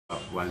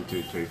1,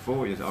 2, 3,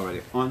 4 is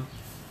already on.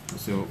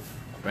 So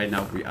right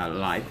now we are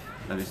live.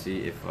 Let me see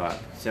if I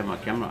set my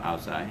camera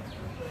outside.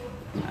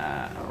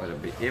 I will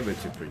be able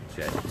to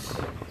project.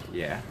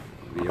 Yeah,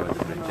 be able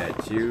to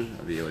project you.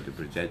 Be able to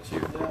project you.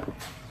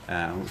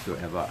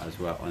 Whosoever as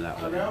well on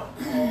that audio.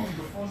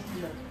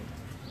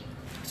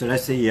 So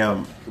let's say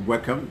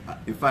welcome.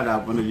 In fact, I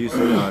want to use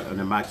it on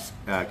the Max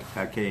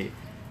Kpakio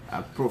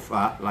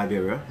profile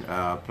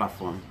Liberia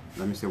platform.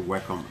 Let me say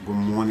welcome. Good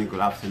morning,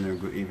 good afternoon,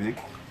 good evening.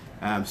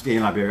 Stay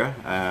in Liberia.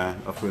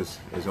 Of course,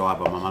 it's all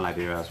about Mama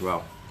Liberia as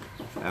well.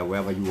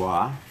 Wherever you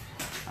are,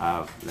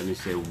 let me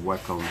say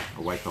welcome,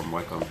 welcome,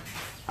 welcome.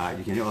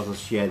 You can also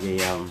share the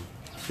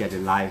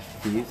live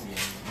feed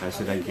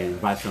so that you can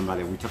invite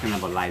somebody. We're talking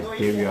about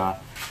Liberia.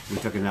 We're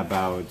talking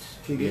about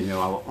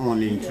our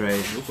own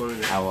interest,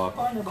 our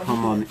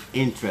common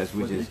interest,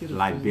 which is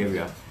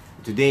Liberia.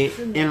 Today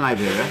in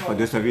Liberia, for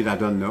those of you that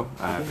don't know,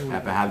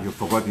 perhaps you've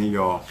forgotten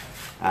your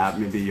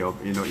maybe your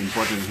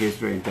important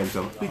history in terms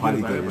of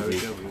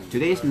holidays.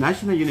 Today is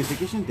National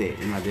Unification Day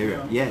in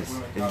Liberia. Yes,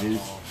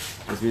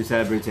 it's been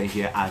celebrated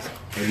here as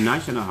a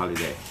national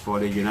holiday. For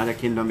the United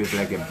Kingdom, it's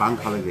like a bank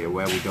holiday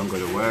where we don't go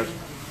to work,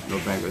 no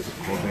bank,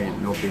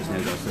 no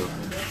business or so.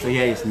 So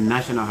here is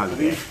national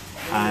holiday.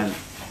 And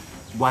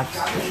what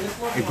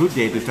a good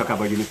day to talk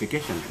about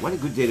unification. What a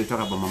good day to talk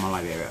about Mama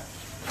Liberia.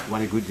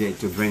 What a good day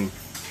to bring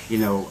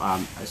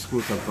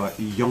schools of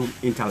young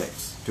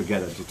intellects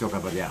together to talk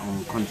about their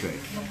own country.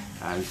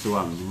 And so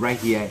I'm right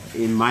here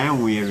in my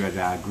own area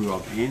that I grew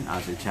up in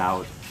as a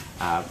child,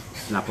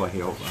 Snapper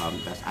Hill,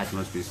 that's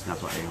Ashmore Street,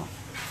 Snapper Hill.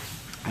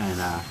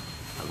 And I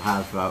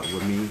have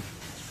with me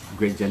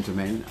great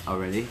gentlemen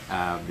already.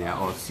 They are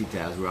all seated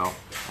as well.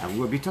 And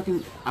we'll be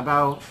talking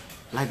about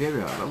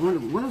Liberia. But we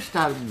want to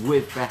start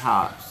with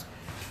perhaps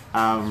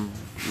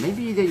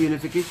maybe the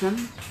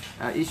unification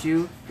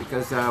issue,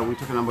 because we're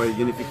talking about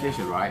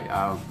unification, right?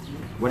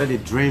 What are the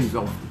dreams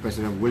of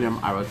President William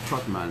R.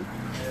 Trotman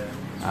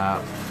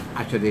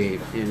actually,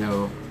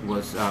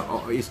 was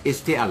is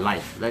still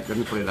alive? Let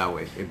me put it that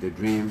way.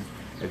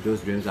 If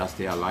those dreams are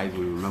still alive, I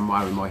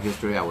remember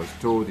history. I was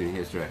told in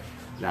history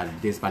that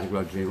this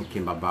particular dream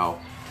came about.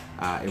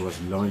 It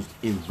was launched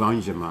in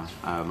Vanjama,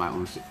 my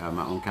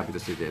own capital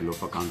city,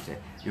 Lofa County,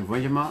 in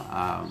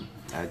Vanjama,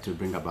 to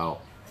bring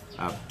about.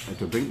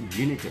 To bring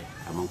unity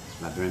among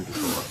Liberian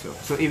people also.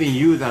 So even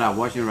you that are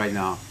watching right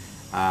now,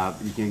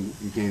 you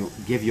can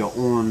give your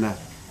own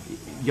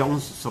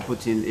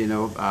supporting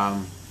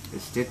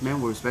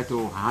statement with respect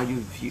to how you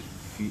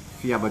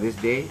feel about this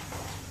day.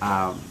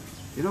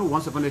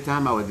 Once upon a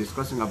time I was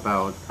discussing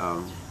about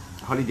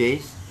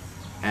holidays,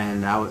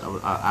 and I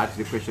asked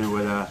the question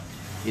whether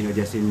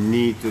there's a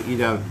need to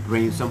either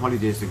bring some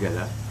holidays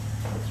together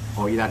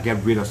or either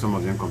get rid of some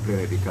of them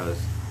completely,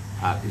 because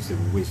it's a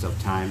waste of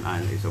time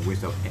and it's a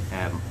waste of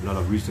a lot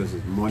of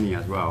resources, money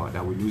as well,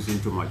 that we're losing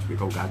too much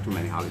because we got too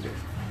many holidays.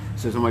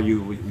 So some of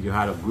you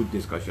had a good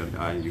discussion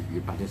and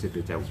you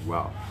participated as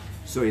well.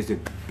 So it's the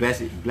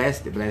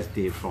blessed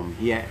day from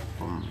here,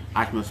 from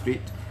Ashmore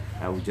Street.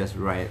 We just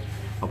right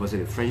opposite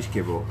the French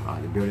Cable,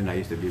 the building that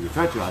used to be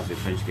referred to as the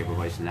French Cable,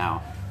 but it's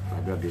now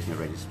Liberia Business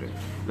Registry.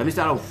 Let me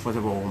start off first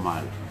of all on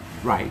my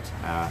right,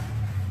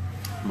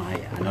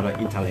 another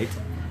intellect.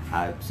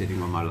 Sitting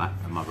on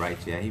my right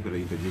here. He will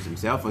introduce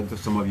himself. And to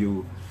some of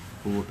you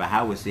who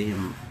perhaps will see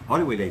him all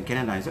the way there in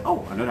Canada and say,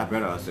 oh, another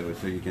brother also,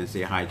 so you can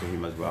say hi to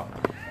him as well.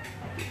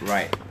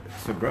 Right.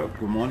 So bro,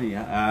 good morning.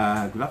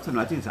 Good afternoon.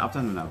 I think it's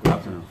afternoon now. Good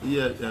afternoon.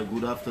 Yeah,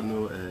 good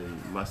afternoon,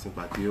 Max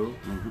Kpakio.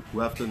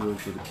 Good afternoon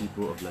to the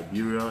people of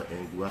Liberia,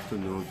 and good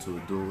afternoon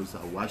to those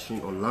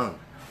watching online.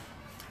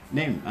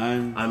 Name?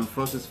 I'm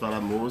Francis Fala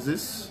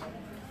Moses.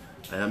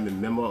 I am a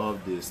member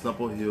of the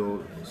Snapper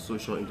Hill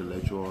Social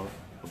Intellectual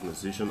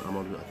Organization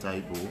Amadou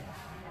Ataibo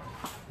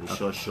in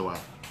Short Showa.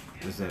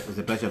 It's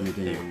a pleasure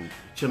meeting you.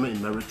 Chairman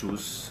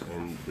Emeritus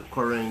and the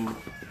current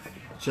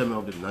Chairman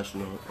of the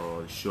National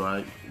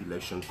Showa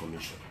Election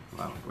Commission.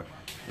 Wow,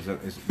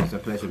 it's a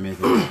pleasure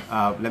meeting you.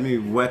 Let me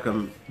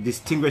welcome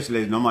distinguished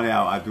ladies. Normally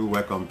I do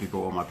welcome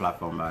people on my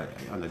platform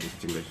on a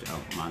distinguished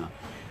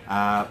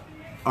manner.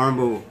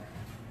 Honorable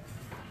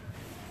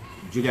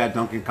Julia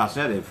Duncan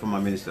Cassette, former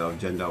Minister of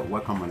Gender,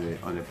 welcome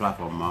on the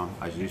platform.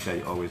 As usual,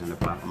 you're always on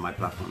my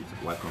platform.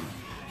 So welcome.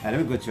 Let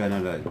me go to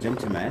another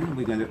gentleman.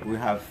 We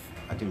have,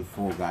 I think,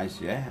 4 guys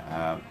here.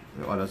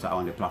 The others are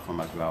on the platform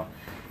as well.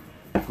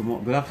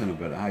 Good afternoon,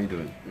 brother. How are you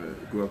doing?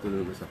 Good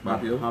afternoon, Mr.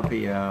 Kpakio.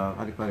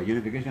 Happy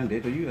Unification Day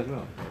to you as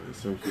well.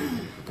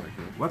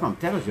 Welcome.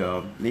 Tell us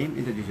your name.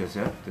 Introduce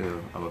yourself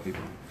to our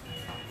people.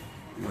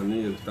 My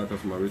name is Dr.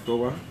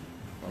 Maritova.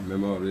 I'm a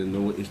member of the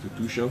Noble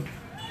Institution,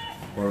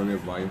 currently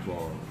vying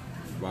for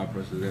Vice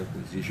President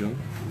position.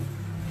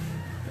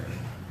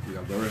 We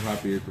are very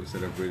happy to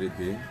celebrate the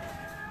day,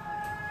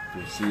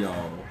 to see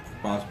our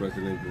past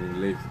president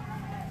being late.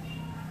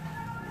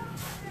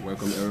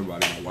 Welcome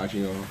everybody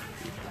watching us,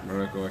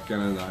 America,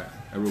 Canada,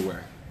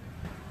 everywhere.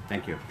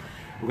 Thank you.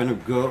 We're going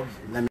to go,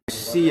 let me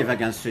see if I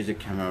can switch the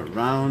camera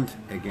around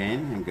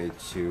again and go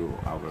to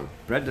our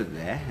brother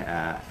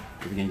there.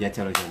 if you can just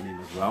tell us your name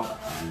as well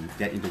and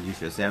just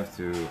introduce yourself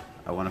to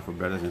our wonderful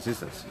brothers and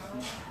sisters.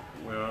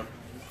 Well,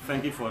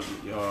 thank you for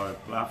your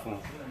platform.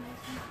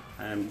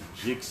 I am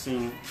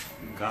Jackson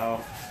Gao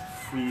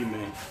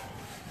Freeman,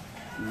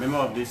 member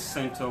of this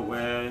center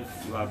where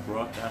you are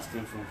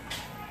broadcasting from.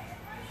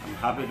 I'm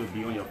happy to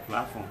be on your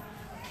platform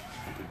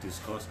and to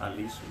discuss at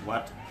least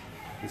what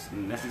is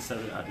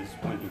necessary at this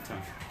point in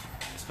time,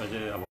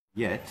 especially about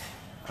Yet,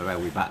 all right,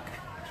 we're back.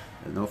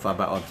 No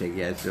fiber optic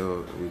yet,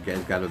 so we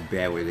just got to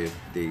bear with it.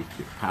 The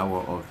power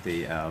of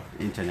the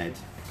internet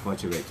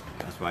fluctuates.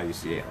 That's why you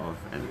see it off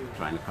and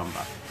trying to come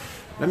back.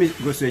 Let me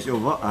go switch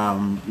over.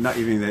 Not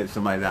even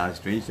somebody that is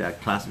strange, a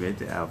classmate,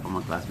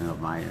 former classmate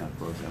of mine, of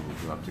course, and we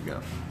grew up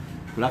together.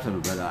 Good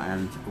afternoon, brother,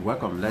 and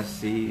welcome. Let's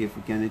see if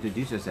we can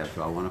introduce yourself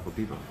to our wonderful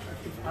people.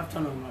 Good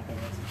afternoon, my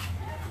brothers.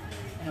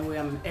 And we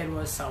are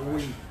Edward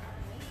Sawoyi.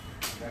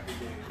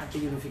 Happy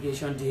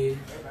Unification Day to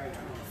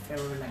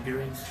fellow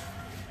Liberians.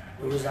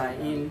 Those are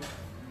in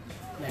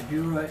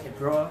Liberia,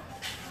 abroad,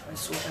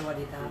 whatsoever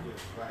they are,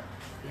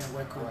 they are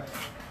welcome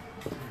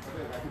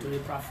to the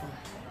platform.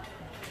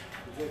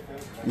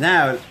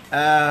 Now,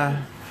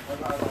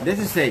 this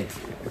is it.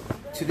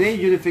 Today,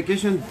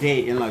 Unification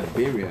Day in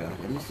Liberia.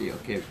 Let me see.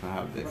 Okay,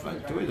 perhaps if I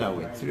do it that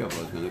way, 3 of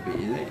us are going to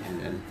be in it,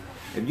 and then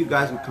if you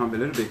guys would come a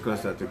little bit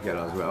closer together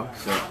as well.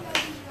 So,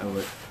 I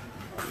would,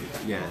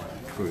 yeah,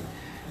 good.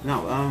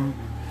 Now,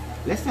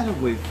 let's start off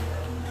with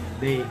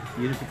the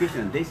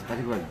Unification. This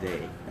particular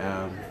day.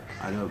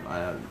 I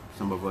know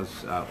some of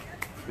us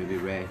maybe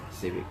read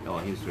civic or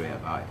history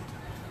about it.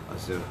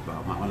 Also,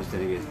 my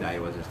understanding is that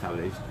it was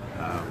established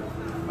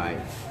by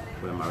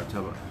William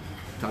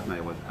Tottenham.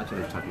 It was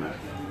actually Tottenham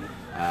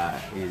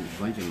in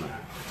Benjamin.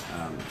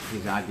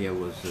 His idea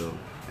was,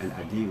 and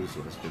ideal was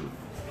to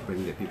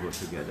bring the people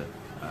together.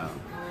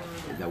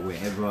 That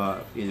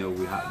wherever we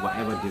have,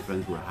 whatever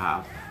difference we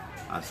have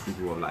as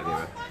people of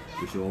Liberia,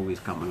 we should always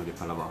come under the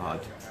power of our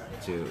heart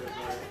to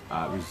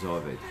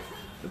resolve it.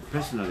 But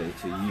personally,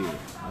 to you,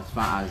 as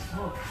far as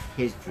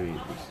his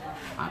dreams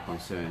are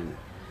concerned,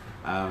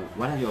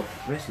 what are your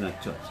personal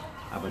thoughts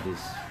about this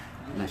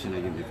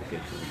National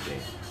Unification Day?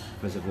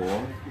 First of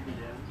all,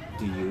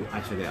 do you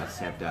actually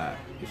accept that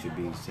it should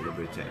be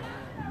celebrated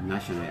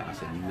nationally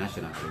as a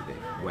national holiday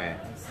where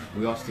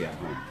we all stay at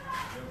home?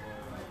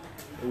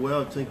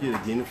 Well, thank you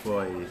again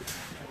for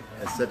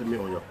accepting me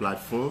on your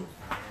platform,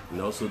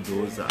 and also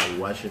those that are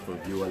watching from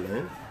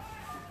viewerland.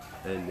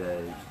 And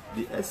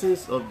the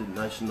essence of the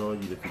National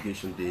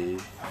Unification Day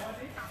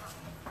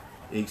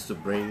is to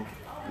bring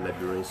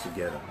Liberians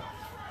together.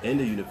 And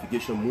the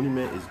Unification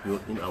Monument is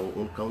built in our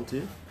own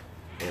county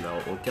and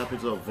our own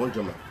capital of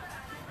Vonjama.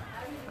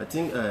 I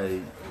think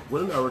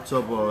when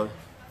Aratoba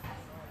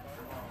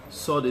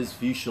saw this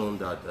vision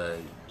that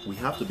we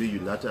have to be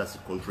united as a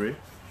country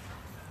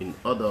in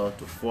order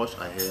to forge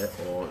ahead,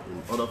 or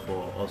in order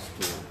for us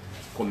to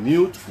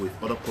commute with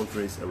other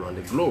countries around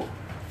the globe.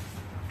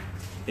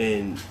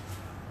 And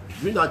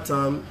during that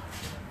time,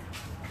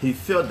 he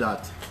felt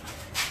that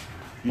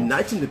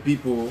uniting the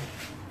people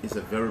is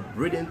a very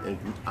brilliant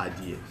and good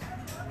idea.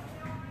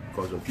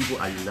 Because when people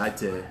are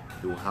united,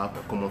 they will have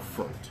a common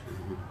front.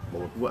 But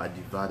when people are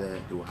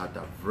divided, they will have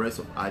diverse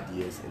of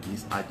ideas, and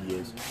these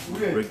ideas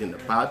will break them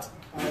apart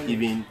and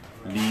even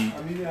lead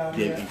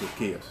them into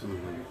chaos.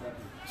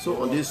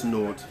 So on this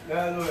note,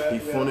 he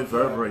found it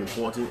very, very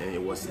important, and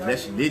it was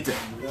legislated.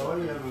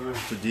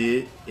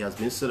 Today, it has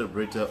been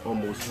celebrated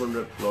almost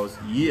 100 plus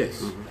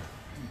years.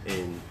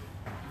 And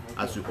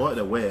as you all are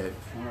aware,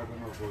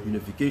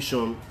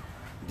 Unification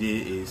Day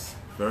is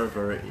very,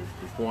 very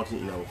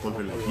important in our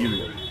country,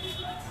 Liberia.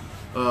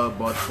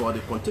 But for the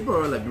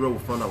contemporary Liberia, we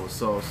found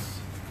ourselves,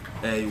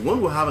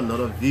 one will have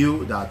another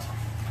view that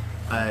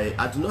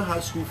I do not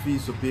have school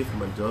fees to pay for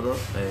my daughter.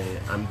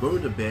 I'm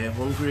going to bed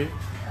hungry,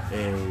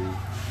 and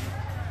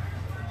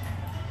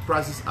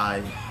prices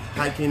are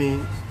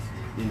hiking.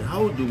 And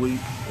how do we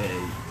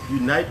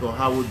unite, or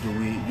how do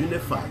we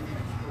unify?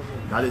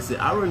 That is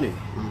the irony.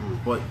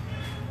 But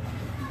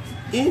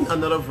in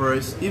another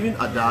verse, even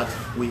at that,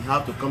 we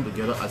have to come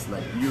together as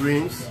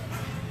Liberians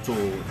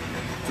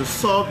to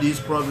solve these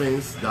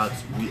problems that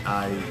we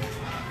are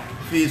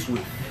faced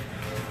with.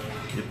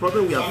 The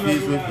problem we are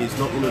faced with is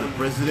not only the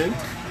president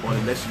or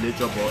the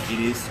legislature, but it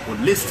is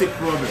holistic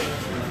problem.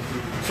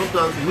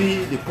 Sometimes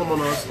we, the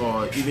commoners,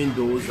 or even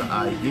those that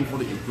are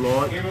gainfully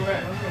employed,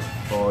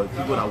 or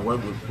people that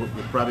work with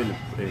the private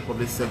and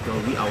public sector,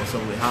 we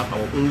ourselves will have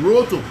our own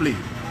role to play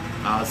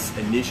as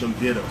a nation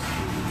builders.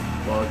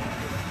 But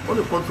on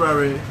the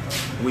contrary,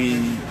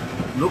 we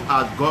look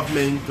at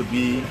government to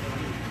be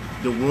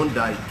the one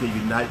that can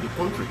unite the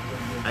country.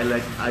 And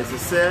like as I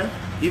said,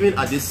 even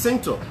at the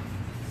center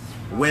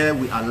where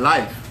we are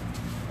live,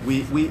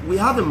 we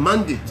have a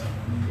mandate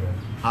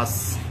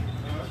as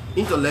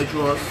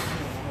intellectuals,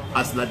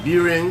 as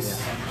Liberians,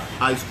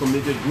 as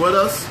community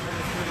dwellers,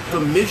 to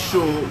make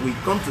sure we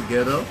come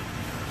together,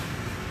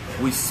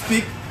 we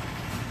speak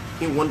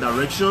in one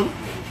direction.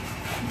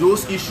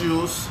 Those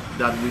issues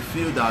that we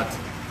feel that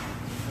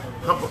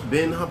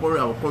hampering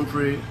our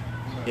country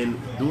and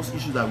those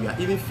issues that we are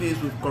even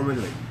faced with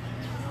currently,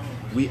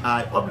 we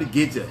are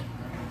obligated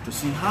to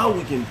see how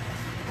we can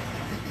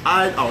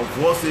add our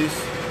voices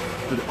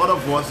to the other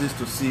voices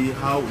to see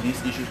how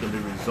these issues can be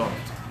resolved.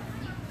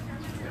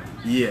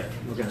 Yeah.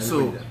 Okay.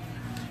 So,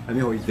 I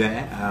mean, we're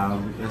there.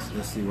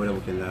 Let's see whether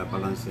we can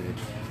balance the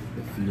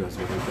few as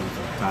well in terms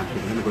of time.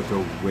 Let me go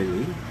to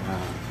Willie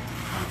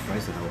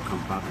first, and I will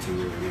come back to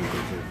you and then go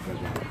to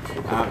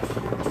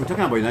further. We're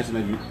talking about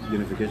National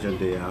Unification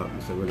Day,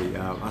 Mr. Willie.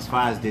 As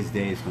far as this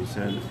day is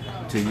concerned,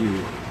 to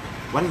you,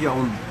 what is your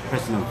own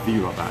personal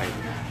view about it?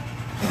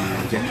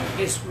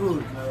 It's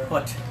good,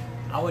 but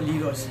our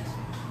leaders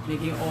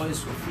making all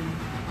this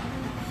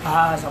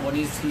pass about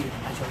this thing,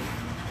 actually.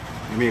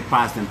 You mean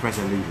past and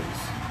present leaders?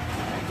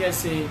 I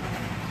just say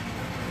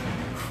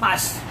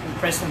past and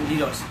present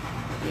leaders.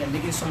 They are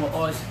making some of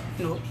us,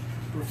 to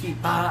feel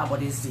bad about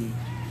this day.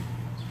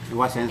 In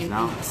what sense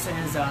now? In the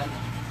sense that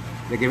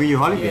they're giving you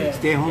holiday,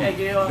 stay home,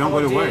 don't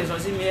go to work. It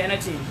doesn't mean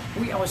anything.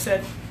 We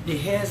ourselves,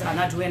 the heirs are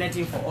not doing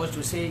anything for us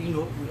to say,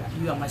 you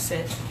and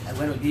myself are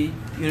going to be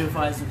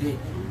unified today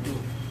to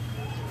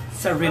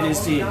celebrate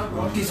this day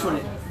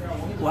peacefully.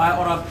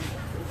 While other,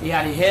 they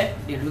are the head,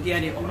 they're looking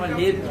at the other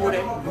labor,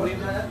 going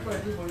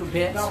to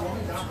bed,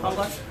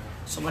 hunger.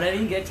 Some of them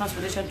didn't get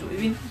transportation to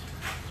even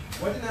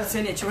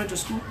send their children to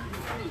school.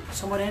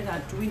 Some of them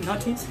are doing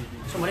nothing.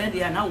 Some of them,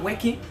 they are now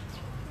working.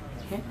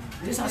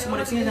 These are some of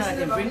the things that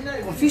can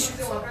bring confusion.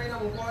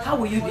 How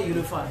will you be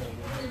unified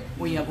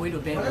when you are going to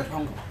bed with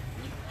hunger?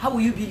 How will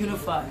you be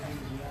unified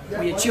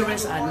when your children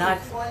are not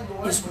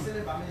in school?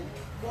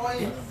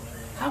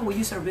 How will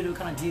you celebrate what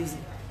kind of days?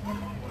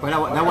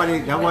 Well, that what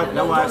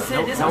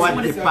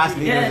the past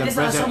leaders and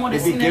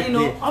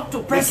president, up to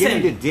they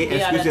present. give you the day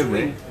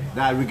exclusively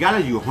that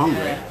regardless you're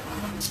hungry,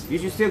 you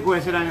should still go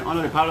and sit down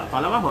under the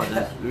Palava Hall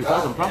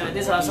without some problem.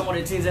 These are some of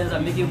the things that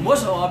are making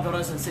most of our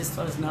brothers and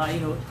sisters now,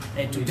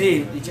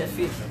 today, they just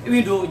feel,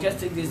 even though we just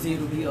take this day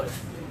to be a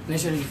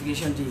National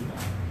Unification Day.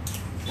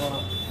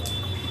 Well,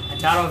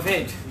 at out of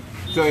it.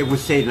 So it would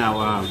say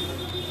now,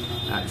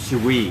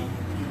 should we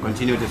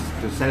continue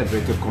to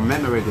celebrate, to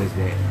commemorate this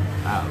day?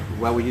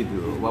 What would you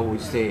do? What would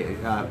you say?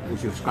 We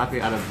should scrap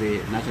it out of the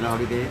national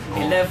holiday?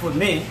 It left with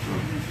me,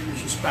 we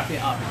should scrap it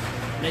out.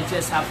 Let's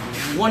just have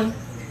one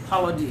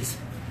holidays.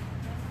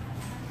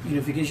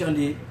 Unification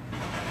Day,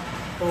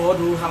 all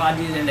those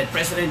holidays and the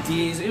President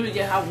Days. We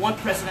just have one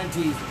President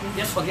Day.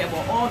 Just forget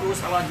about all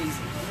those holidays.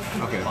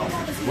 Okay.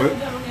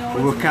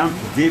 We will come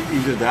deep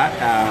into that.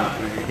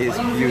 His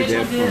view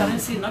there. I didn't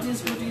see nothing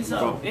smoothing,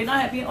 so they're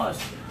not helping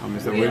us.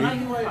 Mr. Willie?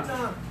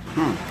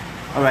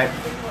 All right.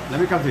 Let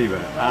me come to you,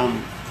 brother.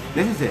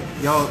 This is it.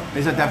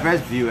 It's a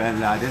diverse view,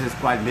 and this is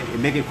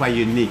make it quite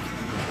unique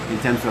in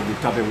terms of the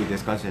topic we're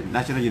discussing.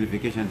 National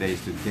Unification Day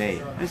is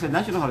today. It's a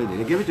national holiday.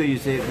 They give it to you,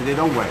 say they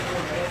don't work.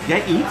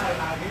 They eat,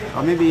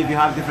 or maybe if you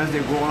have difference,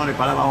 they go on the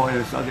Palava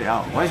and sort it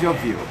out. What's your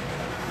view?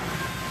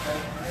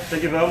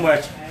 Thank you very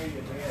much.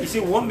 You see,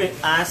 one may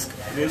ask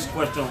this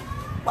question: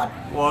 what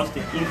was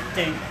the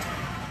intent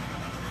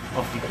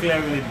of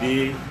declaring the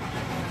day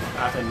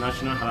as a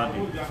national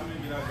holiday?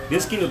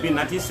 This came to be in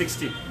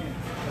 1960.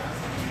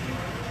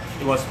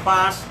 It was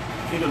passed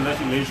into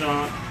legislation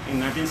in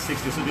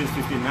 1960, so this is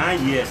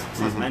 59 years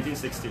since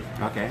 1960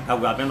 that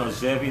we have been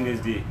observing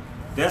this day.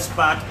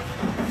 Despite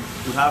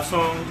we have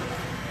some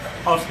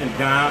ups and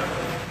downs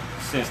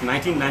since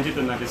 1990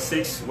 to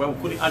 96 where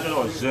we couldn't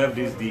actually observe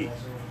this day.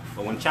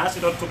 But when Charles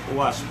Taylor took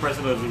over as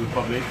President of the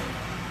Republic,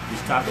 we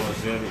started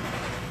observing.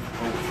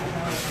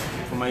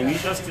 For my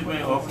initial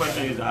statement or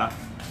question is that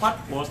what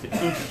was the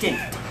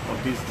intent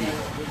of this day?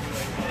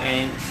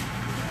 And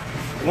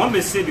one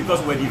may say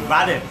because we're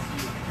divided,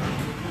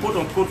 quote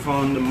unquote,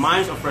 from the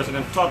minds of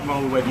President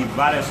Tubman, we were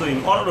divided. So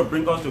in order to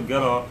bring us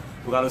together,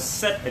 we got to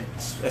set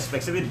a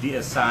specific day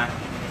aside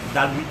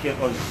that we can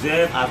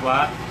observe as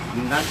our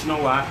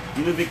National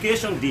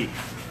Unification Day.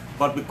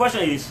 But the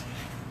question is,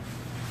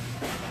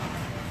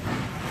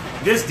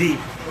 this day,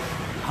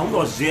 are we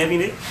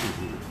observing it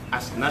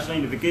as National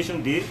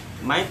Unification Day?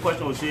 My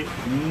question would say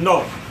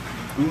no.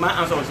 My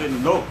answer would say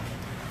no.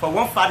 For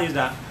one fact is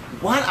that,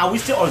 why are we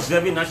still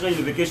observing National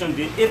Unification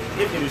Day if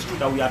it is true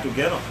that we are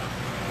together?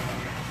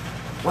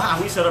 Why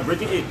are we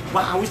celebrating it?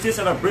 Why are we still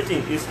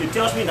celebrating? It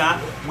tells me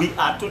that we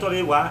are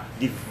totally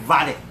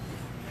divided.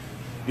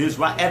 This is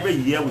why every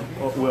year we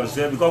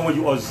observe, because when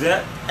you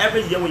observe,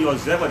 every year when you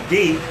observe a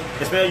day,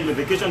 especially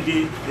Unification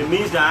Day, it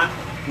means that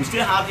we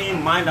still have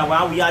in mind that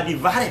while we are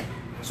divided.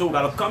 So we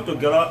got to come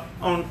together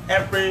on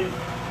April,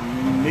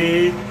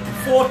 May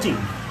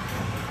 14th.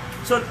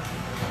 So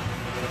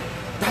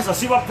that's a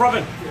serious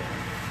problem.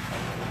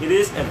 It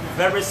is a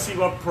very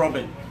serious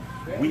problem.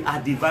 We are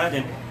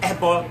divided than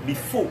ever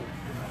before.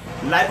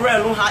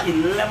 Liberia alone had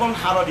 11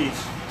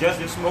 holidays. Just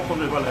a small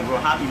country called Liberia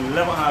had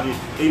 11 holidays.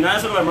 The United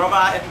States of America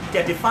had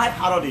 35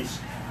 holidays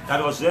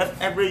that was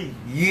observed every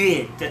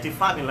year.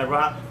 35 in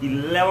Liberia,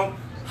 11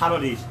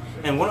 holidays.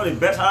 And one of the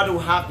best holidays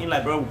we have in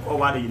Liberia we call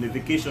the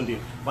Unification Day.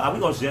 But are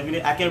we observing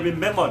it? I can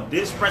remember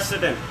this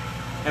president,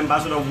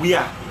 Ambassador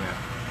Weir,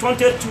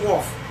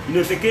 2012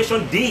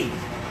 Unification Day.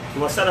 It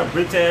was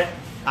celebrated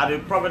at the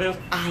Providence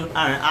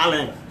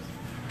Island.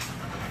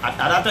 At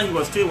that time, he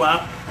was still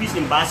peace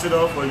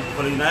ambassador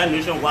for the United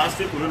Nations, was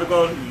still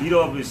political leader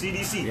of the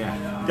CDC.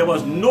 Yeah. There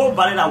was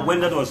nobody that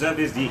went there to observe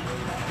this day.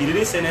 He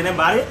didn't send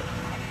anybody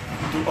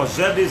to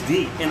observe this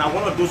day. And I'm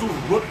one of those who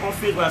wrote on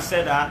Facebook and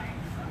said that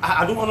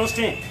I don't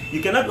understand.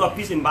 You cannot be a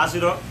peace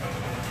ambassador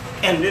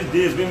and this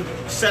day is being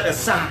set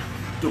aside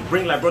to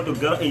bring Liberia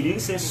together, and you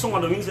didn't say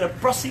someone that means a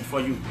proceed for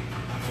you.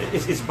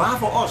 It's bad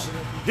for us.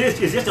 This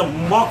is just a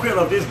mockery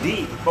of this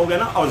day, but we are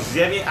not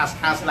observing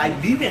as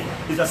Liberian.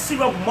 It's a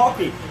civil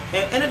mockery,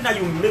 and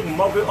anything you make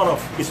mockery out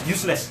of is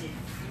useless.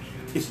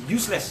 It's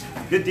useless.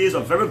 This day is a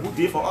very good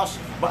day for us,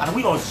 but are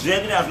we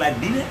observing it as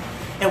Liberian?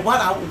 And why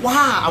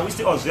are we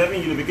still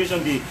observing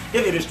Unification Day if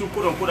it is true,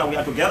 quote unquote, that we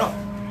are together?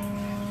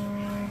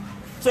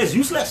 So it's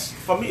useless.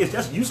 For me, it's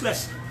just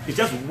useless. It's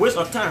just waste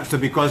of time. So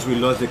because we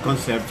lost the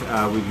concept,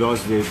 we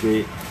lost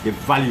the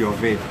value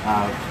of it.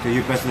 To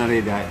you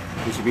personally, that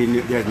it should be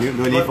there's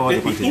no need for us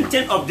to continue. The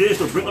intent of this is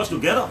to bring us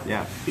together.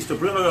 Yeah. It's to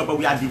bring us together, but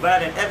we are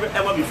divided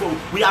ever before.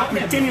 We are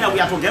pretending that we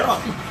are together.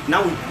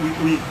 Now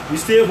we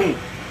stay home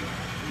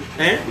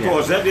to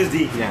observe this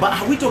day. Yeah.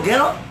 But are we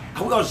together?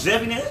 Are we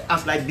observing it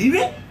as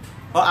Liberian?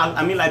 Or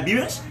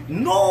Liberians?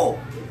 No.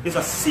 It's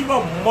a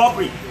civil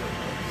mockery.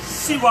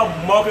 Civil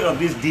mockery of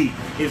this day.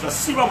 It's a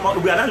civil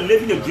mockery. We are not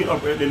living the dream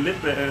of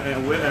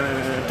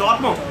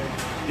Tottenham.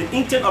 The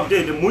intent of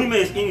the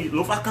movement is in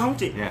Lofa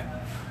County. Yeah.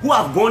 Who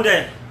have gone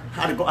there?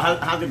 Has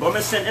the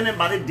government sent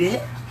anybody there?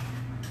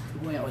 To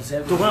go and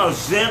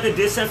observe the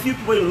day. Send few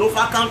people in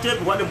Lofa County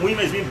when the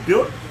movement is being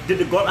built.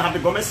 Have the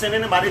government sent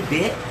anybody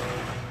there?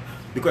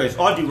 Because it's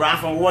all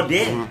derived from war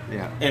there.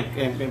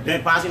 And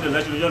then passing the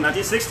legislation in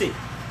 1960.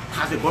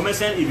 Has the government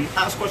sent, if you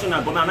ask questions, the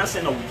government not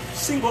sent a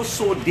single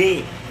soul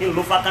day in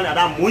Lofa County at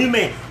that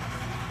movement.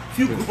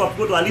 Few group of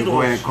people at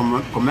least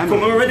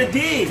commemorate the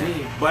day.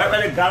 But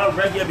everybody got up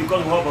right here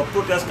because we have a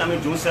protest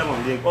coming June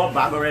 7th. They all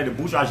back already, the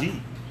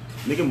bourgeoisie,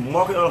 making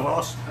mockery of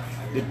us.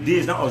 The day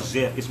is not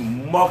observed, it's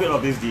mockery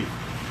of this day.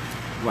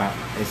 Well,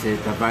 it's a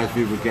diverse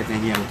view we're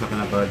getting here. We're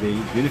talking about the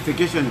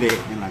Unification Day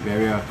in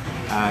Liberia.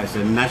 It's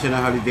a national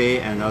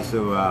holiday, and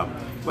also,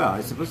 well,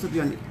 it's supposed to be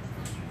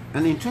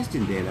an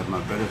interesting day that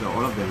my brothers,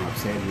 all of them have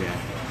said here.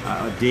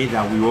 A day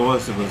that we all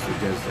supposed to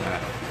just,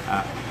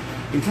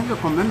 in terms of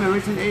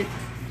commemorating it,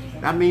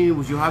 that means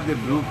we should have the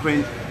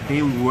blueprint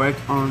being worked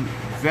on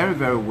very,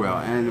 very well.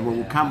 And when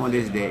we come on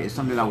this day, it's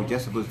something that we're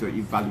just supposed to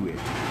evaluate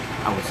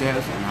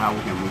ourselves and how we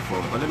can move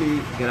forward. But let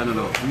me get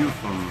another view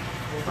from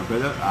my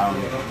brother.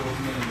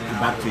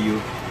 Back to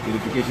you.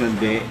 Unification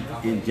Day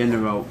in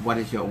general, what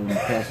is your own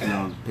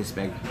personal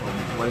perspective?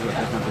 What is your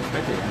personal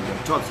perspective and your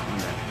thoughts on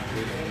that?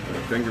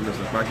 Thank you,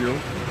 Mr. Kpakio.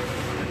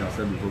 Like I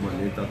said before, my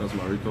name is Tatas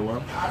Maritowa.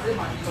 Our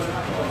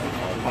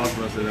past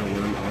president,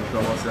 William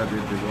Maritowa, said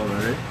it before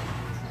already.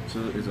 So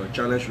it's a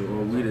challenge to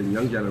all we, the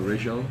young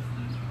generation,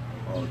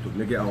 to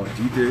make it our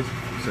duty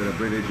to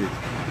celebrate it.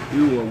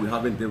 Even when we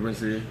having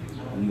differences,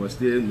 we must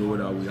still know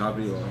that we have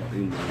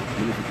in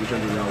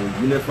unification that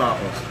will unify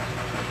us.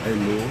 And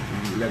know,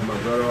 like my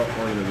brother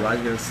on the right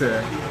hand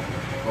said,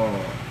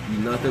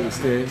 united we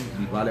stand,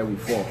 divided we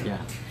fall. Yeah.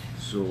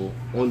 So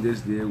on this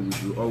day, we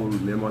should always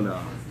remember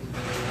that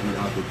we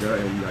are together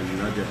and we are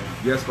united.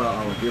 Despite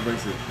our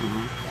differences,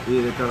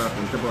 in the kind of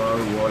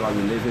contemporary world that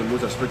we live in,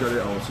 most especially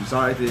our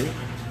society,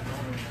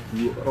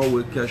 we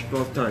always catch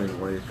tough time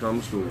when it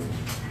comes to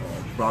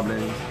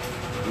problems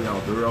in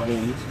our burial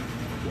homes.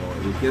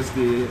 We can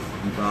still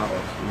divide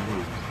us.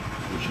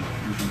 We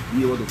should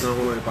be able to come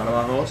home in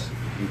our house,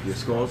 we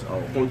discuss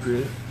our country,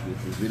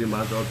 it really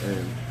matters,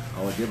 and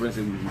our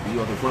differences, we should be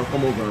able to find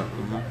common ground.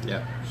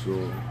 Yeah. So,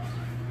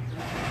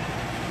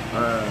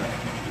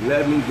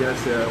 let me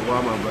just say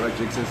what my brother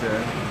Jackson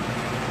said.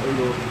 You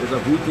know, it's a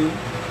good thing,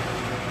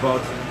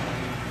 but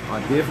a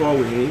day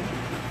for him,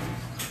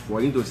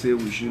 for him to say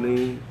we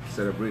shouldn't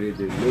celebrate it,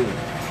 no,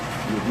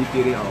 we'll be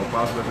carrying our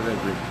past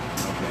president great.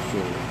 So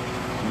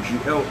we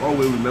should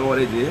always remember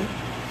the day.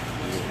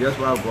 That's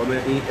why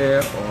government in air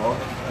or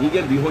he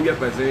can be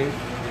 100%,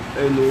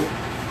 you know,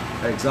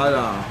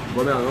 exactly.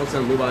 Government are not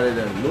sending nobody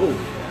there. No,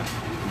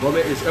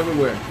 government is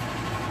everywhere.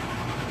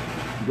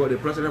 You got the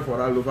president for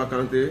that local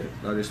county,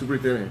 the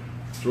superintendent.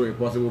 So it's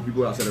possible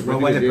people are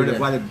celebrating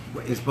What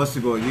it's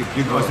possible, you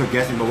can also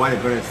guessing, but what the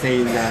brother is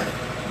saying that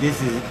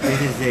this is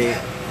a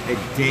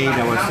day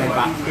that was set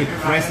by a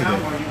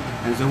president.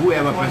 And so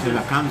whoever president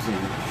that comes in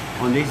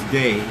on this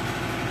day,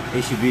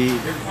 it should be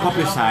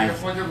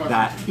publicized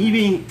that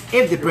even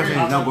if the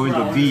president is not going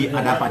to be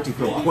at that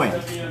particular point,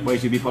 but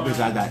it should be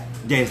publicized that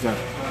there is a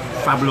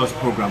fabulous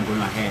program going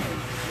ahead.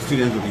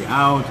 Students will be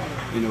out,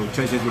 you know,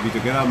 churches will be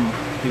together,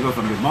 people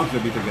from the mosques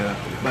will be together.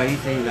 But he's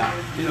saying that,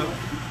 you know,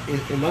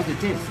 it lost the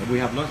taste. We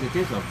have lost the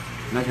taste of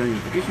national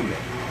unification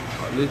there.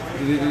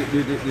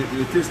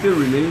 The taste still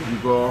remains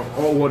because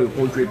all over the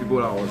country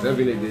people are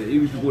observing it.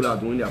 Even people that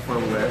are doing their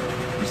farm work,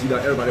 you see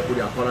that everybody put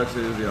their products,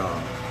 their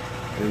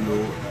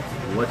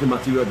watching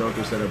material down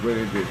to celebrate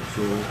the day.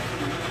 So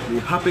the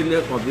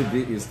happiness of the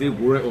day is still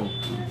going on.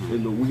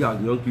 We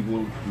as young people,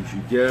 we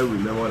should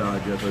remember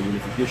that there's a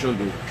unification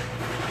day.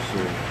 So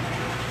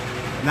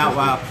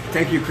now,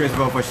 thank you,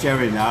 Christopher, for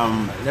sharing.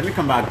 Let me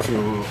come back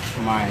to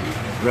my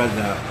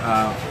brother.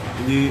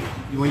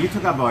 When you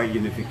talk about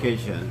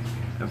unification,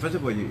 first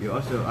of all, you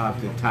also have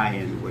to tie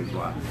in with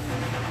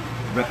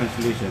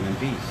reconciliation and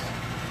peace.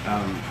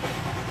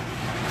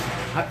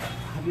 Have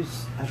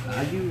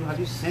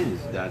you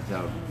sensed that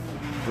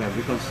we have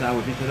reconciled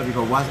with each other?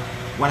 Because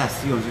what I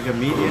see on social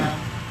media,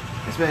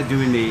 especially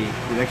during the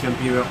election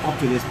period up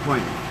to this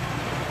point,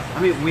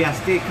 I mean, we are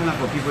still kind of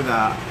for people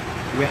that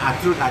we are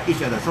through at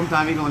each other.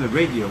 Sometimes even on the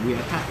radio, we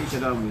attack each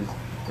other with.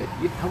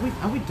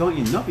 Have we done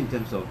enough in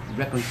terms of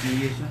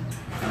reconciliation?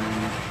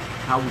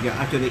 How we can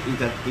actually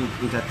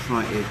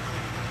intertwine it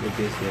with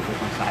this day,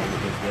 reconcile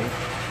with this day?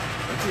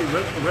 I think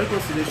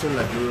reconciliation in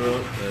Liberia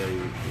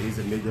is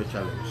a major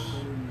challenge.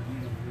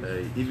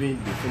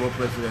 Even the former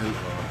president,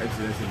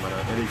 Excellency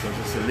Madam Ellen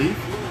Johnson Sirleaf,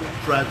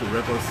 tried to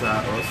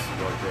reconcile us,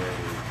 but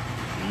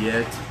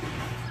yet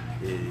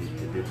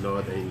it did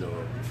not,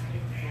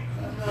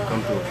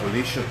 come to a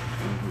coalition.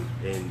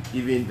 And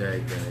even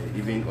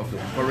even of the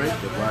current,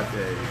 what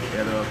the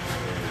other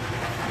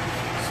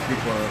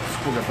speaker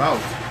spoke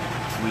about,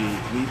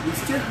 we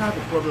still have a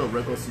problem of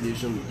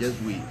reconciliation. Yes,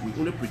 we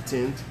only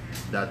pretend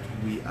that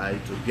we are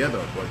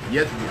together, but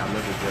yet we are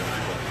not together.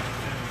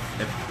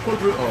 A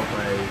country of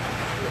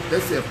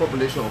let's say a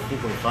population of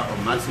 4.5 or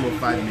maximum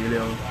 5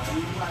 million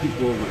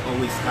people will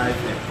always have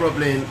a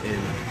problem,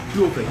 and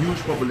you have a huge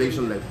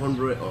population like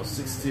 100 or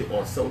 60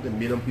 or 70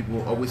 million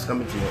people always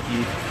coming to your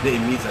aid. Then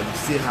it means that you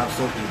still have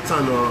some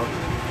internal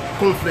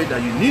conflict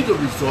that you need to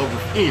resolve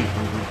within.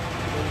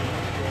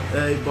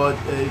 But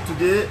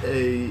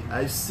today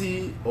I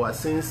see or I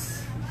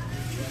sense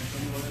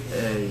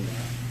a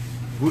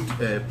good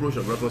approach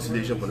of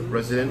reconciliation from the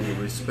president with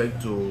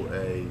respect to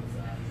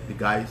the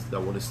guys that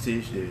want to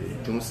stage the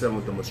June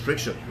 7th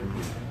demonstration.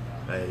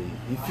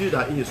 He feels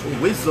that in his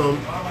own wisdom,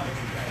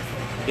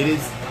 it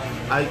is,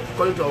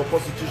 according to our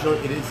constitution,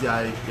 it is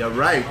their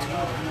right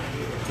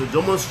to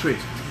demonstrate,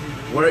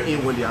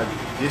 wherein when they are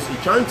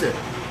disenchanted.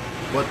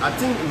 But I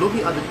think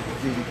looking at the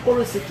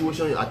current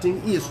situation, I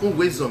think in his own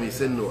wisdom, he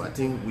said, no, I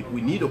think we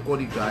need to call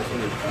the guys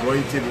on the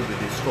drawing table to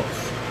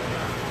discuss,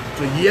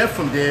 to hear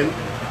from them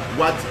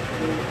what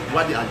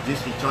they are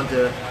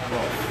disenchanted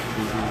of.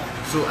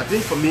 So I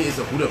think for me it's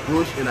a good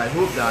approach, and I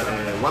hope that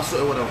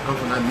whatsoever that will come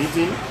from that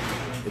meeting,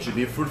 it should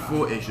be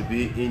fruitful, it should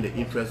be in the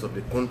interest of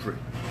the country.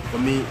 For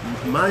me,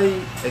 my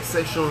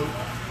exception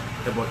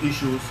about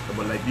issues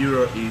about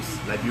Liberia is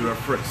Liberia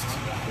first.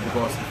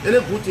 Because if any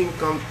good thing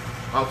comes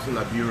out in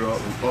Liberia,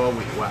 we all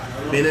will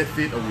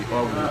benefit, or we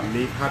all will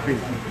make happen.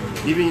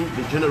 Even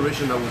the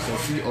generation that will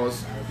succeed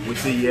us will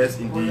say, yes,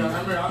 indeed,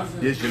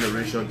 this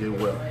generation did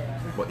well.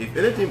 But if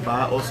anything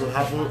bad also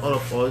happens, all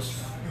of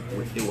us,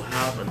 it will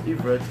have an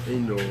effect,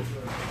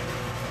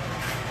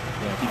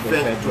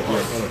 effect to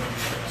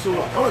us.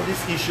 So all of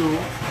this issue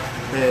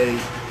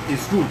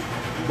is good.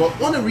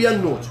 But on a real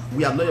note,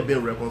 we have not yet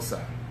been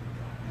reconciled.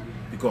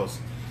 Because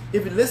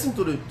if you listen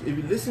to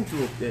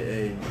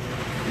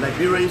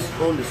Liberians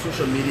on the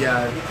social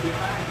media,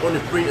 on the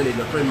print and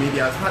electronic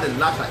media, had a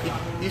laugh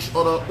at each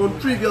other on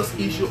previous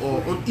issue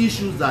or on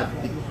issues that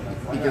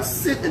they can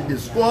sit and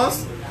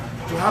discuss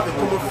to have a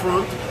common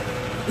front.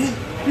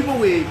 People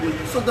will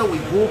sometimes we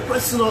go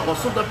personal, or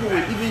sometimes people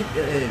will even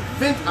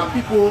vent at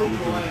people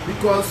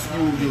because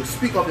you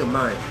speak up your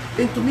mind.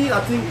 And to me,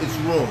 I think it's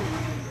wrong.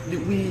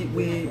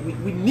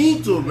 We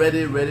need to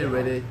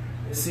really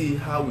see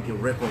how we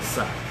can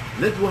reconcile.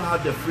 Let people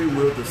have their free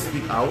will to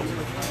speak out,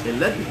 and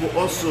let people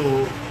also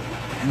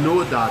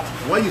know that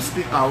when you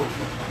speak out,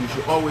 you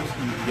should always,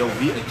 there will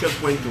be a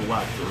checkpoint to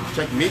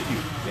checkmate you.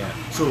 Yeah.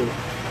 So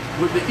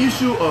with the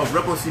issue of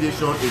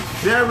reconciliation,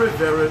 it's very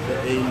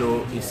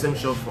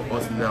essential for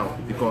us now,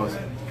 because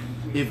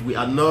if we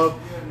are not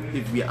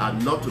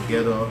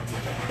together,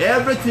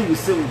 everything we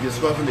say we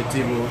discuss on the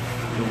table,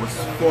 it will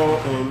fall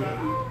on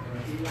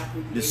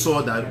the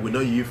soil that will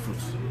not yield fruit.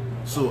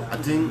 So I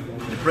think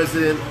the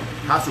president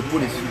has to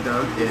put his feet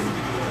down,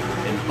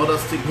 and other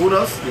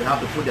stakeholders, they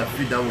have to put their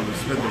feet down with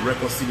respect to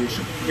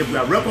reconciliation. If we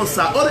are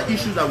reconciled, all the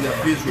issues that we are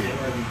faced with,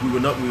 we will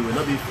not be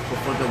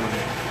confronted with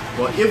them.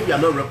 But if we are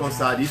not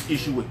reconciled, this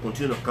issue will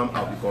continue to come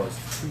out, because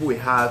people will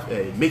have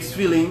mixed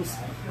feelings.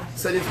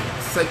 Certain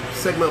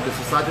segment of the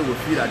society will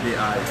feel that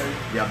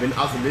they have been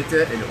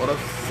isolated, and the other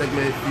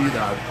segment feel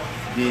that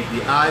they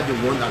are the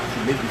one that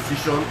should make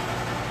decisions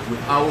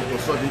without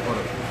consulting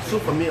others. So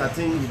for me, I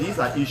think these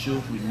are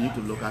issues we need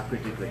to look at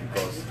critically,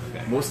 because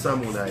most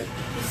time when I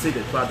say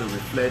they try to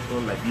reflect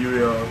on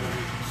Liberia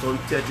some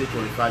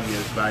 30-25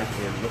 years back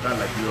and look at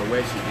Liberia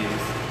where she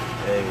is,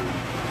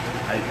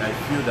 I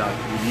feel that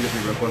we need to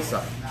be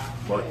reconciled.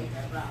 But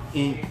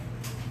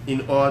in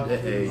all,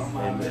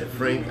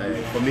 Frank,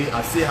 for me,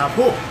 I still have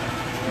hope,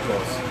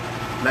 because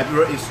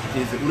Liberia is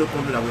is the only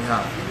country that we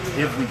have.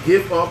 If we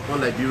give up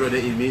on Liberia,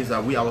 then it means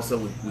that we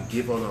ourselves will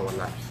give up on our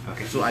lives.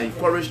 Okay. So I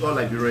encourage all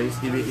Liberians,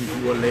 even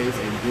in your lands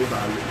and those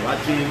that are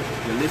watching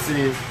and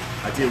listening,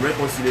 I think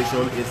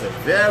reconciliation is a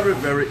very,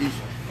 very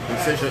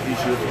essential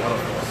issue for all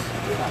of us.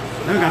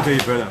 Let me come to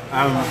you, brother.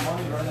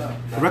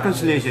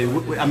 Reconciliation.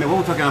 I mean, what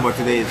we're talking about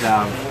today is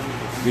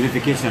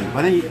unification.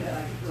 But then,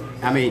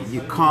 I mean,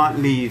 you can't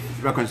leave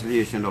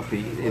reconciliation or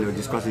peace,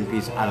 discussing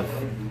peace out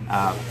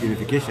of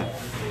unification.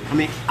 I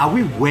mean, are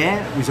we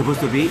where we're supposed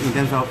to be in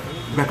terms of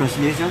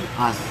reconciliation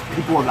as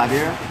people of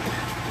Liberia?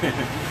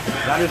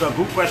 That is a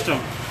good question.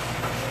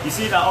 You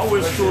see, I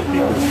always told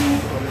people,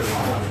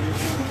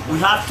 we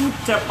have two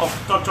types of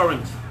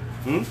torturing.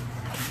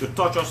 To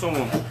torture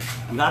someone.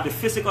 We have the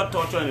physical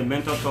torture and the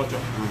mental torture.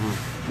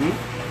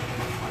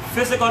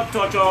 Physical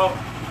torture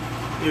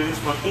is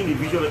from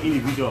individual to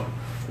individual.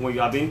 When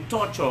you are being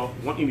tortured,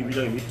 one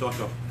individual will be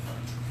tortured.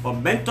 But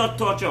mental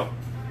torture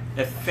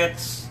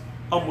affects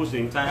almost the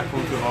entire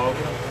country or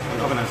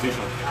the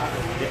organization.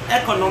 The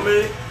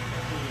economic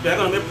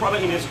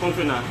problem in this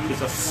country now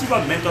is a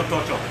severe mental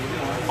torture.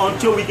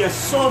 Until we can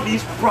solve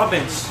these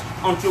problems,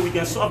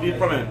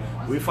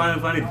 we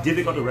find it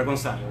difficult to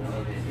reconcile.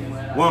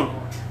 One,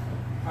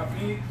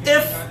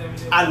 if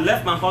I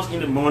left my house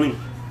in the morning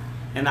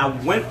and I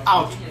went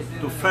out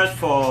to fetch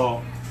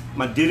for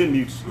my daily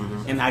needs,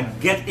 and I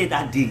get it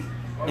that day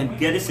and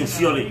get it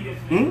sincerely,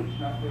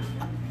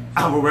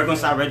 I will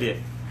reconcile right there.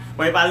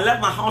 But if I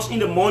left my house in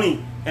the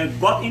morning and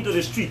got into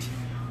the street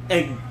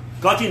and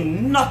got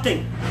in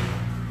nothing,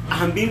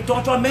 I'm being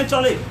tortured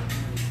mentally,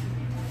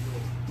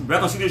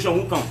 reconciliation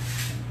won't come.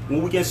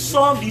 When we can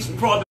solve these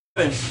problems,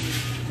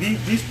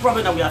 these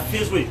problems that we are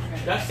faced with,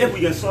 if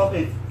we can solve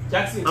it,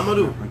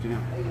 Amadou,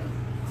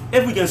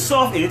 if we can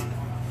solve it,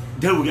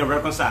 then we can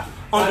reconcile.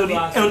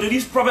 Until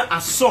these problems are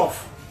solved,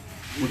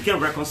 we can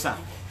reconcile.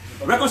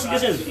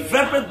 Reconciliation is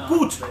very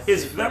good.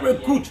 It's very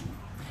good.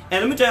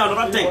 And let me tell you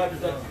another thing.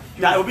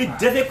 That it will be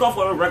difficult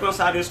for us to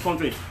reconcile this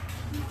country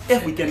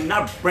if we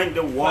cannot bring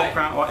the war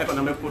crime or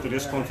economic code to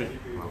this country.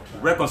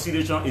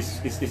 Reconciliation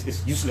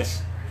is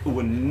useless. We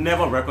will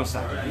never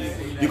reconcile.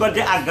 Because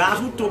there are guys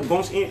who took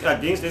guns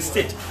against the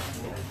state,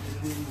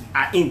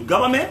 are in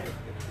government,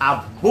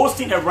 are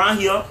boasting around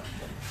here,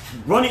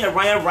 running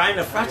around here, riding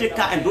a flashy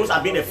car, and those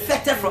are being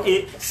affected from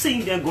it,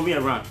 seeing them going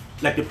around.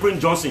 Like the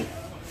Prince Johnson,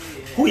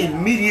 who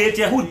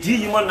immediately, who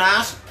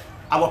dehumanized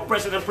our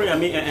president,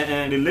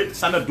 and the late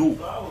Senator Do,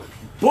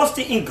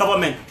 boasting in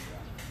government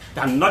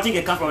that nothing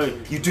can come from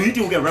it. Do you think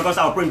we can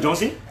reconcile Prince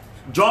Johnson?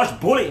 George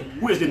Boley,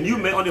 who is the new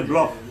man on the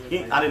block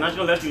at the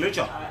National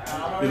Legislature,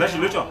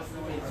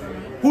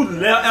 who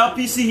led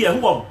LPC here, who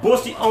was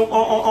boasting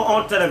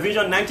on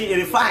television in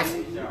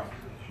 1985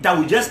 that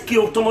we just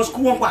killed Thomas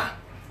Kuwankwa.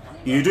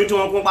 You think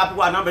Thomas Kuwankwa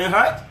people are not being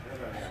hurt?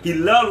 He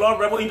led Lord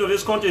Rebel into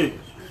this country,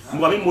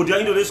 Muhammad Modia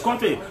into this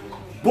country,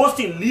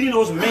 boasting, leading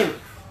those men,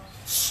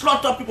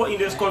 slaughter people in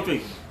this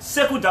country.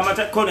 Sekou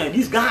Damate Kone,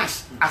 these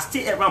guys are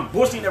still around,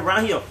 boasting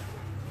around here.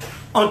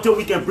 Until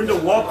we can bring the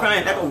war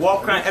crime,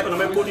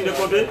 economic code in the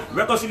country,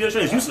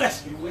 reconciliation is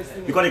useless.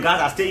 Because the guys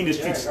are still in the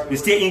streets, they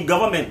stay in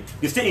government,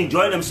 they still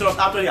enjoying themselves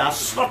after they are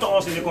slaughtered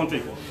us in the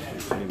country.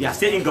 They are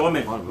still in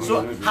government.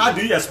 So how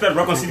do you expect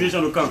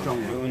reconciliation to come?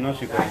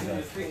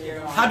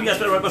 How do you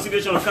expect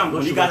reconciliation to come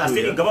when you guys are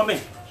still in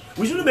government?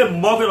 We shouldn't be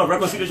mocking of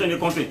reconciliation in the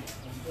country.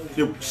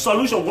 The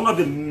solution, one of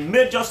the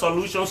major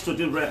solutions to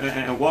the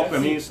war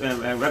crimes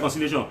and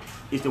reconciliation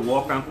is the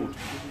war crime code.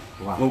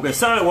 Wow. When we can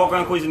settle the war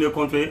crime code in the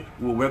country,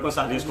 we will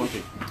reconcile this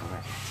country.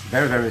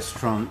 Very, very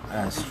strong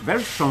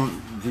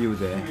view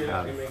there.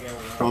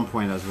 Strong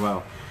point as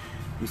well.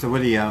 Mr.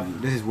 Willie,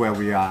 this is where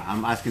we are.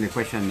 I'm asking the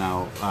question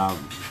now.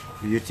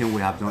 Do you think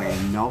we have done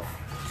enough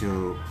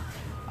to,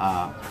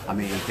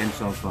 in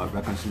terms of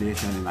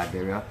reconciliation in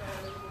Liberia?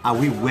 Are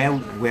we where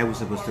we're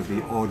supposed to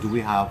be, or do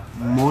we have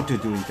more to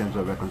do in terms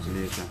of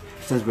reconciliation,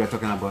 since we're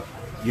talking about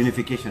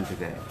unification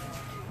today?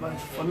 But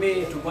for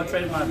me, to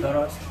portray my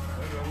daughters,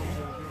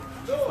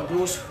 for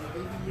those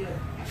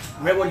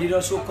rebel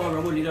leaders, so-called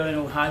rebel leaders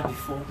that we had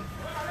before,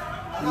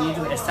 we need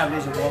to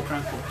establish a war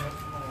crime code.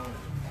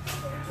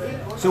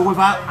 So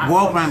without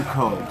war crime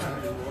code,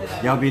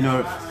 there will be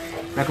no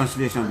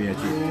reconciliation be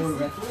achieved? No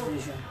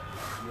reconciliation.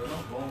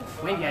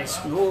 When there is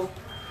no,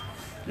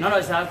 none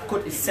of that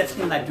code is set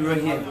in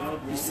Liberia here.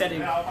 It's set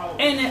in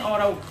any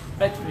other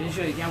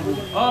reconciliation you can go.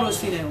 All those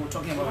things that we're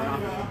talking about now.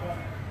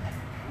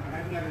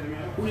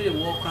 Only the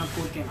war crime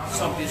code can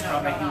solve this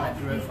problem in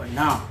Liberia for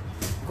now.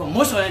 Because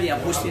most of them, they are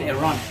boasting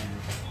around.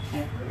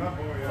 Yeah.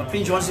 For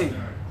Prince Johnson,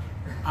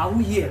 are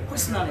we here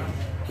personally?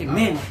 A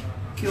man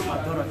killed my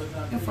daughter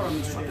in front of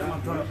me, struck my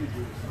daughter.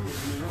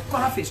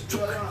 Cut off his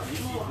truck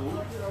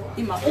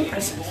in my own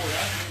presence.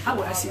 How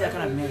would I see that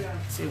kind of man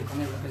say we come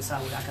and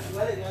reconcile with that kind of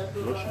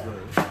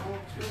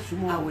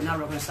man? I will not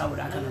reconcile with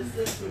that kind of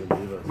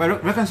man.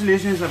 But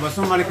reconciliation is about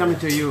somebody coming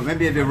to you,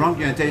 maybe they wrong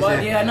you and tell you,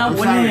 But they are not I'm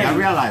willing. sorry, I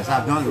realize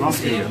I've done wrong to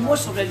See, you.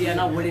 most of them, they are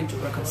not willing to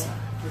reconcile.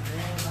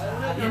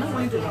 They are not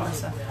willing to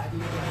reconcile.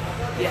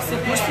 They are still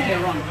boasting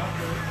around.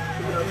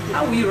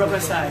 How will you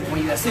reconcile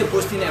when you are still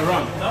posting a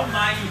wrong?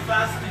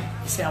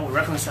 You say, I will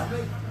reconcile.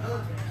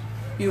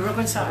 You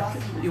reconcile.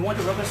 You want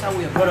to reconcile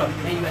with your brother,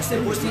 and you are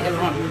still posting a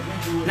wrong.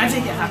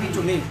 Nothing can happen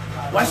to me.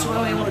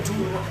 Whatsoever you want to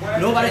do,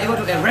 nobody able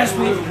to arrest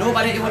me,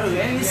 nobody able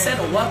to any set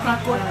of war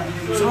crime code.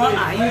 So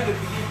are you?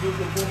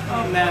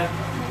 Oh man,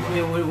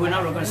 we're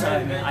not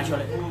reconciling, man,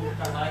 actually.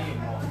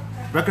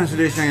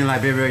 Reconciliation in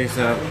Liberia is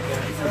a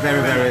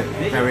very, very,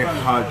 very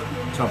hard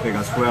topic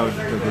as well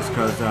to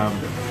discuss.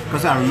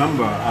 Because I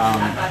remember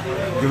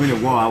during the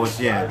war, I was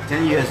here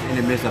 10 years in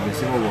the midst of the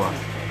Civil War.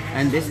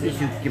 And this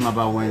issue came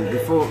about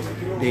before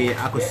the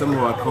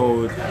Akosombo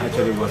Code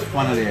actually was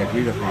finally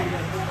agreed upon.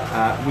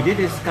 We did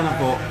this kind of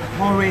a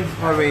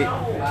hurry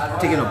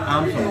taking of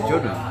arms from the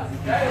children,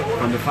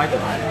 from the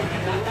fighters.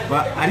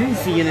 But I didn't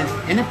see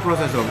any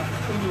process of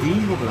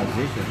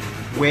demobilization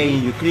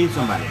wherein you clean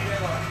somebody.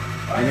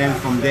 And then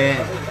from there,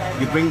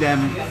 you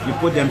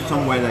put them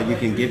somewhere that you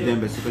can give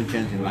them a second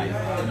chance in life.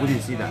 We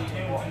didn't see that.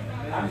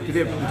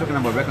 Today we're talking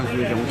about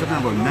reconciliation, we're talking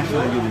about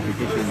national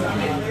unification.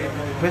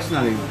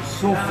 Personally,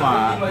 so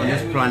far on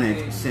this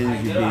planet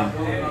since you've been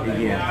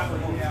here,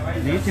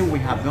 do you think we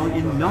have done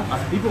enough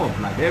as people of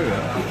Liberia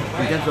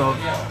in terms of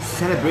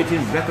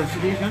celebrating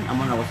reconciliation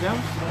among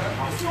ourselves?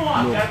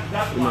 No,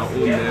 in my own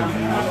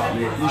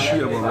view, the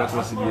issue about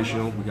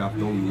reconciliation, we have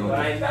done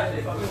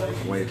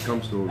nothing. When it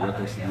comes to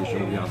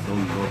reconciliation, we have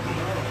done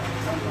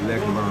nothing.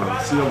 Like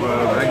my silver,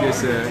 like I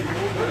said,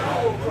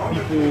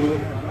 people,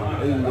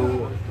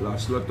 like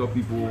slaughter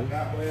people in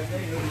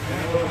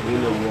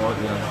the world,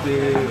 they are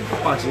still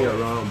passing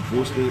around,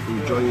 boasting,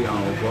 enjoying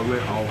our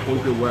government, our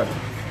country work,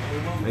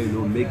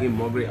 and making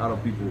mockery out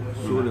of people.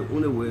 So the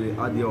only way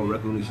the idea of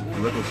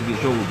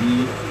reconciliation will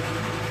be,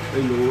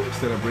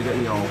 celebrated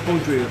in our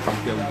country,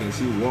 that we can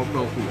see war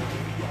crime.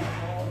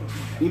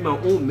 In my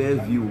own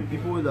view,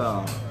 people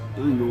that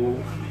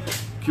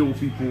kill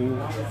people,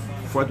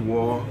 fight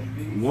war,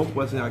 one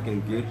person I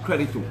can give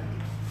credit to,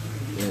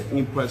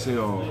 in person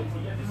or.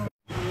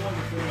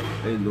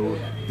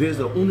 This is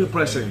the only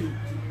person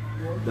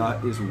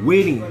that is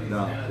waiting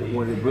that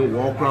when they bring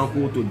War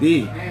Chronicle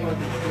today,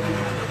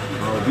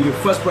 I will be the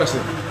first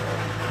person.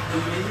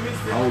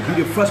 I will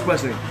be the first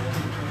person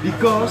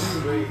because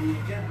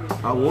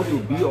I want to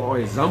be an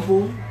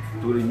example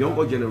to the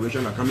younger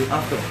generation that are coming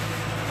after.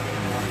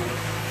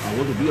 I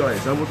want to be an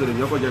example to the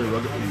younger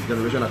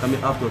generation that are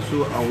coming after.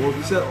 So I want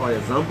to set an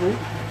example.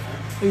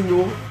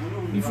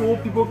 Before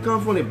people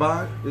come from the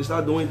back, they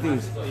start doing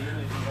things.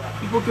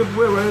 People keep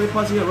randomly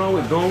passing around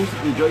with guns,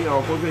 enjoying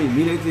our country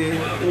immediately.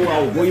 Oh,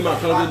 I will go in my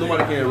country,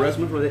 nobody can arrest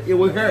me from that. It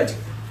will hurt.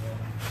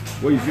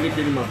 When you finish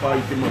killing my father,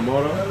 you kill my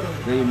mother,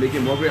 then you make a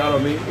mockery out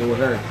of me, it will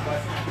hurt.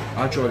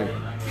 Actually.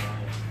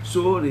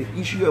 So the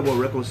issue about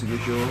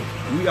reconciliation,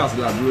 we as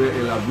Liberia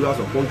and Liberia as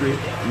a country,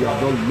 we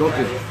have done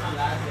nothing.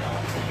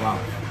 Wow.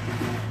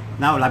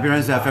 Now,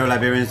 Liberians, fellow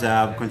Liberians,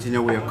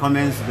 continue with your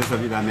comments. Those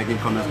of you that are making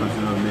comments,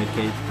 continue to make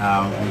it.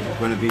 We're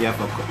going to be here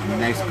for the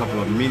next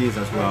couple of minutes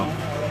as well.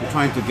 We're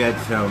trying to get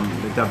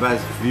the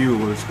diverse view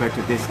with respect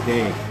to this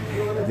day,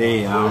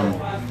 the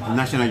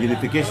National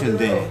Unification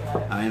Day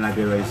in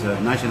Liberia. It's a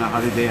national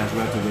holiday as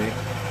well today.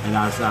 And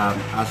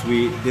as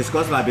we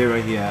discuss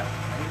Liberia here,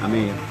 I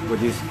mean,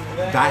 with these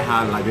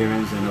die-hard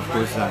Liberians and of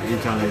course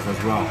internalists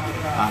as well.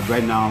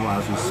 Right now,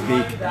 as we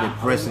speak, the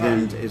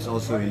president is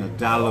also in a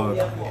dialogue,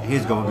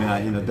 his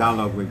government in a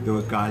dialogue with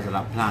those guys that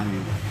are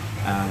planning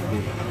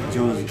the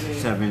June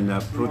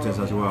 7 protest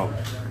as well.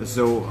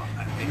 So,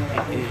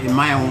 in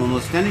my own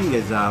understanding,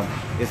 is an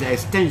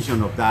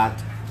extension of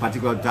that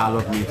particular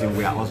dialogue meeting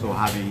we are also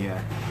having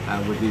here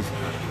with these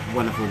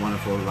wonderful,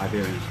 wonderful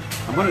Liberians.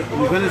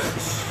 We're going to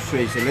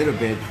switch a little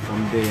bit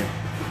from the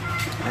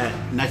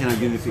national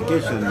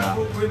unification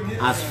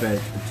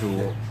aspect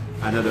to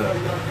another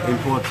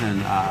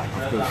important,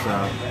 of course,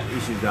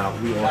 issue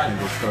that we all can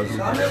discuss.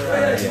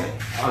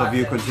 All of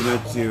you continue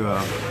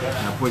to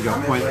put your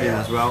point in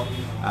as well.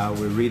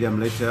 We'll read them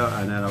later,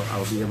 and then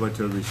I'll be able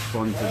to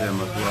respond to them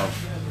as well.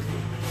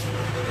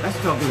 Let's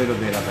talk a little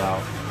bit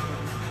about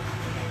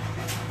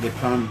the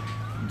Palm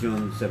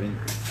June 7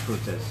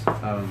 protest.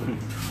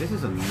 This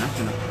is a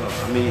national club.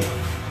 I mean,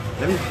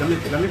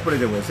 let me put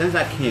it away. Since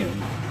I came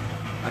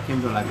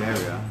to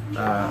Liberia,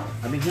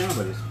 I've been hearing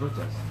about this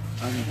protest.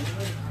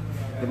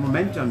 The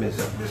momentum is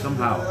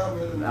somehow,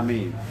 I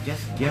mean,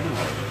 just getting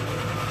up.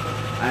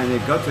 And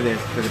it got to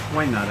the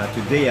point now that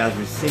today, as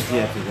we sit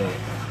here today,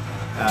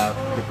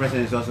 the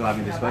president is also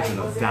having discussion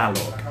of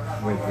dialogue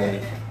with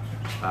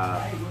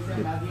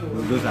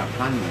those that are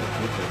planning the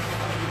protest.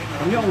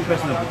 From your own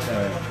personal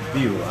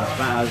view, as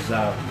far as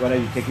whether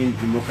you're taking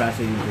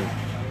democracy into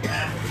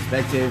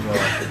perspective or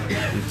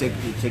you're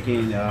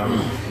taking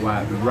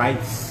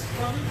rights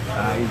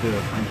into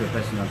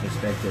personal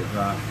perspective,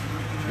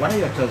 what are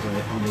your thoughts on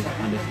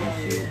this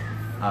issue?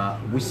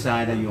 Which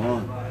side are you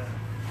on?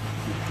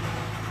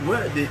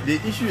 Well, the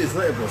issue is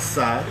not about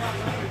side.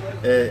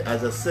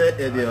 As I said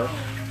earlier,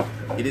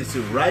 it is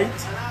the right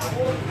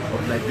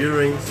of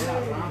Liberians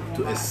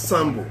to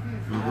assemble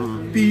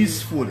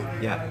peacefully.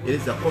 Yeah. It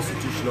is a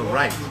constitutional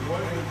right.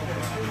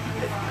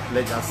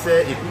 Like I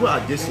said, if people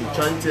are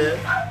disenchanted,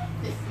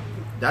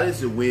 that is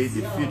the way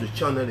they feel to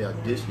channel their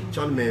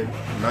disenchantment,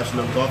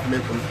 national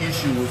government on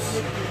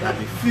issues that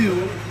they feel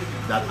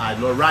that are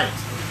not right.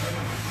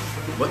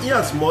 But in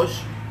as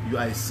much you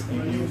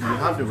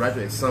have the right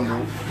to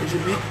assemble, it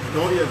should be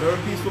done in a very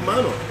peaceful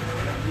manner.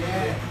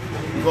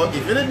 Because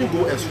if anything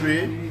go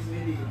astray,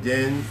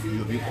 then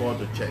you'll be called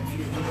to check.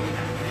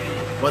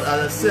 But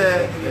as I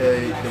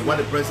said, what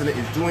the president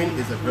is doing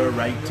is a very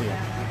right thing.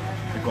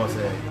 Because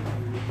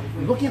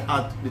looking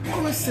at the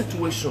current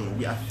situation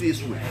we are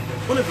faced with,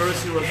 on a very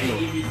serious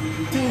note,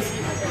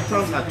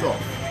 times are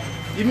tough.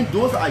 Even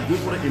those that are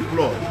gainfully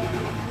employed,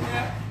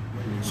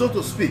 so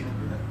to speak,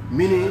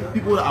 meaning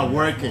people that are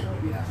working,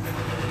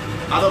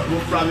 either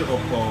both private or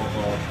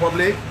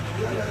public,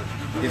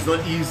 it's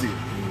not easy.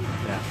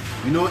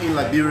 You know, in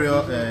Liberia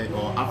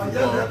or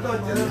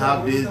Africa, we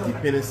have this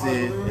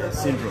dependency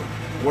syndrome,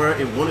 where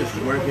if one is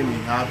working, we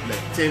have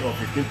like 10 or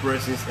 15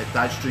 persons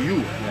attached to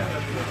you.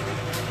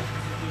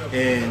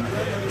 And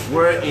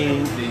where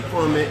in the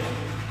economic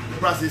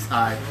prices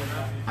are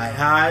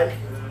high,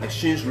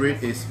 exchange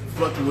rate is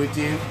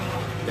fluctuating,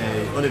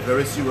 on a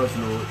very serious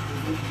note,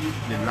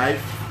 the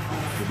life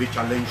will be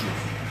challenging.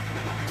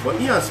 But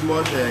in as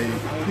much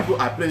people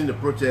are planning the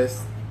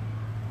protest,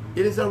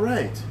 it is a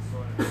right.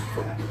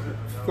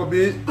 For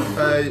me,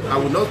 I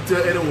will not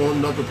tell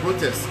anyone not to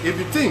protest. If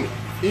you think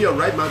in your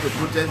right mind to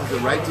protest is the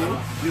right thing,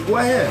 you go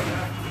ahead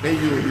and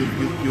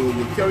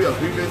you carry your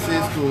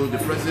grievances to the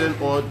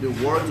president or the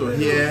world to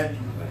hear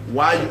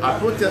why you are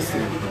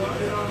protesting.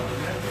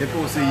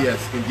 People will say yes,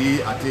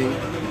 indeed, I think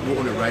you go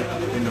on the right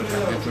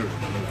trajectory.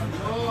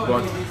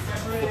 But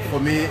for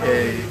me,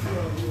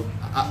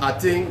 I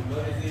think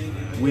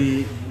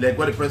we, like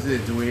what the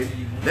president is doing,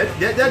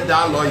 let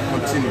dialogue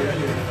continue.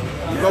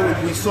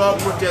 Because we saw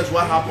protests,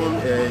 what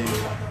happened in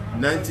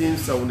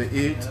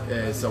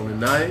 1978,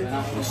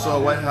 79. We saw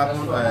what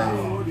happened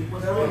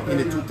in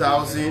the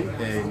 2000.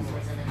 And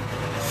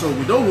so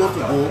we don't want to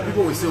go.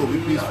 People will say we'll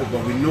be peaceful,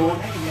 but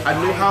I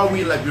know how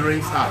we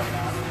Liberians are.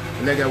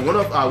 And like one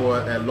of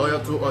our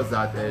lawyers told us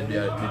that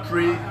there are the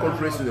 3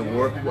 countries in the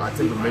world people are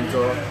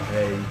temperamental.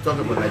 He talked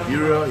about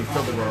Liberia, he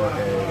talked about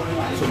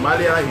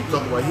Somalia, he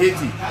talked about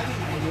Haiti.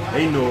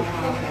 And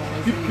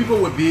people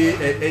will be,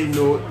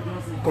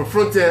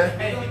 confronted.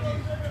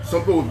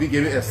 Some people will be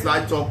giving a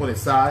slight talk on the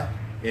side,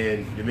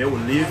 and the man will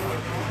leave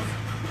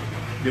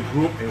the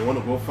group and want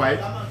to go fight,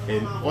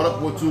 and other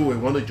people too will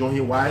want to join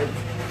him while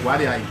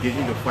they are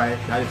engaging the fight.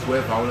 That is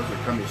where violence will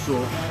come in.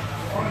 So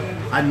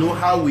I know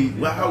how we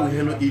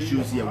handle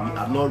issues here. We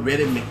are not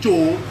ready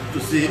mature to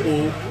say,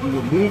 oh, we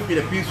will move in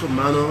a peaceful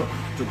manner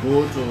to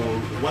go to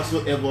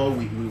whatsoever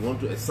we want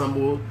to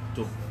assemble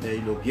to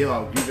give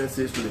our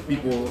grievances to the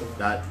people,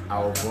 that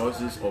our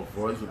voice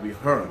will be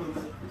heard.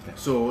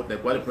 So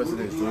like what the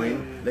president is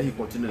doing, let him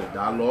continue the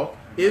dialogue.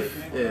 If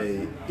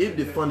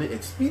they find it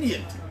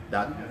expedient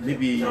that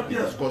maybe the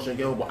discussion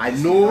can go, I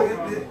know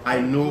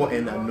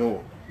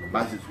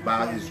by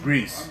his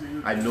grace,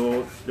 I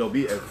know there'll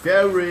be a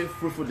very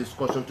fruitful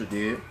discussion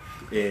today.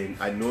 And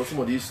I know some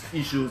of these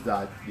issues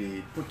that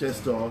the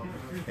protesters are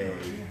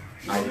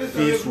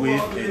faced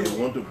with, and they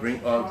want to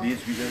bring out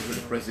these reasons to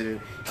the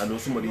president. I know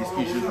some of these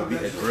issues will be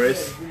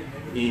addressed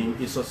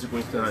in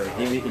subsequent time,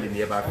 even in the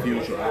nearby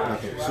future.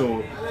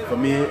 So for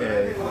me,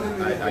 I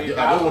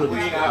don't want to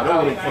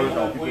encourage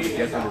our people to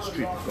get on the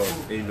street, because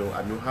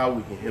I know how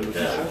we can handle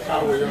issues.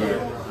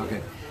 Yeah.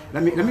 Okay.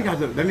 Let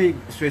me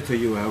straight to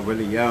you,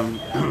 Willie.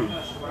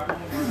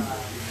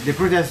 The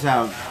protests.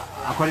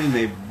 According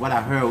to what I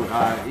heard,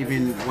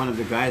 even one of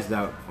the guys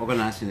that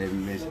organized it,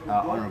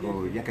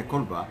 Honorable Yake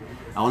Kolba,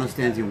 I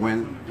understand he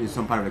went in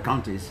some part of the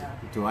counties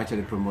to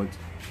actually promote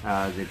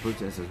the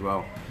protests as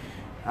well.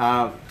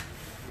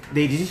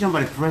 The decision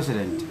by the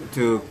president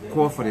to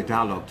call for the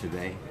dialogue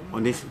today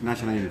on this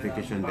National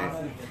Unification Day,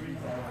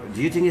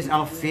 do you think it's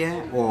out of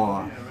fear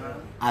or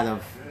out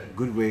of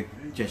goodwill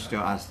gesture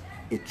as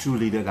a true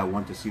leader that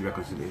wants to see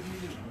reconciliation?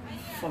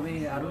 For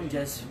me, I don't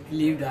just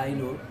believe that,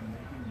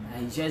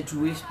 I just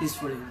do it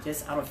peacefully,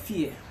 just out of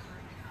fear.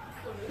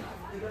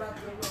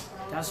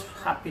 That's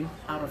happened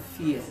out of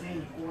fear.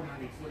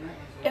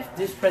 If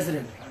this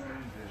president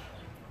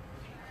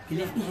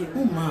believed in his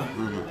own man,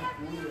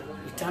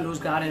 he tell those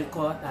guys in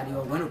court that they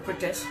were going to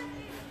protest,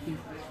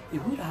 he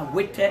would have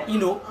waited,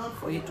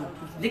 for it to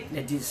leak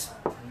like this.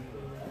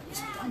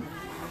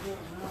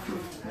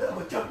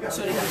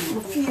 So they have no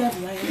fear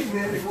behind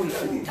it before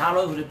he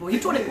dialogue with the people. He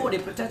told the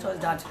protesters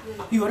that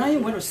you are not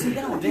even going to see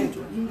any of them.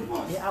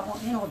 They are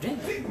any of them.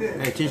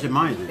 They changed their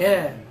mind.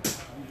 Yeah.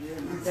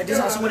 That these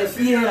are some of the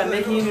fear that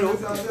making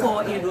call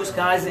in those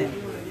guys and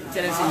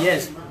tell them say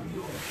yes.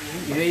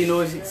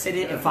 Say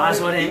they advise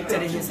on them, tell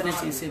them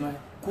certain say man,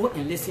 go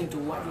and listen to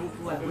what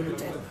you are going to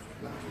tell them.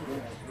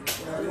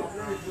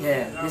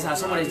 Yeah, these are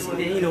some of the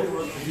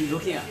things he's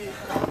looking at.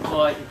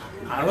 But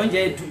I don't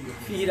get to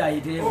feel that he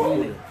didn't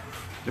really.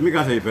 Let me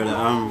go to you, brother.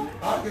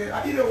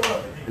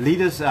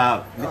 Leaders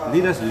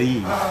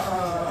lead,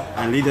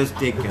 and leaders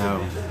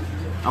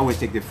always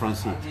take the front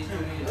seat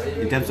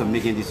in terms of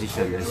making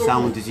decisions, a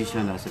sound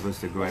decision that's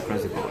supposed to go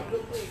across the board.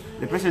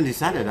 The president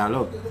decided that,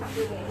 look,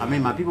 I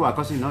mean, my people are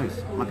causing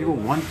noise. My people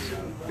want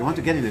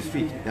to get in the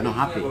street. They're not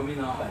happy.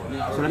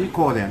 So let me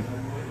call them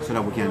so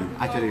that we can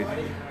actually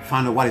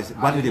find out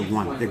what do they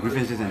want, the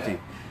grievances and things.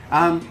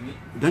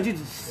 Don't you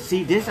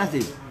see this as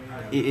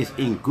is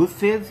in good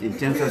faith in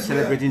terms of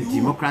celebrating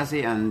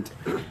democracy and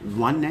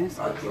oneness,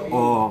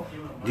 or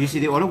do you see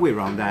the other way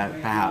around, that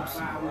perhaps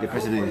the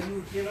president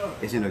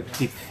is in a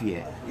deep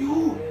fear?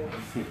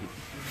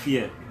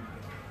 Fear.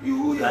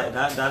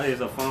 That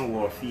is a fun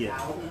word, fear.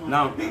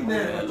 Now,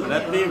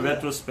 let me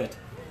retrospect.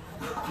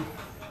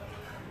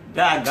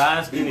 There are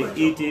guys in the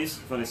 80s,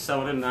 from the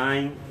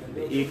 79,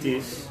 the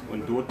 80s,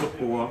 when Doe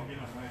took over.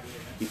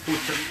 He put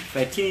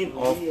 13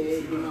 of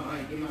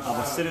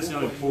our citizens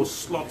on the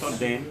post, slaughtered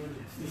them,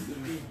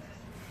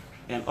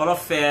 and other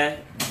fair,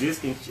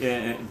 this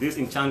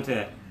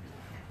enchanter,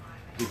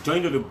 they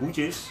joined the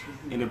butchers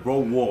and they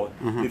brought war.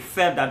 They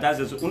felt that that's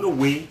the only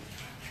way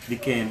they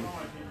can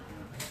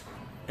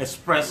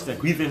express their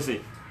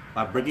grievances,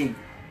 by breaking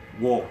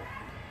war.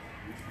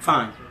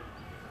 Fine.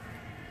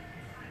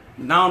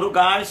 Now the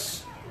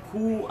guys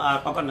who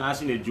are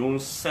organizing the June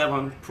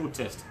 7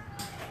 protest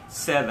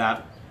said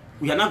that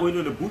we are not going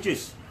to the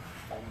butchers.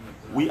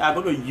 We are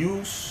going to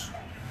use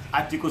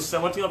Article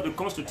 70 of the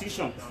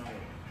Constitution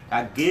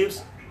that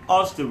gives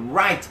us the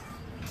right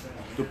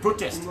to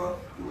protest.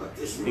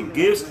 It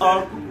gives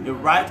us the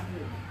right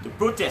to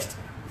protest.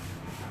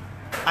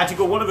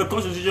 Article 1 of the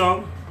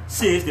Constitution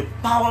says the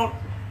power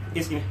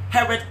is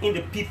inherent in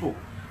the people.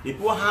 The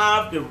people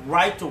have the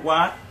right to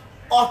what?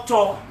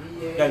 Utter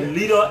the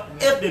leader,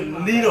 if the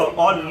leader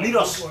or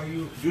leaders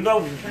do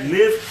not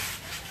live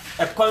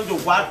according to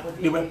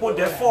what they were put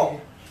there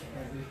for.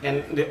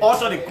 And the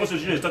author of the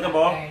Constitution is talking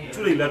about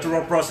through the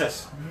electoral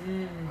process.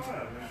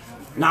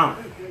 Now,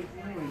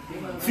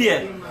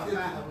 fear.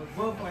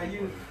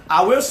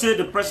 I will say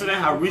the president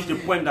has reached the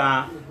point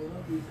that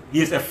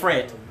he is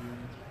afraid.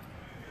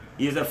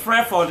 He is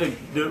afraid for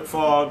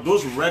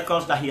those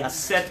records that he has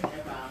set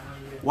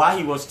while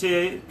he was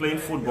still playing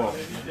football.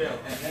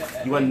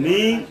 He was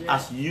named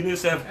as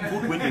UNICEF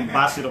Goodwill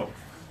Ambassador.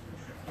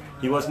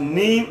 He was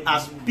named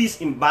as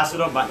Peace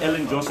Ambassador by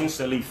Ellen Johnson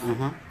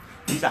Sirleaf.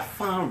 These are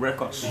fine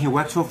records. He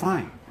worked so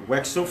fine.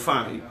 Worked so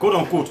fine, quote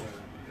unquote.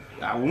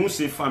 I won't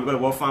say fine because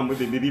work fine with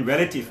the baby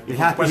relative.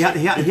 I want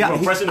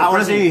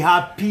to say he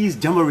had peace,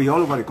 jamboree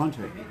all over the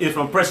country. It's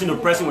from person to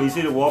person when you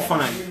say the word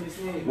fine.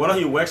 Whether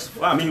he works,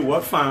 he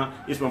works fine,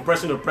 it's from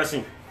person to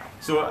person.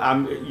 So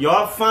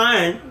you're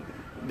fine,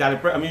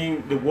 that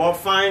the word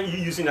fine you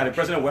using that the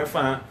president work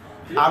fine,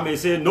 I may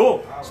say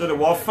no. So the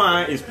word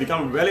fine is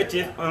become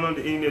relative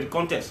in the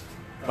context.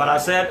 But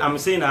I'm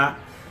saying that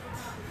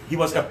he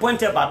was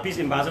appointed by Peace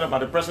Ambassador by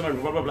the President of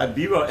the Republic of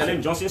Liberia,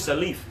 Ellen Johnson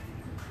Sirleaf.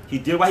 He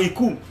did what he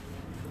could.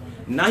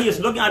 Now he is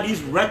looking at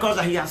these records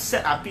that he has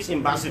set as Peace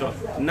Ambassador.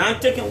 Now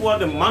taking what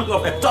the mantle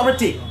of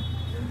authority.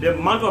 The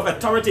mantle of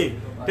authority.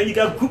 Then you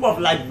get a group of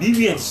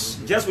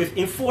Liberians just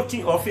within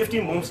 14 or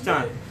 15 months'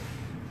 time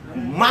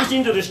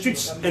marching to the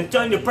streets and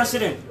telling the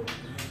president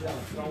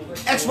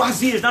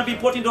XYZ is not being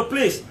put into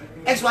place.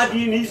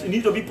 XYZ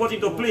needs to be put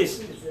into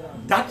place.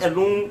 That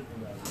alone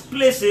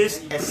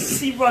places a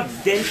severe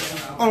dent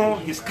on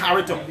his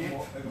character.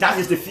 That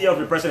is the fear of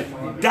the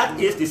president. That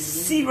is the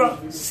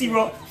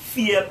severe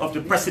fear of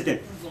the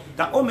president.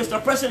 That, oh,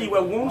 Mr. President, you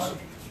were once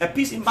a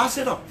peace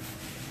ambassador.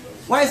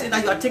 Why is it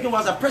that you are taking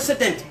as a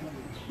president?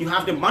 You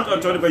have the mantle of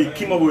authority, but you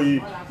came up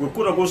with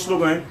quote-unquote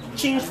slogan,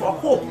 change for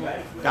hope.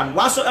 That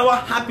whatsoever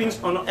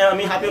happens on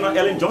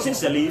Ellen Johnson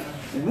Sirleaf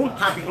won't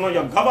happen on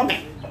your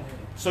government.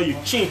 So you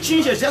change.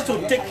 Change is just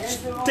to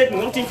take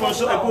one thing from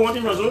so and go one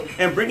thing from so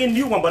and bring in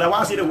new one. But I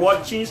want to say the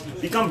word change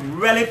becomes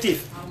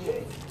relative.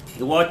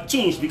 The word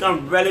change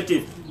becomes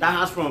relative. That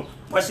has from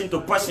person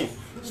to person.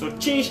 So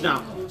change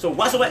now. So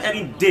whatsoever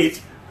any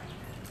date,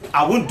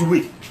 I won't do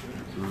it.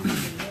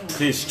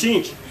 So it's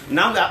change.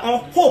 Now we are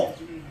on hope.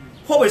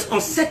 Hope is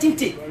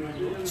uncertainty.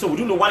 So we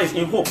don't know what is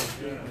in hope.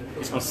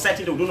 It's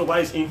uncertainty. We don't know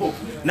what is in hope.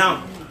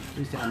 Now,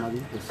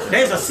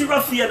 there is a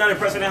serious fear that the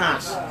president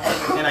has.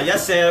 And I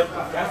just said,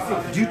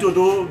 due to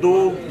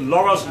those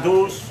laurels,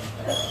 those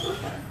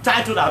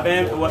titles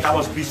that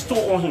was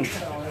bestowed on him,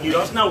 he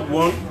does not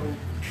want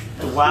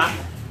to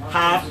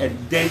have a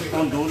dent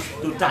on those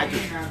two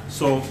titles.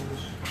 So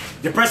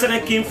the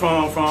president came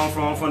from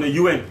the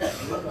UN.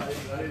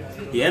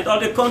 He entered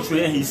the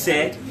country and he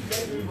said,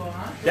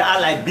 there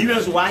are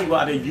Liberians while he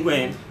was at the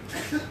UN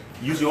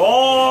using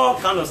all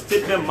kind of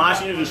statement,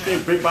 marching in the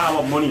street, break by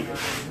our money.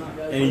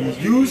 And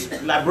he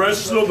used Liberian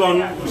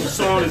slogan,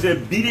 song, they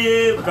said, beat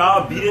it,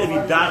 God, beat it, if he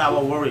died, I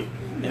will worry.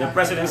 And the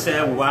president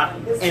said, we are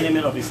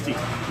enemy of the state.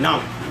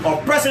 Now, a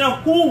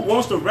president who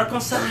wants to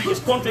reconcile his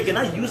country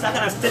cannot use that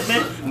kind of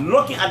statement,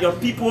 looking at your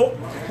people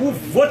who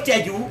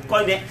voted you,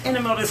 calling them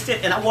enemy of the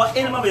state. And our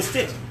enemy of the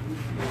state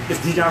is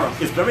dangerous.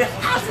 It's very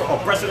hard for a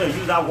president to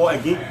use that word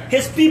against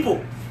his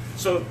people.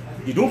 So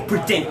you don't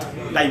pretend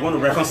that you want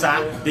to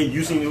reconcile, then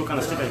using your kind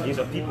of statement against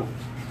your people.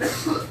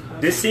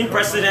 The same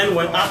president,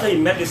 when after he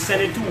met the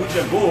Senate 2 weeks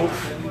ago,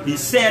 he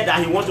said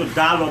that he wants to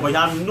dialogue, but he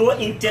has no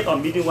intent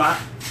of meeting while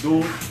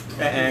those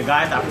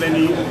guys are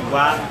planning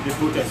while the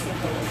protest.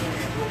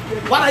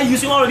 What are you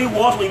using all of these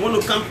words when you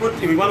want to come,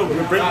 you want to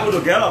bring people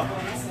together?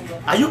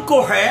 Are you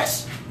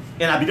coerced?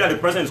 And I believe that the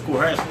president is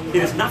coerced.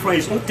 It is not from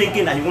his own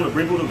thinking that he wants to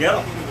bring people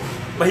together.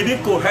 But he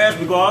been coerced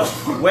because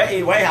where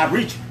he has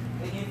reached.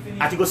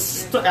 Article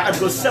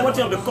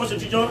 17 of the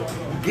Constitution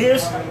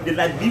gives the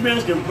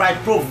Liberians the right,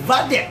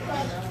 provided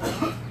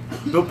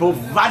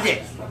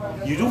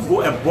you don't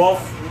go above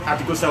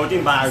Article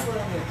 17 by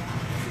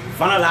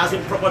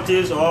vandalizing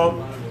properties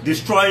or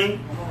destroying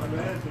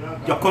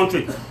your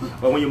country.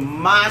 But when you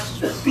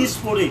march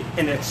peacefully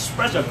and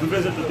express your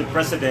grievances to the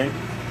president,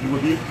 you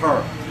will be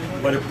heard.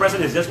 But the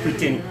president is just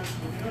pretending.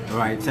 All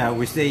right,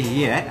 we stay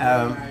here.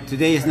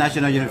 Today is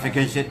National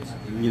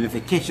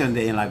Unification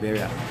Day in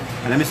Liberia.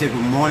 And let me say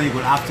good morning,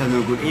 good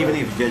afternoon, good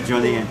evening if you're just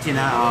joining. And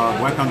Tina,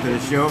 welcome to the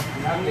show.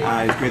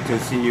 It's great to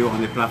see you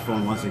on the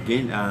platform once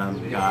again.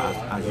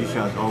 As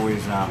usual, as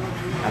always,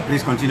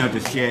 please continue to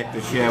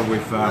share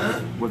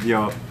with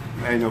your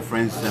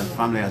friends and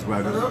family as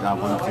well that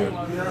want to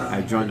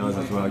join us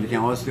as well. You can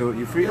also,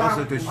 you're free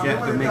also to share,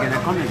 to make any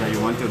comments that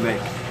you want to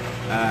make.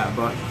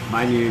 But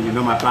mind you, you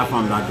know my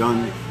platform, I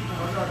don't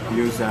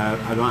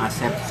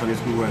accept Sunday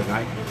school words,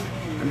 right?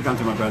 Let me come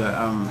to my brother.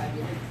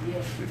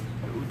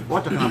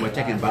 We're talking about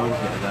checking balances.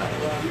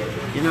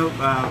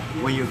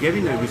 When you're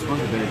giving a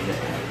responsibility,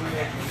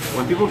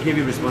 when people give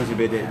you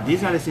responsibility,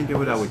 these are the same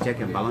people that will check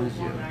and balance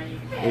you.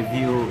 If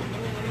you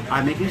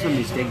are making some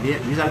mistake,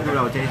 these are the people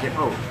that will tell you,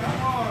 oh,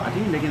 I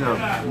think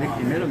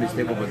you made a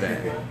mistake over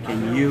there.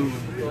 Can you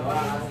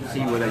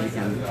see whether you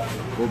can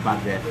go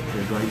back there to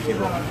the drawing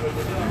table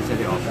and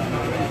set it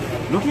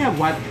off? Looking at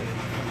what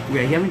we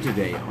are hearing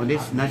today on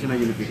this National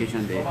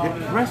Unification Day,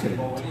 the president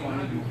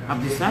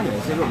have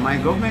decided, say, look, my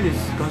government is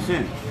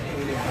concerned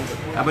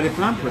about the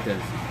planned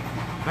protest.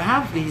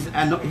 Perhaps he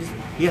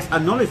has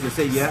acknowledged to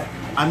say, yeah,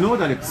 I know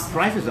that the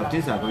prices of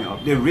things are going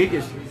up. The rate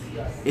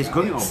is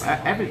going up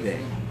every day.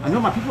 I know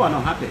my people are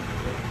not happy.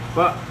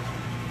 But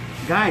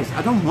guys,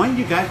 I don't want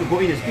you guys to go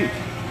in the street.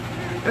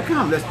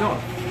 Come, let's go.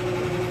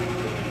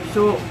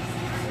 So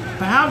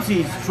perhaps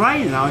he's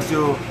trying now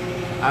to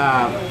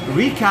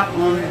recap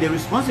on the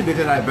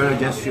responsibility that Liberia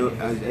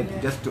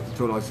just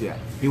told us here.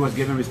 He was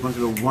given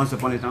responsibility once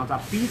upon a time as a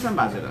peace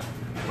ambassador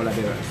for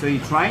Liberia. So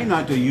he's trying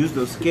now to use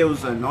those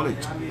skills and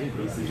knowledge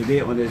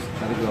today on this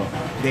particular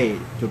day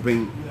to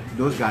bring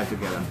those guys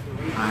together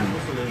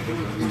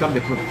and stop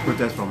the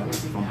protest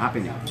from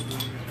happening.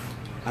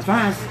 As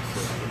far as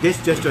this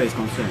gesture is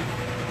concerned,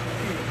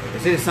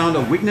 is it a sound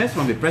of weakness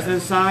from the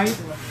president's side,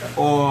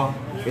 or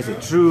is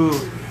it true?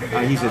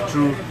 He's a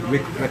true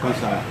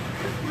reconciler?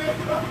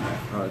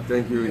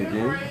 Thank you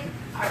again.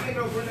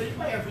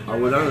 I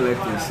would not like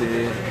to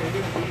say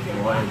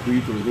or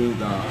agree to him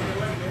that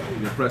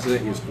the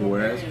president is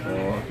coerced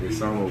or a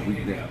sign of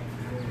weakness.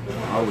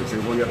 I would say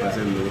 100%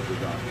 no to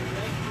that.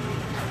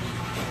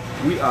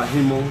 We are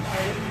humans,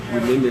 we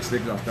make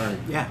mistakes at times.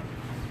 Yeah.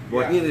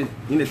 But in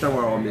the time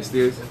of our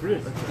mistakes, we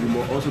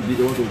must also be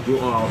able to grow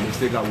on our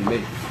mistakes that we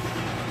make.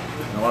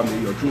 Now I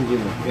mean, you're true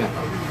human. Yeah.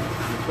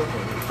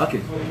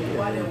 Okay.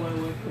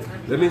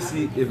 Let me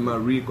see if my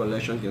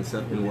recollection can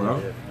set me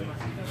well.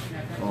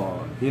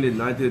 In the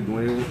 90s,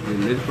 during the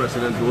late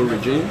President Dole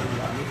regime,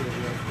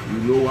 you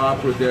know why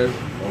protest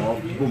or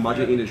people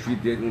marching in the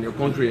street did in the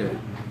country.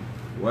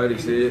 Why they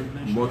say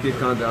monkey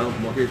can't down,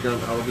 monkey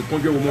can't out. The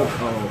country woman,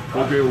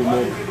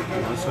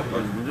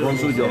 one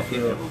soldier.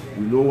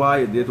 You know why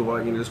it did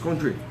over in this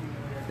country,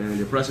 and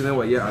the president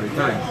was here at the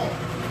time.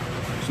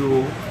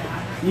 So,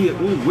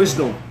 in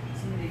wisdom,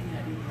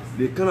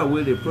 the kind of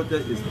way they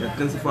protest is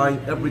intensifying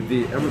every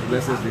day, every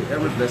blessed day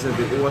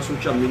over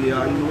social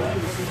media, and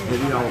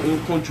in our own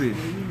country.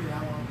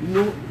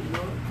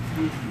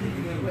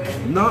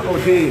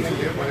 Nowadays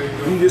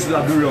in this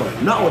Liberia,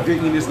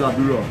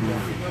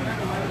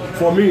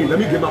 for me, let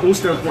me give my own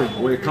standpoint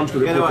when it comes to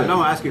the protest.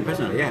 No, I'm asking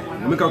personally, yeah.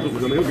 Let me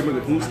give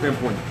my own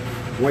standpoint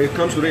when it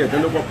comes to the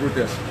agenda for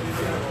protest.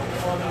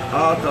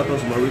 Our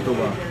status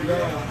Maritova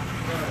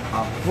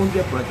are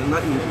 100%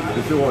 not in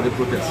favor of the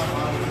protest.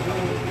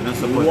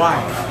 Why?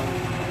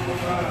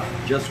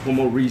 Just for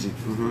more reason.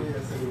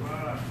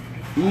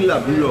 In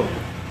Liberia,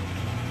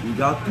 we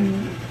got two,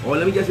 or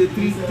let me just say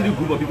three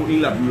groups of people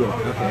in Liberia.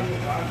 Okay.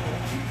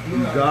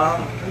 We got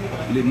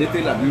the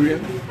native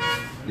Liberian,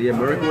 the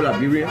American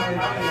Liberian,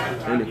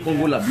 and the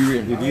Congo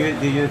Liberian. Do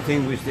you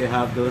think we still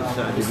have those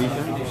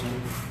divisions?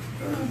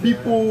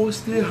 People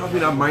still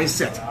having a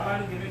mindset.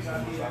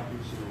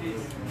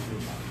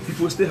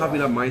 People still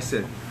having a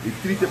mindset. The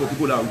three types of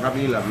people that we have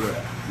in Liberia: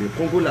 the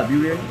Congo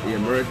Liberian, the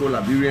American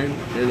Liberian,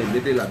 and the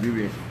native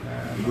Liberian.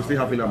 People still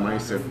having a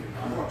mindset.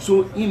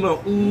 So in my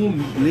own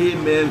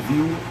layman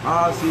view,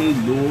 I say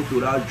no to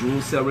that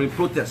June 7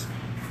 protest.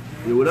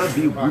 It would not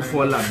be good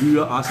for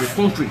Liberia as a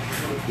country.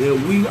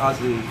 And we as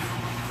a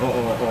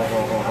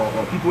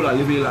people that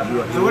live in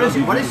Liberia. So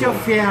what is your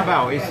fear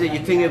about? Is it you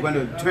think it's going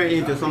to turn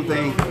into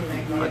something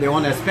they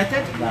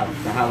unexpected that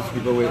the house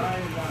people will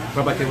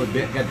property will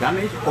get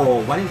damaged,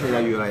 or what is it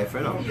that you are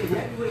afraid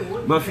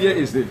of? My fear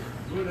is that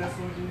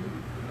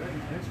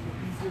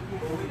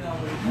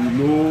you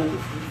know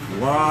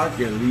what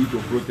can lead to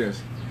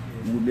protest.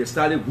 We may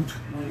start it good,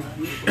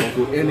 but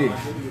to end it,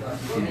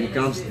 it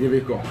becomes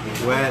difficult.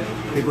 Well,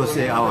 people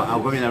say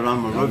I'm going around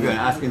Monrovia and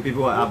asking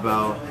people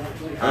about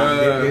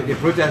the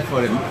protest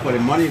for the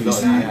money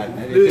laws.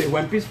 It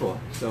went peaceful.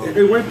 So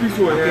it went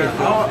peaceful. Yeah.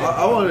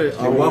 I want to.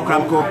 The World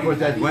Crime Code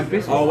protest went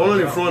peaceful. I want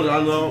the front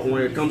runner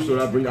when it comes to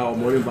that bring our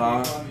money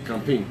back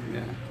campaign.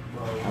 Yeah.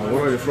 I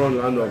want the front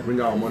runner bring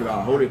our money back.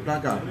 I hold a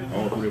placard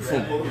or to the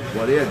front.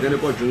 But they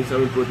identical June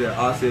 7 protest.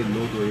 I said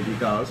no to it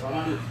because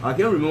I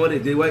can't remember the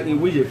day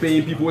in which they're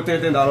paying people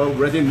 $10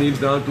 writing names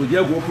down to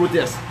just go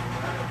protest.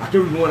 I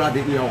can't remember that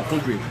day in our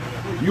country.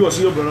 You or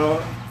your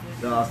brother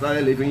that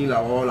started living like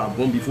all like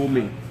born before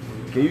me.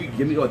 Can you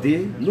give me a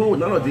day? No,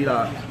 not a day.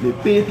 They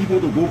pay people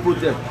to go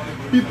protest.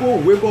 People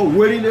wake up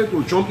waiting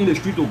to jump in the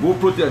street to go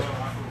protest.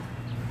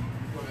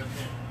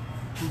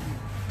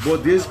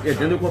 But this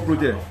identical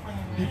protest,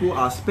 people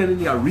are spending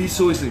their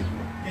resources.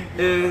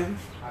 And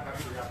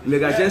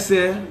like I just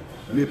said,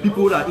 the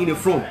people that are in the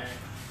front,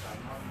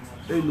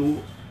 you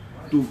know,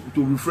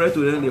 to refer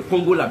to them, the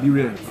Congo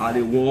Liberians are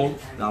the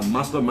ones that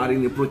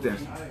masterminding the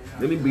protest.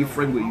 Let me be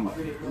frank with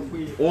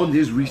you. On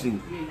this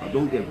reason, I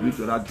don't agree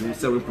to that June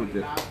 7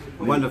 protest.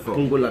 Wonderful.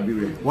 Congo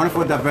Liberia.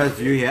 Wonderful diverse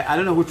view here. I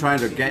don't know who's trying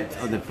to get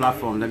on the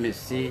platform. Let me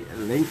see.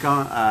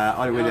 Lincoln,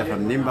 all the way there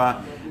from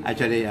Nimba.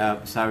 Actually,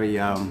 sorry,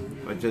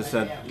 just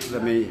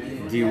let me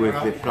deal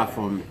with the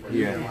platform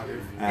here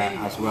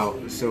as well.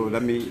 So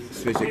let me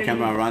switch the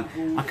camera around.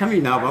 I'm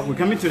coming now, but we're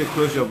coming to the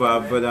closure.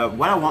 But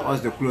what I want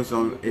us to close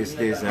on is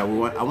this. I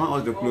want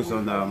us to close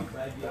on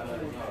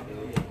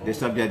the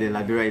subject, the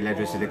Liberia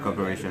Electricity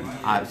Corporation.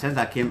 Since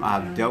I came, I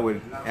have dealt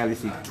with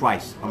LEC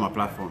twice on my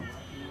platform,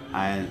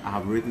 and I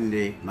have written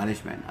the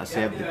management. I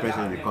served the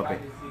president of the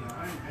corporate.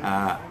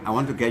 I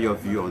want to get your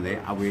view on it.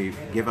 I will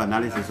give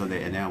analysis on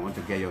it, and then I want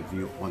to get your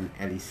view on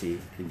LEC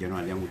in general,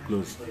 and then we'll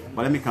close.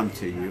 But let me come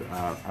to you,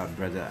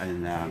 brother,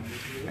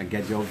 and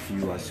get your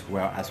view as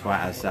well as far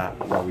as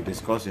what we're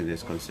discussing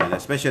is concerned,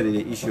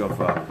 especially the issue of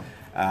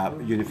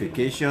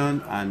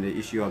unification and the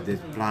issue of this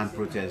planned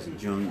protest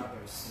June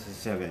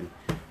 7.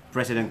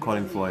 President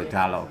calling for a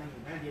dialogue.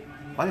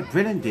 What a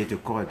brilliant day to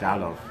call a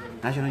dialogue.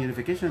 National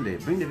Unification Day.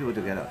 Bring the people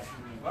together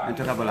and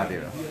talk about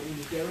Liberia.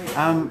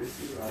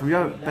 From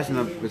your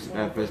personal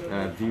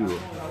view,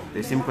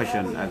 the same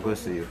question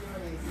goes to you.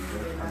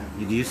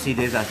 Do you see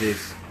this as a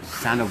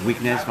sign of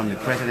weakness from the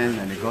president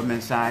and the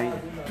government side?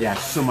 They are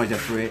so much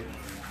afraid.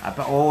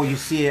 Or you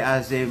see it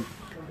as a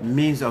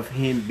means of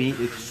him being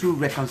a true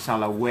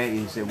reconciler where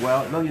he say,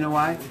 well, look, you know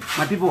why?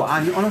 My people,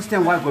 and you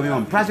understand what's going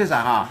on. Prices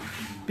are high.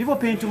 People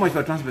paying too much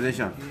for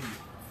transportation.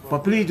 But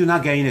please do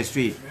not get in the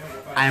street.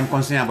 I am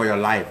concerned about your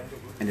life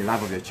and the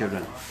life of your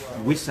children.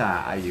 Which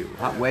side are you?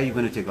 Where are you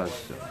going to take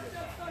us?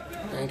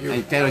 Thank you.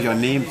 And tell us your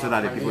name so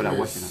that the people that are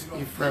watching us.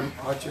 Ephraim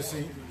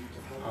Hutchison.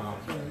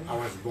 I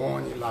was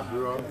born in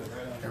Liberia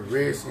and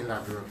raised in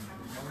Liberia.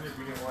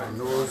 I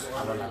know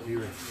about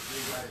Liberia.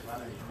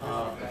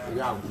 We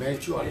have been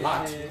through a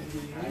lot.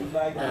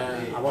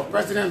 And our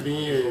president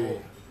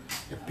being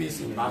a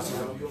peace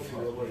ambassador,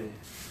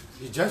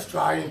 he's just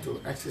trying to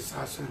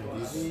exercise some of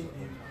this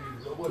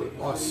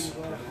to us.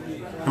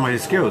 Some of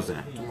his skills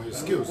then? Some of his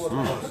skills to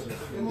us.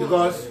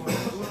 Because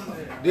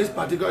this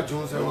particular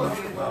June 7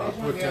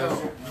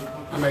 protest,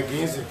 I'm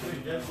against it.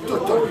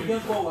 Totally.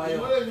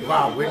 We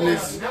have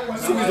witnessed a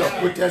series of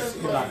protests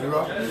in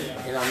Liberia,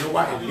 and I know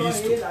what it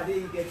leads to.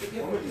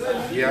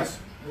 Yes.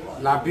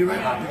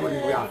 Liberians are people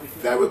that are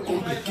very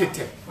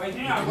complicated. You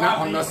cannot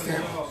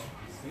understand us.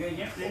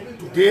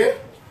 Today,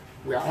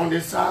 we are on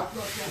this side.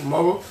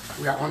 Tomorrow,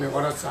 we are on the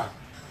other side.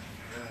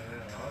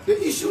 The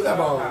issue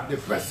about the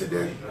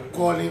president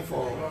calling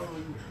for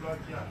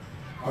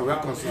a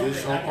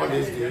reconciliation on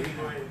this day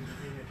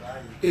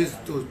is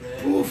to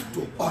prove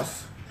to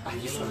us that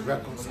he's a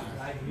reconciled.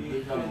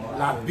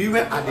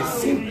 Liberians are the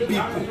same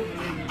people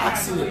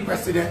asking the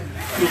president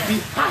to be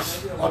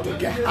harsh or to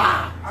get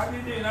hard.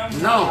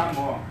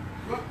 Now,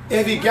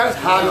 if he gets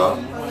harder,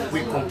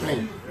 we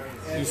complain.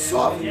 He's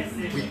soft,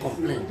 we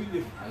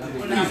complain.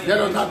 Please let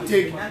us not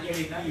take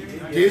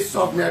this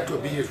softness to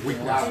be his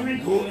weakness.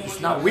 No, he's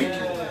not weak,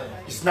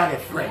 he's not a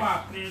friend.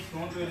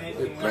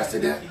 The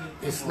president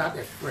is not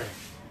a friend.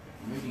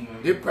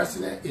 The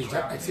president is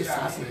just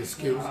exercising his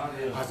skills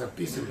as a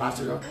peace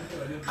ambassador.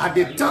 At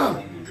the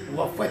time, we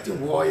were fighting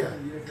warrior.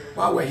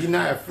 Why were he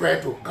not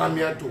afraid to come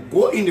here to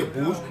go in the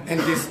bush and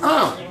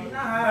disarm? You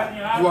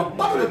are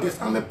part of the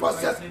disarmament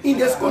process in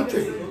this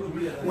country,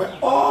 where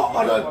all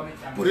other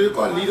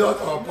political leaders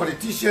or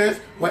politicians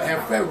were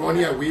afraid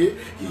running away.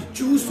 He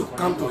chose to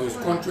come to his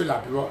country,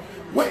 Liberia,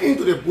 went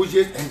into the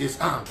bushes and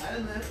disarmed.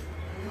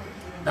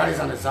 That is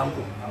an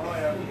example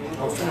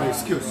of some of his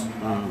skills.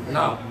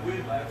 Now,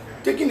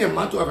 taking the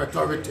mantle of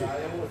authority,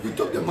 he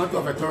took the mantle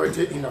of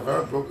authority in a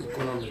very broke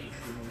economy.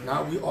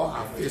 Now we all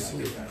are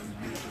facing it.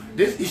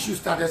 This issue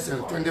started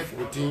since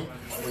 2014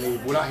 when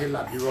Ebola hit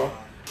Liberia.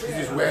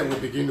 This is where we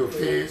begin to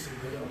face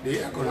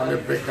the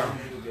economic breakdown.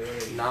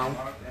 Now,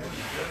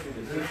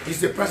 he's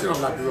the president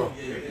of Liberia.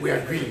 We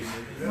agree.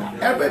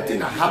 Everything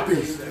that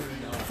happens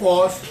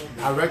falls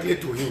directly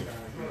to him.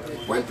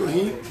 Went to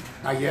him,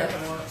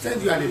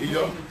 since you are the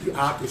leader, you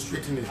have to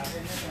straighten it.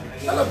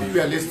 Let us be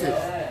realistic.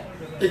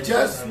 It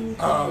just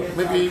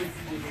maybe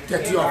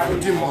 30 or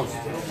 14 months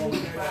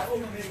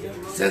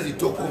since he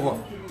took over.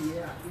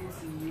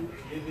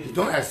 You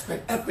don't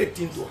expect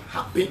everything to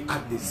happen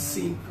at the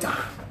same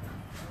time.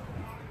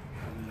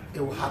 It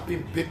will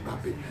happen bit by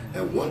bit.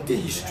 And one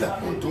thing he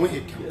stressed on during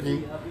a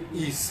campaign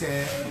is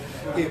a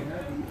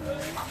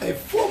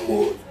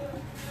formal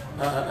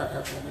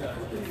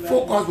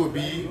focus will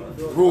be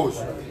roads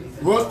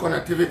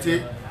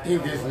connectivity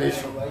in this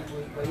nation.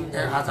 And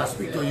as I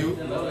speak to you,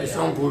 it's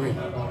ongoing.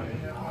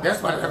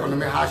 That's why the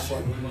economic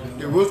hardship.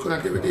 The roads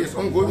connectivity is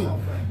ongoing.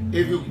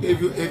 If you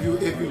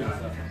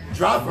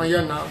drive from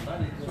here now,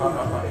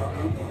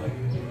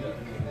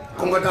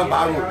 Congothan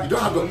Barrow, you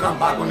don't have to come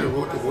back on the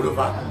road to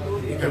Boulevard.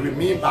 You can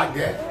remain back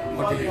there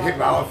until you hit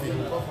Raofi.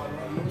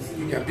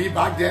 You can be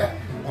back there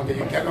until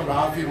you get on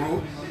Raofi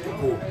Road to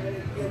go.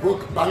 You go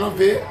Ballon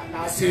Bay,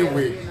 the same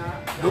way.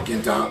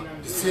 Lookingtown,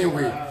 the same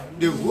way.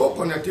 The road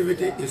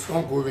connectivity is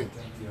ongoing.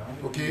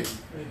 Okay?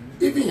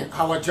 Even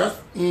I was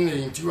just in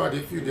the interior of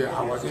the field there.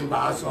 I was in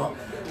Basel.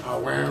 I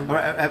went. All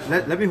right,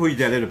 let me hold you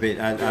there a little bit.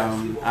 And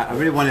I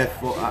really wanted,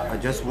 I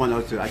just want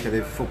us to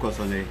actually focus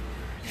on the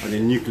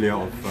nuclear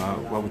of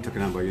what we're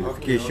talking about,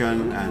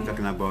 unification and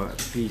talking about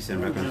peace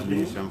and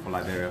reconciliation for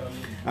Liberia.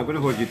 I'm going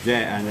to hold you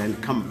there and then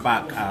come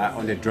back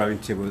on the drawing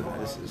table.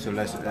 So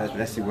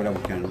let's see whether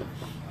we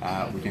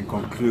can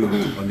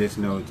conclude on this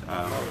note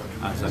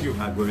as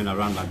I'm going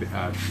around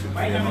Liberia.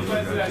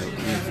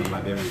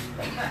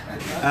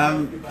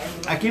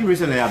 I came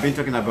recently. I've been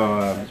talking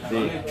about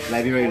the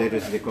Liberia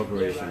Electricity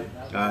Corporation.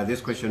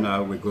 This question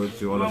will go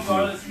to all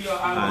of you,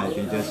 and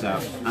you can just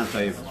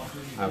answer it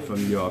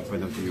from your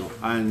point of view.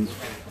 And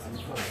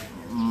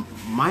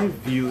my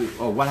view,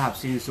 or what I've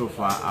seen so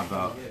far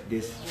about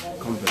this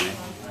company,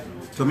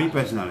 to me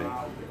personally,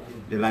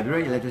 the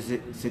Liberia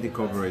Electricity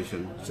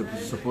Corporation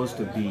is supposed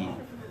to be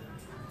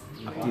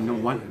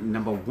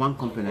number one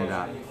company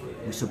that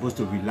we're supposed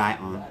to rely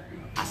on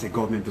as a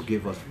government to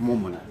give us more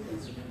money,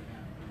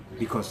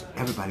 because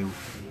everybody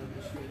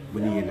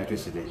will need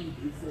electricity.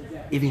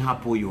 Even how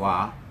poor you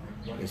are,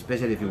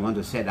 especially if you want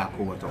to sell that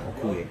cold water or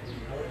cool air,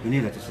 you need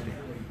electricity.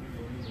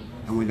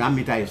 And when that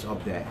meter is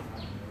up there,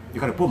 you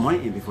got to put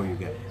money in before you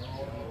get it.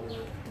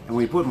 And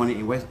when you put money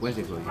in, where's it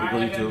going? It's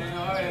going to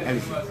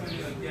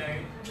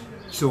everything.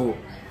 So,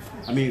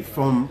 I mean,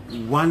 from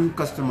one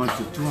customer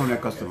to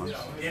 200 customers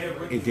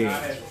a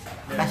day,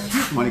 that's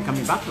huge money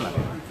coming back to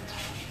Liberia.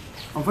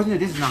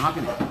 Unfortunately, this is not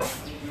happening.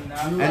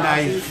 And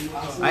I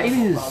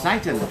even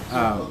cited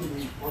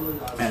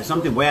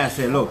something where I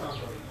said, look,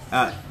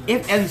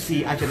 if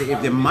LC actually,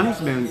 if the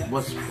management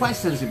was quite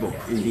sensible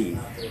indeed,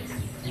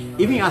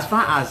 even as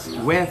far as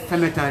where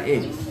Fermental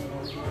is,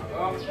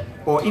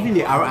 or even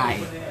the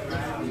RI,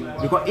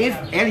 because if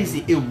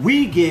LEC, if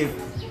we give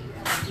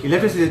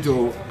electricity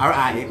to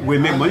RI, we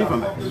make money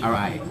from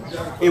RI.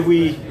 If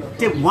we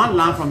take one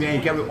lamp from here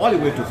and carry it all the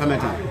way to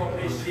Fermental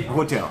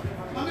Hotel,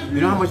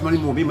 you know how much money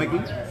we'll be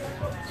making?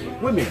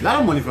 We make a lot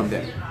of money from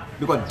them,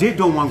 because they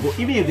don't want to go,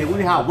 even if they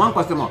only have one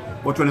customer,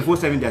 but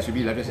 24/7 there should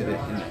be electricity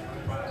in there.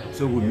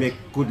 So we make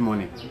good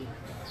money.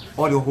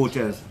 All the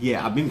hotels,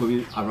 I've been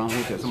going around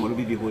hotels, some of the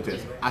big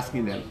hotels,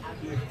 asking them,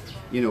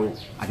 you know,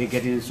 are they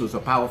getting source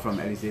of power from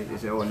LEC? They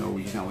say, oh no,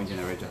 we use our own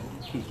generator.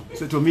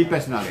 So to me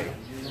personally,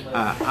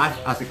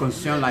 as a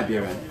concerned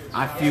Liberian,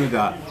 I feel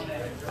that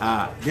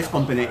this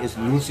company is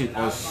losing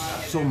us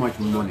so much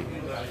money,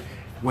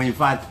 when in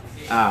fact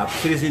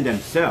citizens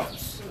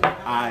themselves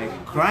are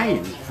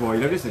crying for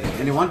electricity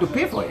and they want to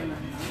pay for it.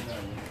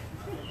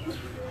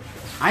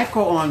 I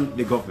call on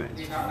the government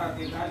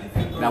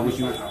that we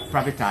should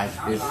privatize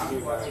this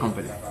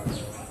company.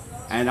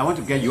 And I want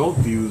to get your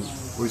views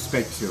with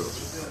respect to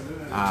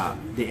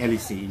the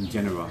LEC in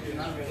general.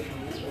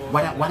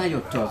 What are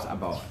your thoughts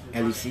about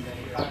LEC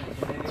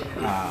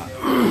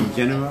in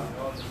general?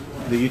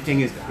 Do you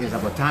think it's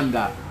about time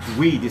that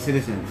we, the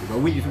citizens,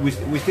 we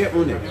still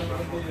own it,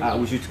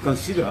 we should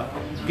consider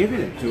giving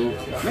it to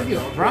maybe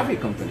a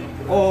private company,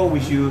 or we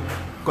should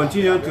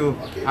continue to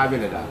have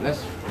it like that?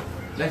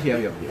 Let's hear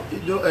your view. You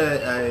know,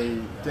 I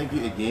thank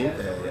you again.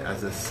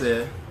 As I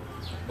said,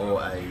 or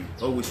I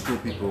always tell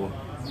people,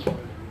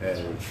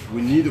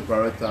 we need to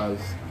prioritize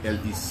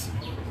LDC,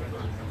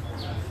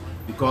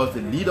 because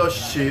the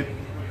leadership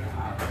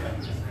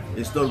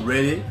is not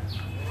ready,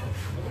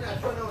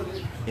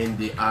 and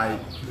they are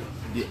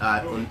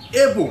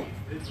unable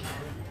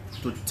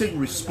to take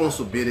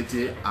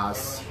responsibility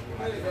as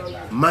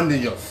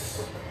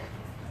managers.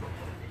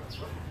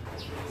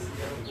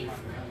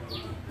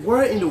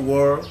 Where in the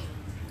world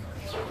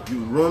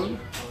you run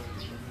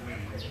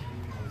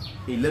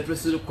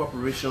electricity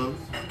corporation,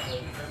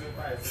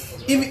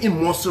 even in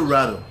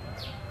Monserrato,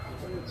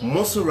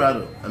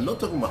 Monserrado, I'm not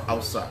talking about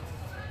outside.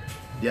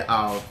 There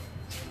are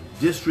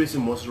districts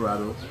in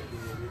Monserrado,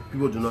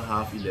 people do not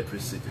have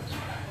electricity.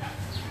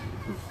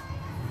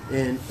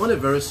 And on a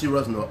very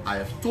serious note, I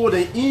have told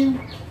them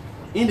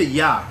in the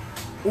yard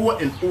over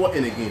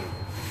and again.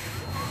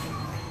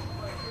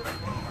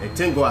 And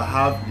thank God I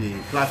have the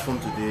platform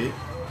today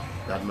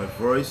that my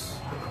voice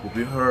will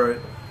be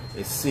heard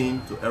and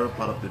seen to every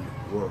part of the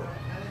world.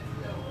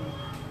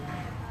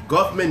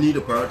 Government need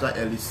to prioritize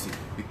LEC,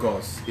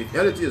 because if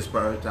LEC is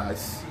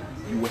prioritized,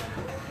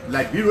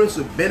 Liberians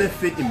will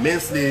benefit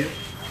immensely,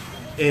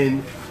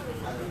 and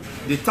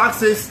the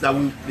taxes that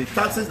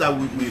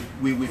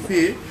we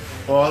pay,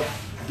 or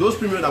those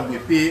premiums that we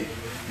pay,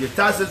 the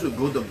taxes will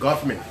go to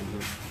government.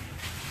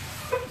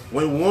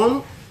 When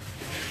one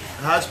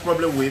has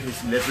problem with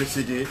his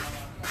electricity,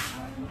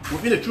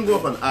 within the twinkle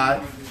of an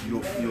eye,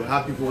 you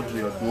have people to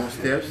your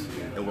doorsteps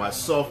and will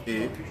solve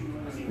it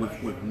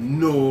with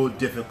no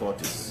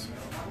difficulties.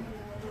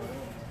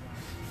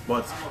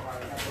 But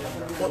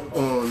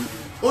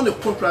on the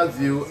contract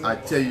view, I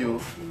tell you,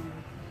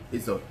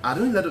 I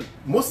don't let it,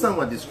 most time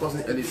when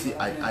discussing LEC,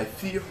 I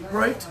feel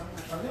hurt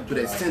to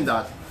the extent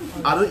that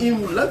I don't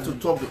even like to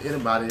talk to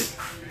anybody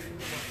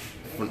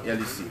from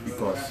LEC,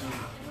 because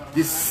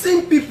the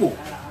same people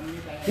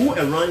who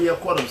around here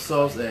call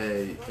themselves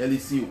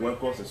LEC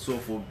workers and so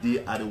forth,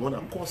 they are the ones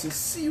that are causing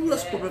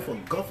serious problem for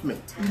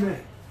government.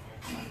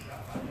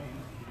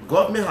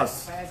 Government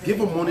has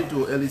given money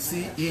to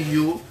LEC,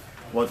 EU,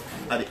 but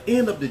at the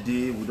end of the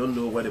day, we don't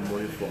know where the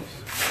money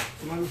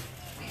falls.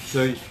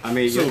 So, I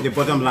mean, the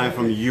bottom line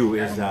from you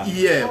is that...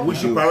 Yeah, we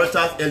should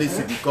prioritize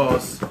LEC,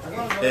 because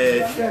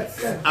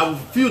I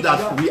feel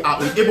that we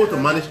are unable to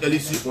manage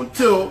LEC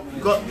until,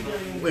 because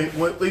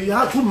when you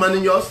have good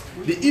managers,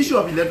 the issue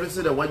of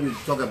electricity that what you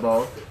talk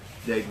about,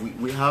 that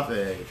we have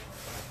the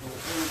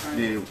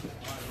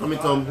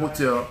Hamilton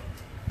Hotel.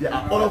 There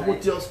are other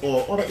hotels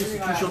or other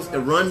institutions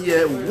around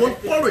here who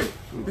want current,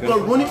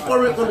 because running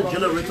current on the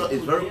generator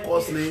is very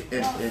costly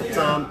and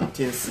time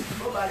intensive.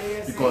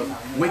 Because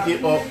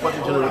waking up,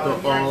 putting the generator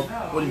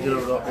on, putting the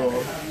generator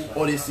on,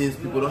 all these things,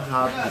 people don't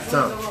have the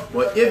time.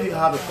 But if you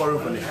have a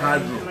current from the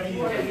hydro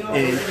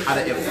and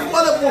at an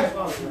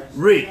affordable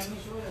rate,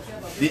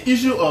 the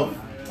issue of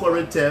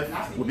current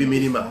theft will be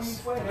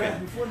minimized.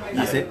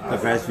 That's it, the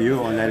first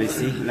view on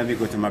LEC. Let me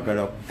go to my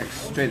brother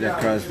straight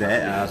across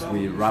there as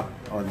we wrap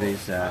on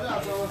this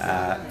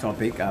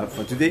topic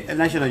for today.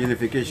 National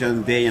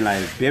Unification Day in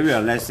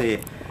Liberia. Let's say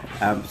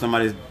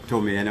somebody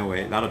told me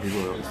anyway, a lot of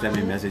people send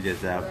me messages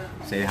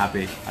say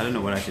happy. I don't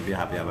know what I should be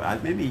happy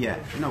about. Maybe yeah,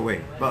 no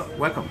way, but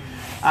welcome.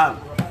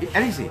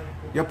 LEC,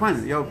 your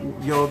point, your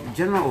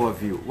general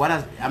overview. What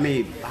has, I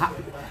mean,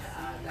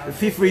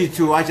 feel free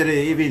to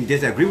actually even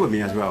disagree with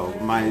me as well.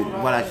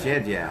 What I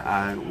shared here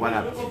and what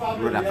I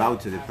wrote about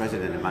to the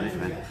president and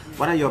management.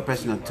 What are your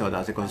personal thoughts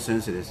as a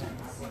concerned citizen?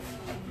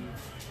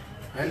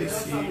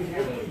 LEC,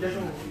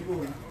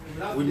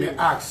 we may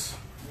ask,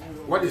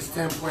 what is the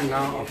standpoint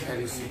now of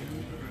LEC?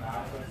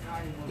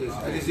 Is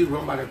LEC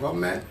run by the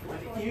government,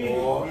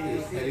 or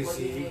is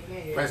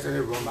LEC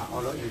personally run by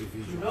other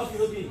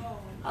individuals?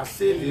 I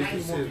say this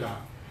to say that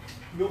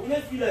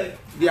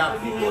there are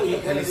people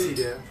in LEC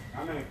there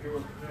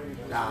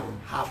that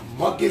have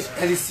mortgaged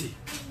LEC.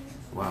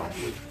 Wow.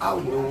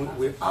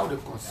 Without the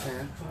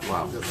consent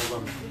of the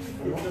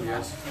government.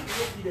 Yes.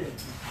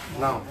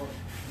 Now,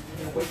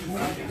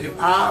 if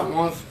I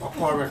want a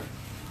current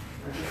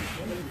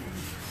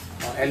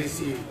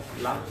LEC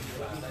land,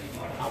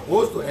 I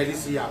go to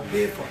LEC, I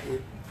pay for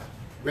it,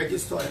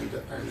 register and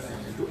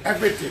do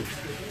everything.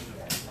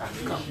 I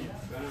come.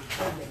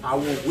 I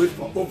will wait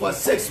for over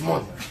 6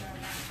 months.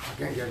 I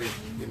can't get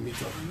the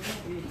meter.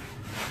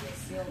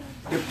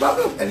 The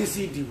problem of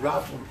LEC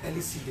derived from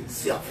LEC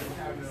themselves.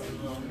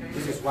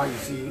 This is why you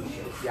see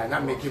they are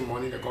not making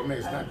money. The government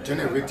is not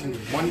generating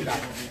the money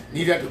that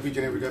needed to be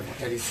generated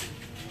for LEC.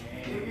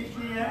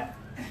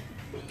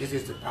 This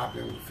is the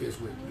problem we face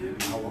with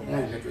our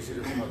own electricity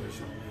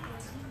production.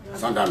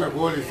 Some time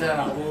ago they said,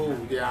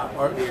 they are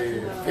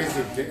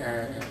facing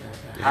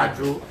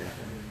hydro,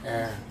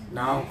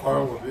 now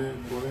current will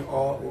be going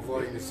all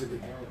over in the city.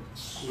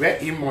 Where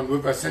in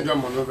Monrovia, Central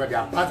Monrovia, they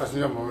are part of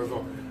Central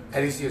Monrovia,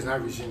 LEC is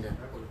not reaching them.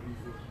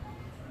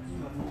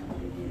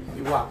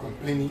 People are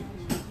complaining.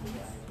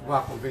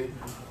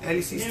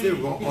 LEC still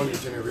run on the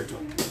generator.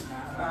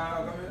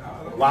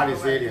 While they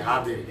say they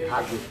have the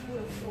hydro.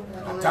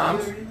 At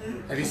times,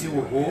 LEC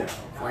will go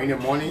for in the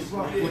morning,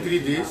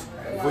 2-3 days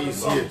before you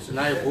see it. So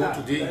now you go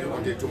today, you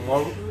on the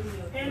tomorrow.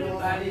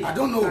 I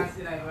don't know.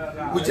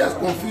 We're just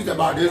confused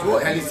about this whole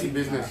LEC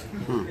business.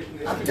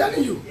 I'm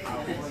telling you.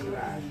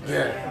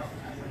 Yeah.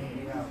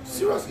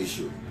 Serious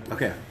issue.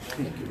 Okay.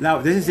 Now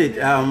this is it.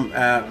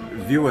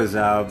 Viewers,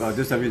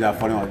 those of you that are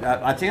following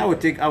on, I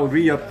think I will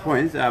read your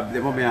points.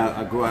 The moment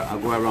I go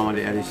around on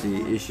the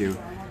LEC issue,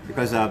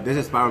 because this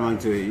is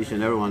paramount to each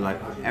and everyone, like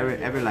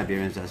every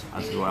Liberian as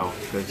well.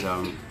 Because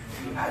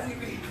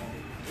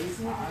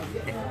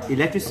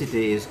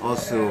electricity is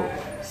also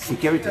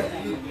security.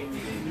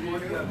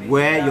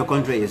 Where your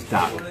country is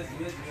dark,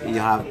 you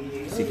have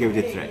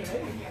security threat.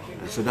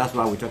 So that's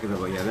why we're talking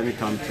about here. Let me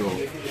come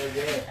to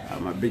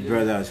my big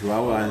brother as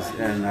well,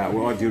 and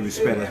with all due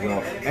respect as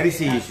well.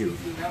 LEC issue.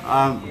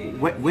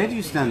 Where do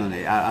you stand on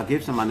it? I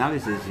gave some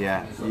analysis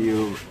here.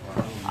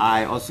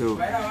 I also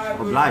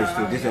obliged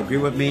to disagree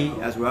with me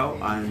as well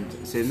and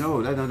say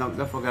no,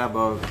 don't forget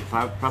about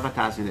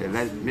privatizing it.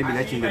 Maybe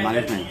let you in the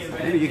management.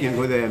 Maybe you can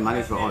go there and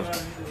manage for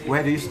us.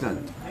 Where do you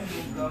stand?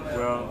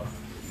 Well,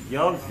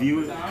 your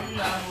view,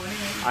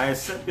 I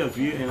accept your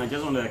view, and I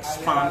just want to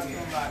expand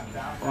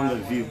on the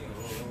view.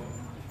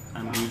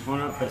 I'm in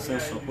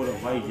 100% support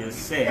of what you just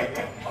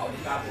said,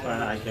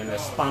 but I can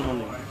expand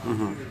on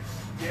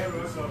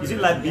it. You see,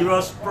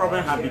 Liberia's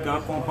problem has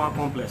become compound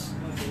complex,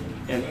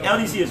 and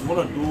LDC is one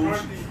of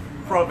those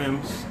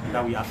problems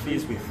that we are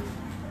faced with.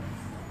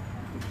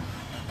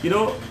 You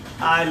know,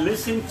 I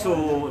listened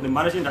to the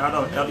managing director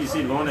of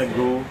LDC long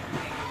ago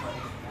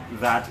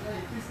that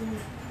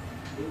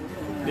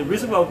the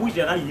reason why which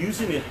they are not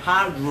using a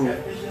hydro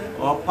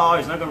or power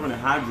is not going to run a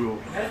hydro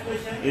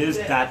is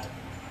that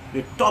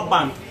the top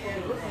bank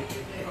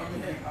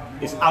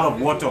is out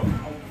of water,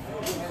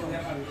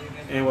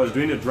 and it was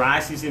during the dry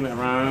season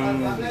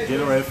around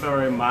January,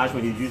 February, March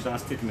when he used that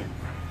statement.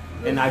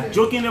 And I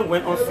jokingly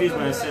went on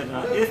Facebook and said,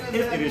 if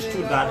it is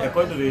true that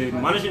according to the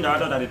managing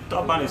director that the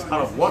top bank is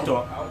out of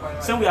water,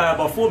 since we are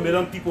about 4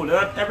 million people,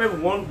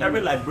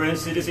 every Liberian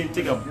citizen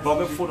take a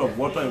bucket full of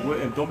water and go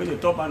and dump it in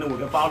the top bank and will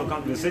get power to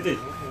come to the city.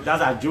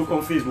 That's a joke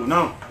on Facebook.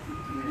 Now,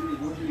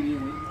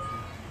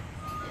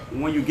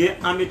 when you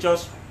get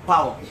amateurs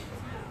power,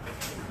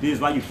 this is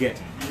what you get.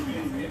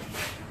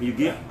 When you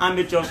get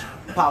amateurs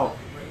power,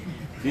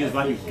 this is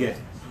what you get.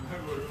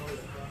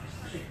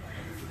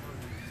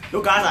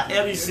 Those guys at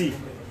LEC,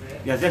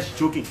 they are just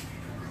joking.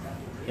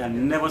 They are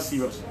never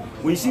serious.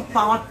 When you see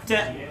power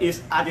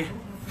is at the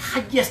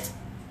highest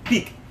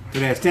peak, To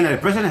the extent that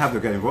the president have to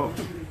get involved.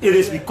 it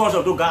is because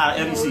of those guys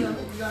at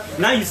LEC.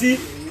 Now you see,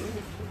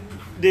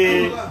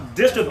 the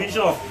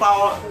distribution of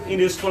power in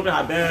this country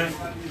has been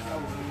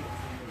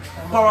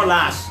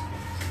powerless.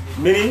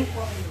 Meaning,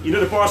 you know,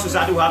 the power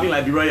society we have in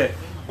Liberia,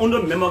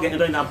 only member can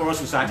enter in that power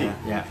society.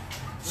 Yeah.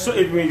 So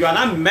if you are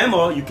not a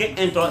member, you can't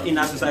enter in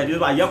that society.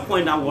 That's why your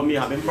point that what may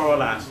have been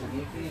powerless.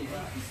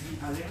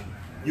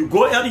 You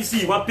go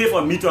LDC, you want to pay for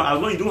a meter, as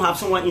long as you don't have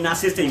someone in that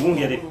system, you won't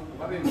get it.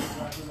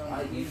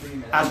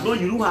 As long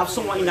as you don't have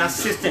someone in that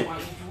system,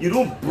 you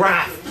don't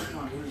brag,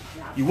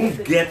 you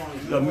won't get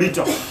the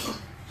meter.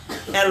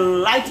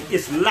 And light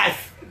is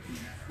life.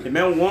 The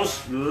man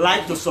wants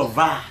life to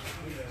survive.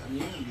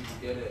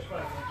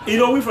 You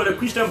know, we from the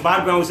Christian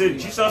background, we say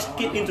Jesus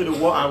came into the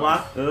world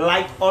as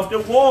light of the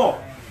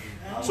world.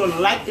 So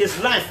light is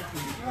life.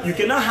 You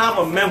cannot have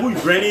a man who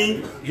is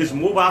running his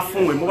mobile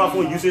phone. A mobile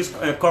phone uses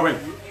current.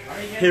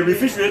 His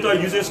refrigerator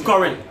uses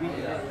current.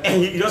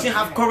 And he doesn't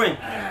have current.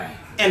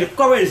 And the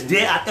current is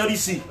there at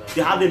LDC.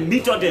 They have the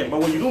meter there.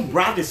 But when you don't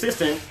brand the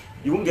system,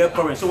 you won't get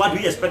current. So what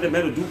do you expect the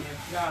man to do?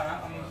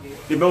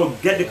 The man will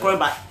get the current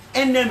by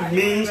any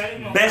means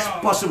best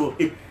possible.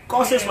 It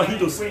causes for him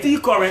to steal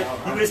current.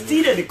 He will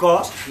steal it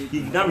because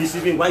he's not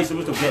receiving what he's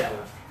supposed to get.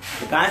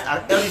 The guys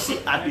at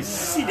LEC, at the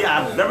C, they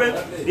are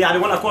the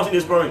one that causing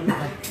this problem.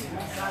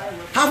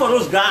 Half of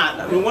those guys,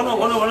 I mean, one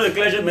of the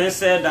clergymen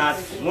said that,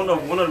 one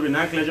of the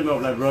renowned clergymen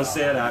of Liberia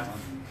said that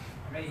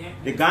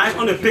the guys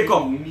on the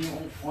pickup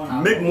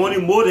make money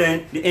more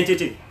than the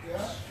entity.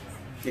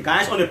 The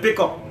guys on the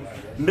pickup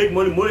make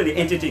money more than the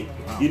entity.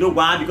 You know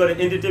why? Because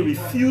the entity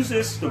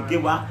refuses to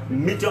give a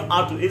meter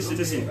out to its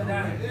citizens.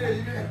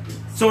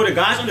 So the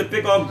guys on the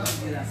pickup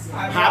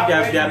have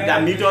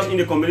their meters in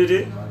the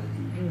community,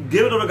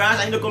 give it to the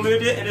guys in the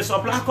community, and they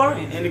supply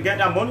current and they get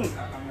that money.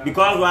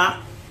 Because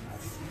why?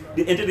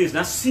 The entity is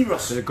not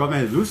serious. So the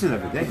government is losing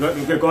every day.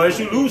 The government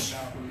should lose.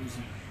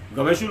 The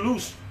government should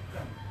lose.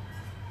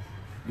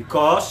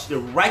 Because the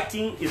right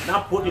thing is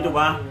not put into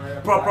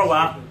a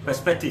proper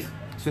perspective.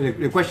 So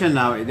the question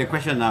now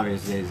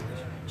is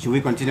should we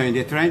continue in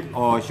the trend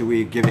or should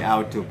we give it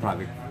out to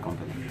private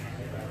company?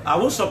 I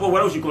will support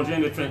whether we should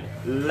continue the trend.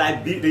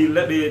 Like the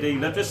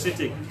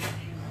electricity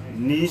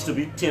needs to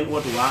be turned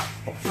over to a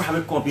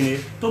private company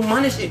to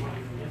manage it.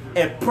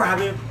 A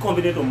private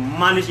company to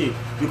manage it.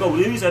 Because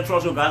we didn't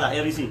trust your guys at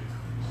everything.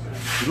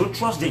 You don't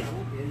trust them.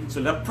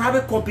 So the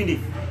private company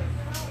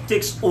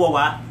takes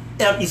over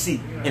LEC.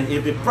 And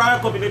if the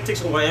private company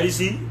takes over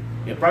LEC,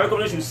 the private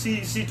company should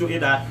see to it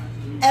that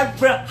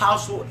every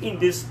household in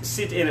this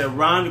city and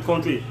around the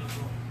country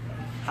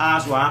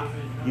has what?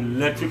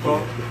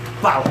 Electrical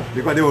power.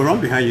 Because they will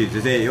run behind you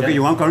to say, okay,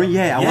 you want current?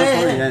 Yeah, I want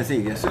current.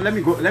 Yeah. So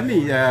let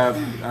me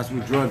as we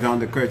draw down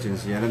the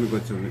curtains here, let me go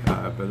to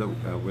Brother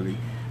Willie.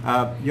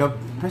 Your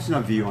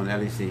personal view on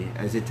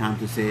LEC. Is it time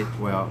to say,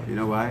 well, you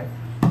know why?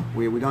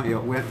 We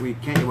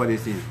can't do what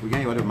this is. We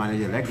can't do what to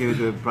manage it. Let's give it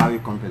to a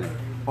private company.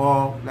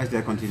 Or let's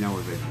just continue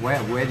with it.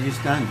 Where do you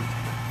stand?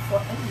 For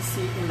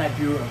LEC in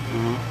Liberia,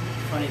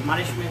 from the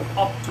management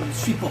up to the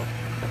sweeper,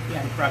 we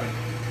are the private.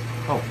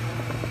 Oh.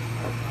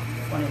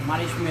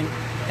 management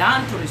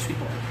down to the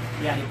sweeper,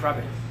 they are the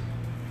problem.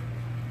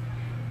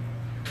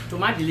 To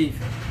my belief,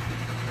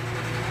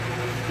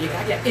 they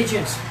got their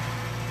agents.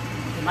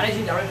 The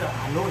managing director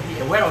alone be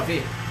aware of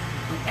it.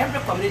 In every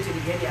community,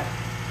 they get their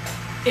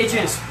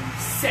agents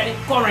selling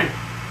current.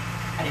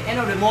 At the end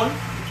of the month,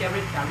 they carry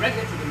it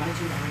directly to the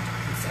managing director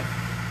himself.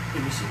 They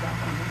receive that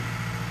contract.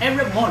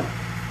 Every month,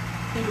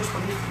 in those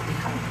communities, they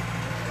have it.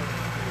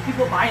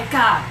 People buy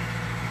car,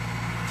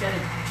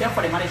 check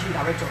for the managing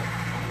director.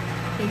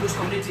 In those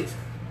communities,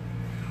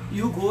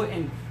 you go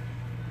and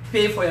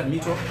pay for your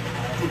meter,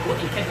 you go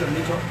and catch your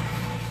meter.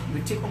 It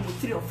will take almost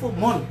 3 or 4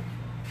 months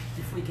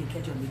before you can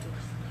catch your meter.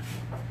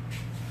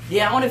 They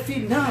are on the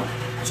field now.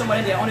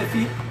 Somebody they are on the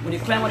field, when they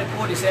climb on the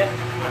pole, they say,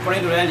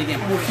 according to the land again,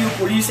 few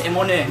police and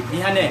money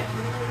behind there.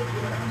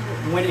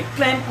 When they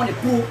climb on the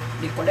pole,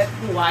 they collect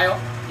the wire,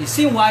 they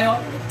see wire,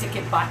 they take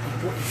it back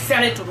and go and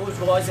sell it to those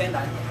boys and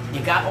that they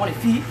got on the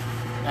field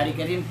that they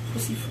getting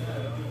pussy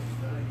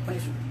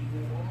punishment.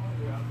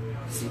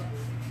 See,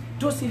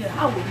 those things,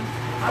 how will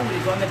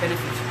the government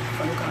benefit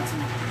from local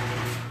activity?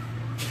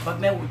 The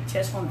government will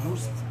test on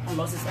rules and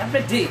losses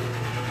every day.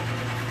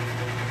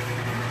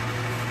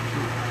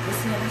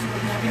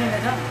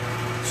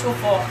 So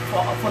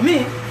for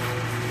me,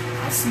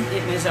 I see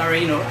it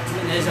necessary,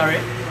 necessary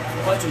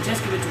for us to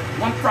just give it to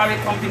one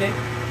private company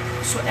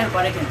so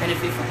everybody can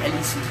benefit from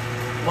LEC.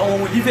 But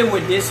when we leave it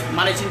with this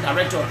managing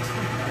director,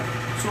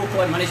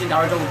 so-called managing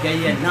director will get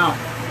here now.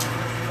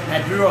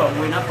 Liberia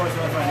will not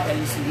possible for an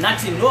LEC.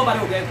 Nothing, nobody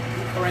will get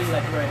current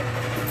Liberia.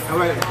 All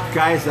right,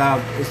 guys,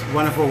 it's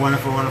wonderful.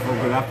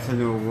 Good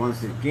afternoon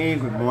once again.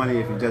 Good morning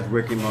if you're just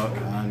waking up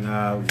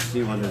and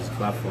seeing on this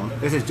platform.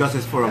 This is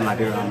Justice Forum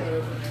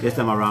Liberia. This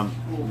time around,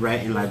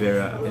 right in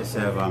Liberia,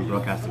 itself, I'm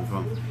broadcasting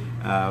from.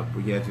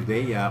 We're here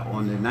today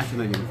on the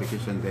National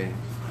Unification Day.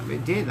 We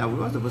did, we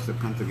were supposed to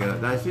come together.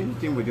 That's the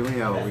thing we're doing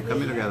here, we're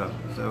coming together.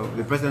 So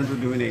the president is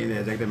doing it in the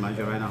executive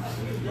mansion right now.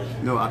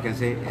 No, I can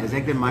say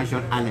executive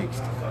mansion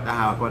annexed. That's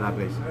how I call that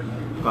place.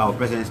 Because our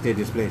president stayed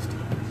displaced.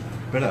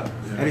 Brother,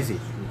 LEC.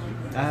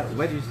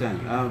 Where do you stand?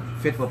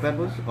 Fit for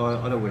purpose or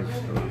other ways?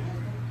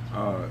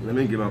 Let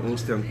me give my own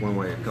standpoint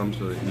when it comes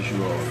to the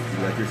issue of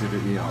electricity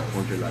in our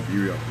country,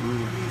 Liberia.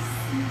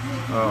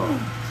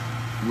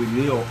 We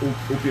need an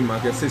open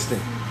market system.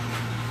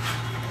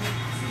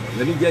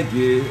 Let me just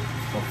give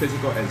a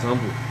physical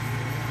example.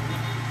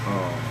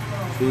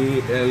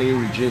 In early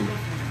regime,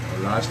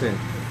 last time,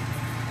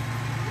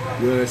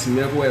 we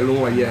were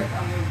alone here.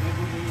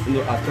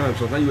 At times,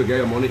 sometimes you will get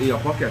your money in your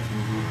pocket.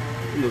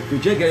 To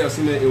just get your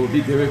cement, it will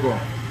be difficult.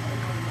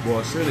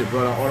 But since they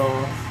brought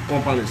other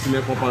companies,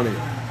 cement company,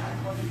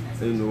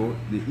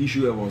 the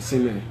issue about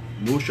cement,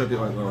 no shortage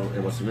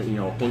of cement in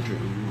our country.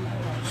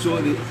 So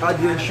we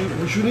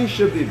shouldn't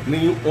shift the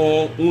blame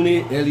on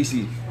only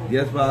LEC.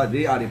 Therefore,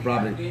 they are the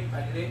problem.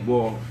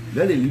 But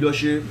then the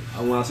leadership,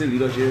 I want to say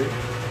leadership,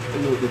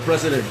 the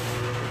president,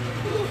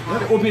 let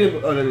them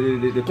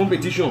open the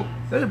competition.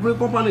 Let them bring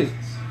companies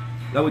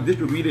that will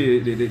distribute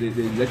the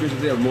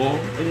electricity more,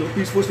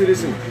 peaceful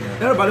citizen.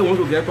 Everybody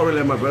wants to get current,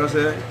 like my brother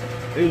said,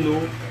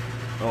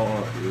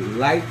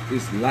 life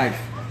is life.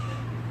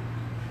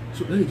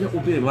 So let me just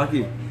open the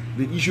market.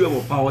 The issue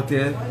of power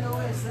tell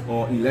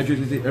or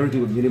electricity,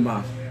 everything will be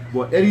minimized.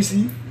 But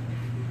LEC,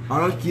 I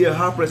don't care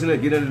how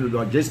president get into the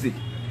logistics.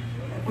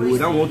 We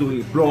don't want to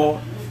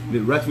implore the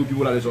rightful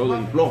people that is also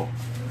implore.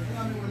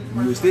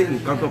 We will stay in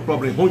counter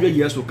problem. 100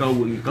 years to come,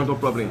 we will counter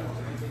problem.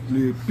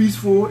 The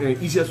peaceful and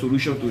easier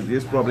solution to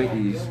this problem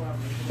is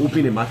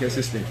open the market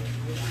system.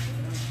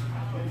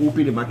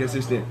 Open the market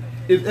system.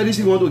 If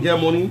LEC want to get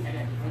money,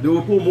 they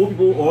will put more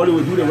people or they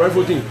will do the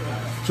rightful thing.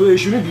 So it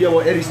shouldn't be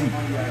about LEC.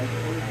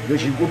 They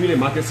should open the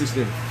market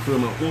system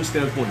from my own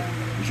standpoint.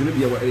 It shouldn't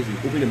be about anything.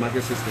 Open the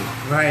market system.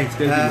 Right.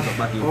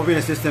 Open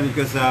the system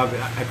because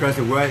across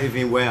the world,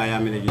 even where I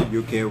am in the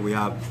UK, we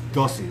have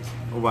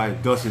over a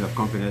dozen of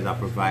companies that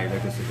provide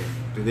electricity.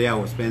 Today I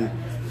will spend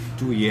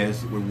 2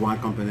 years with one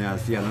company. I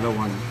see another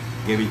one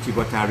gave me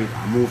cheaper tariff.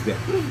 I moved there,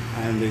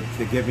 and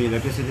they gave me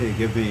electricity. They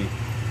gave me,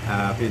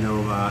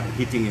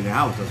 heating in the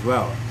house as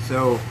well.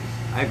 So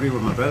I agree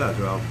with my brother as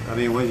well. I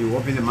mean, when you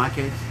open the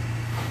market,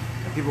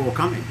 people will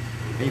come in.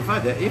 In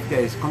fact, if there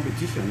is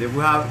competition, they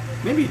will have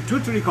maybe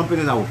 2-3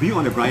 companies that will be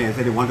on the ground and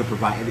say they want to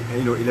provide,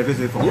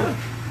 electricity for all.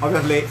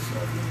 Obviously,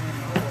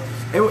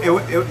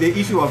 the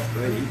issue of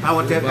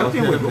power tech,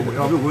 everything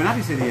we'll not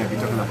be sitting here be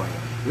talking about it.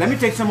 Let me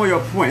take some of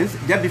your points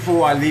just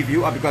before I leave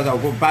you, because I'll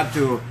go back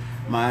to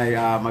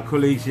my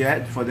colleagues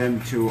here for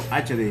them to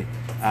actually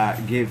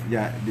give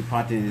their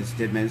departing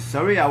statements.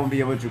 Sorry, I won't be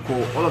able to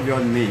call all of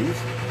your names,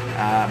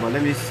 but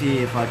let me see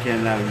if I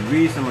can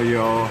read some of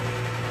your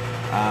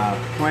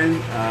points.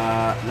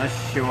 Not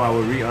sure I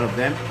will read all of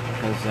them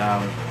because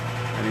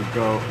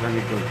let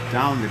me go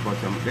down the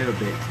bottom a little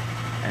bit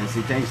and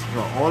see. Thanks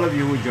for all of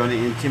you who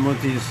joining in.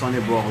 Timothy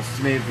Sonnyball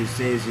Smith, he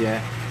says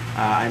here,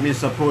 I'm in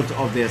support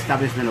of the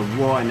establishment of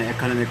war and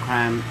economic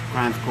crimes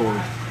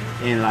code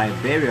in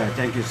Liberia.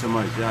 Thank you so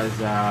much. That's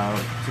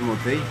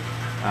Timothy.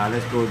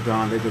 Let's go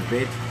down a little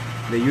bit.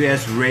 the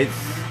U.S. rate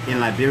in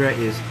Liberia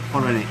is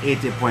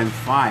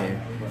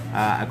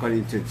 180.5,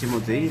 according to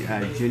Timothy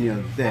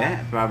Jr.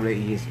 there, probably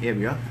in his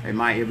area. In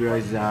my area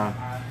is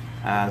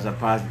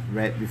surpassed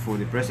right before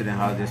the president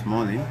house this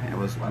morning. It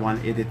was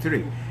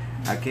 183.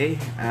 Okay,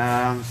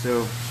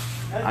 so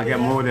I get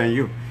more than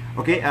you.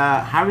 Okay,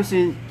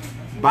 Harrison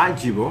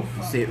Bajibo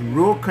say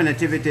road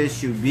connectivity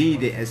should be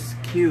the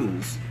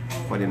excuse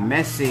for the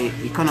messy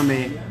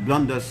economy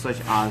blunders such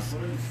as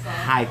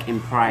hike in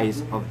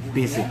price of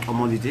basic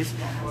commodities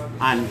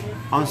and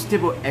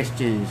unstable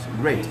exchange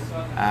rate.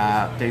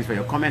 Thanks for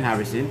your comment,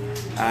 Harrison.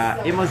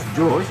 Amos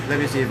George, let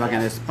me see if I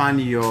can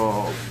expand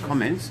your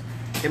comments.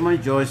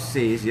 Amos George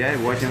says, yeah,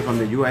 watching from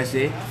the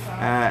USA,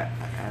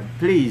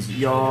 please,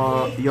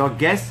 your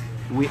guests,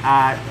 we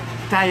are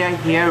tired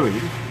hearing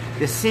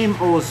the same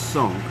old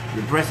song.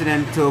 The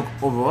president took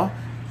over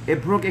a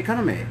broke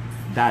economy.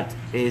 That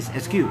is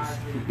excuse.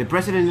 The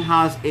president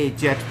has a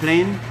jet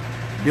plane,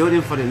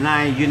 building for the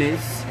 9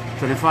 units,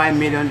 $25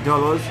 million,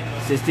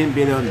 $16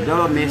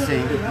 billion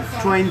missing,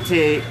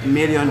 $20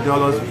 million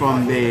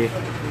from the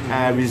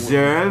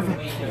reserve.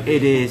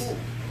 It is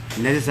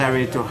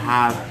necessary to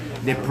have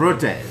the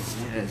protest.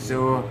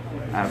 So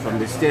from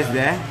the states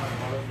there,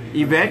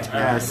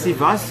 Yvette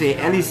Siva say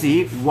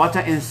LEC water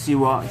and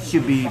sewer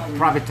should be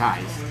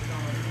privatized.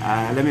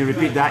 Let me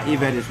repeat that.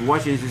 Yvette is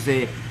watching to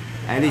say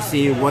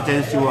LEC water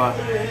and sewer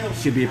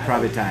should be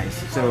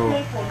privatized. So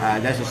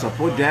there's a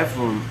support there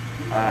from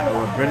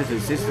our brothers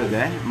and sisters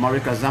there.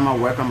 Marika Zama,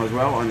 welcome as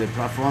well on the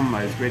platform.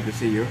 It's great to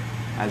see you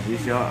as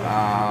usual.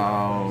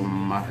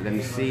 Let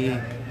me see.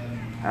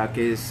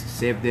 Okay,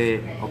 save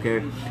the.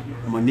 Okay,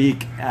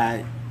 Monique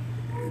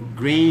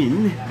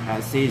Green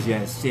says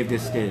yes, save the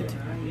state.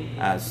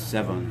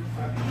 7.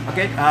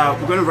 Okay,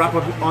 we're going to wrap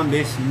up on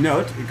this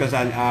note because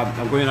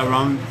I'm going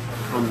around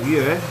from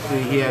here to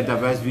hear a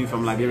diverse view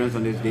from Liberians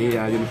on this day,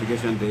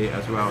 Unification Day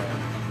as well.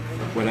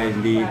 Whether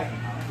indeed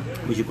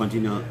we should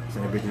continue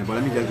celebrating it. But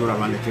let me just go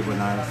around the table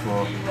now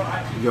for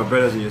your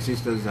brothers and your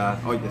sisters,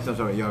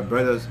 your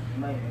brothers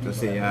to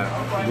say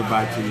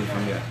goodbye to you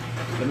from here.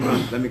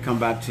 Let me come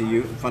back to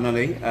you.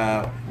 Finally,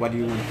 what do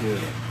you want to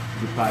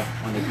depart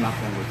on the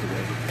platform with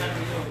today?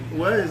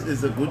 Well,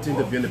 it's a good thing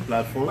to be on the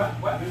platform.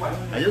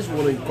 I just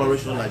want to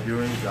encourage all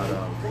Liberians that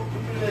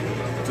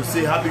to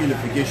say Happy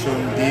Unification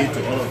Day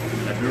to all of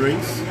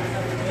Liberians,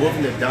 both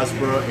in the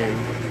diaspora and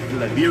in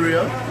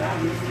Liberia.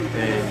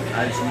 And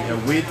as we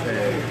await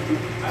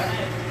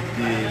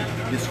the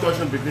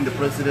discussion between the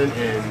president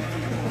and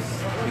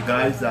the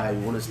guys that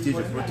want to stage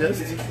a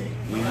protest,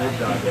 we hope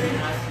that they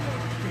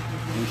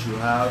should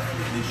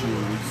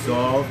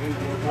resolve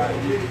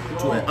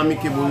to an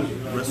amicable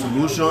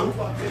resolution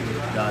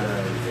that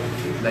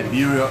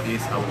Liberia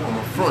is our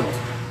common front.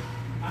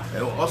 I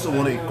also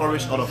want to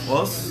encourage all of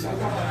us,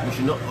 we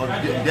should not,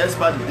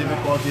 despite the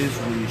difficulties,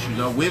 we should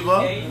not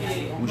waver,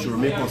 we should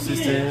remain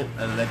consistent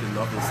and let the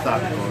nothing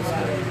start, because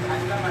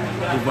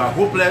if we are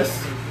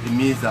hopeless, it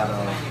means that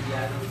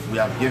we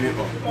are giving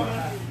up.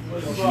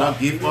 We should not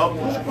give up,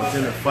 we should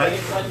continue to fight.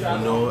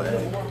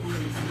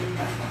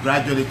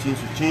 Gradually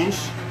things will change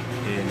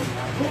and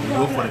we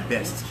hope for the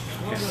best.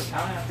 Okay.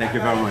 Thank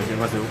you very much. It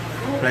was a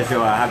pleasure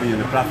having you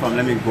on the platform.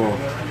 Let me go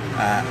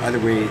all the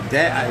way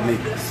there. I may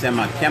send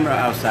my camera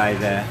outside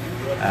there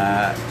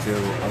to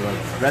our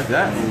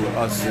brother who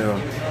also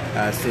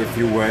say a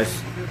few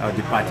words,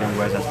 departing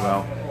words as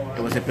well.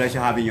 It was a pleasure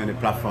having you on the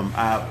platform.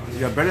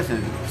 Your brothers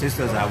and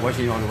sisters are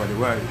watching you all over the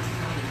world.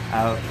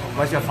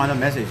 What's your final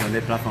message on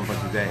the platform for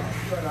today? I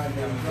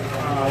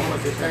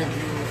want to thank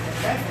you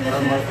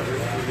very much for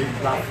this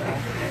platform.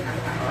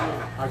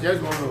 I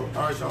just want to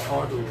urge you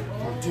all to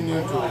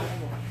continue to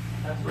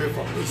pray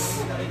for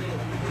peace.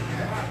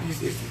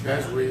 Peace is the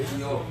best way.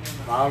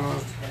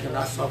 Violence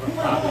cannot solve a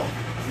problem.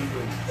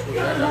 So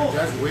let us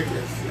just wait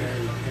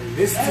and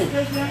listen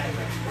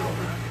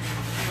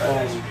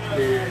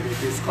the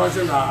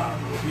discussion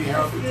that will be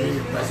held between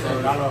the president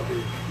and all of the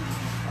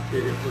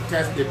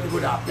protest, the people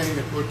that are planning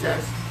the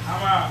protest. I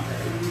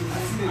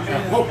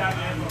hope that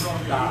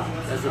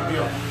there will be a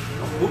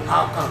good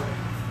outcome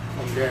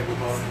from there,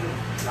 because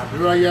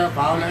Liberia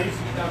violence,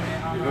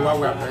 you know what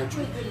we are going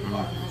through.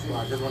 So I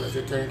just want to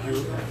say thank you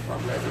and God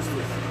bless this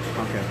week.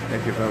 Okay,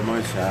 thank you very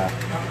much.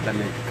 Let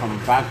me come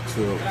back to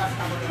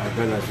my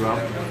brother as well.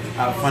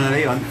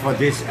 Finally, for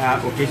this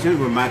occasion,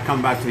 we might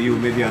come back to you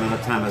maybe another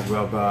time as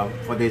well, but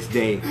for this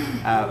day,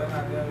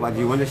 what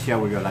do you want to share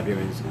with your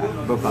Liberians,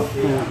 both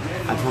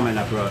at home and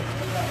abroad?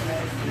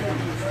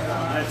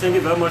 Thank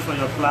you very much for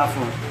your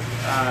platform.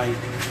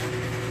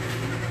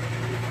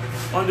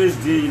 On this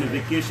day,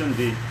 Unification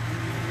Day,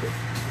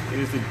 it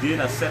is the day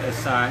that set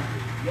aside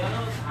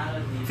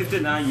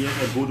 59 years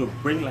ago to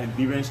bring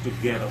Liberians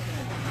together,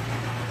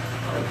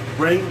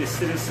 bring the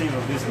citizens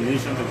of this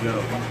nation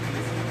together.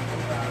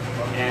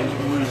 And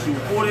we should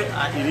hold it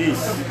as it is.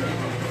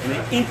 And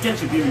the intent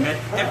should be met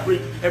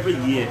every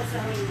year.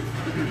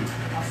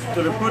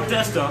 To the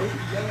protester,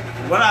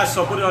 whether I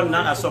support it or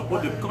not, I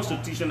support the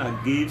Constitution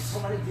that gives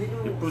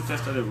the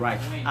protester the right.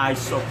 I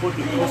support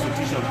the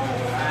Constitution,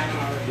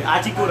 the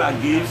article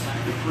that gives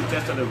the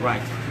protester the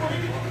right.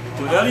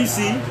 To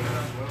LEC,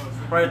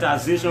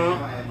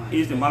 privatization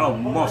is the matter of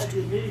must.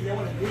 You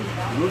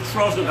don't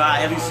trust the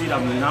guy LEC that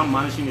we're now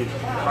managing it.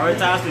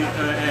 Privatize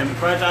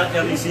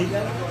LEC.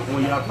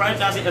 When you are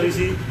privatizing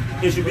LEC,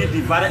 it should be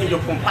divided into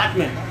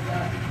compartments.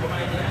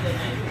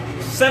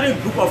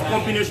 Certain group of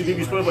companies should be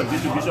responsible for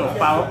distribution of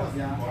power,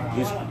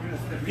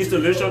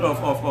 installation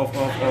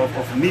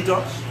of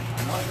meters.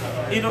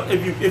 You know,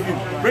 if you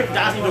break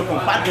that into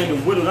compartment, the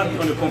weight will not be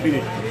on the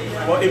company.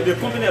 But if the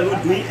company are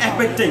not doing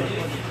everything,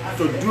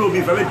 to do it will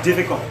be very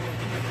difficult.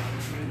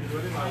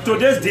 To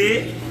this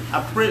day,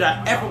 I pray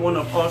that every one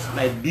of us,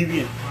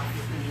 Liberians,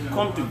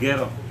 come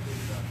together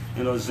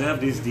and observe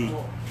this day.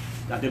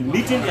 That the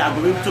meeting they are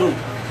going through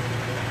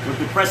with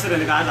the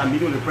president, the guys are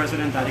meeting with the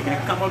president, that they can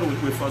come up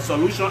with a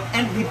solution,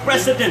 and the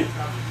president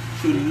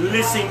should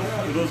listen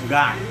to those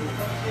guys.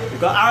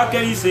 Because our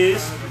Kelly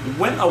says,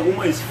 when a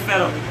woman is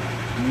fed up,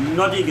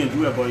 nothing you can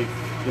do about it.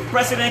 The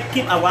president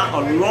came around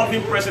a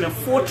loving president.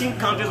 14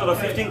 countries out of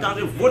 15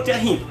 countries voted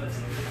him.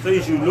 So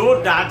you should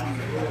know that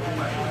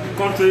the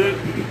country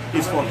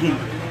is for him,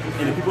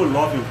 and the people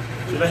love him.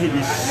 So that he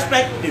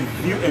respect the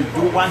view and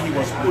do what he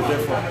was put there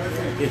for.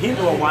 The hint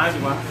of a wise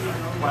one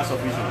was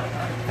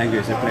sufficient. Thank you,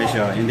 it's a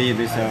pleasure. Indeed,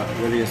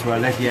 Mr. Willie as well.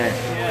 Let's hear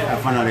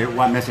finally,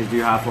 what message do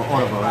you have for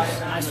all of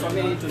us? I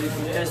submit to the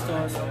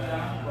protesters,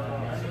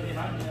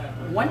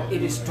 when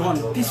it is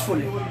done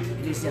peacefully,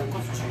 it is their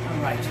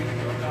constitutional right.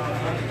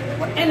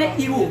 But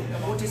any evil,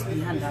 what is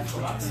behind that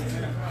protest?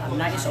 I'm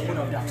not in support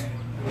of that.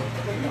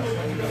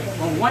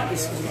 But when it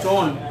is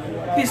done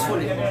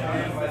peacefully,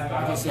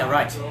 it is their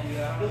right.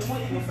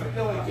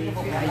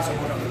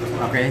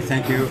 Okay,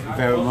 thank you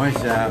very much.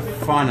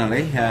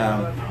 Finally,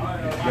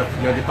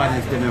 your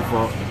departing statement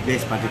for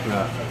this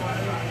particular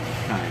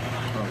time.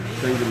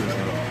 Thank you,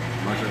 Mr.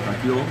 Max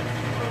Kpakio.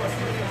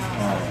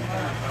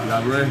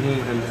 Liberia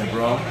and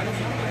abroad,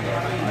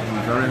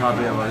 I'm very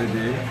happy about the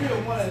day.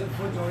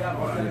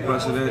 The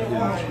president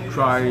is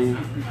trying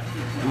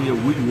in a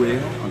weak way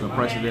as a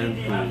president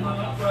to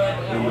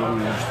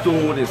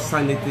restore the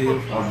sanity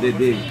of the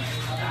day.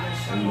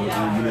 And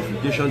the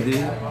Unification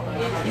Day,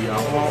 we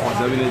are all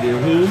observing the day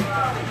home.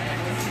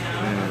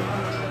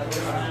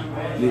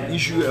 The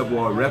issue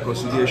about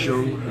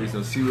reconciliation is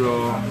a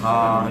serious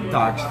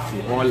tax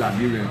to all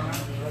Liberians,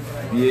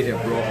 be it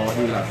abroad or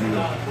in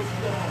Liberia.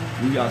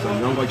 We as a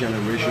younger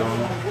generation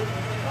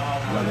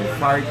that will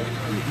fight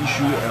the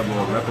issue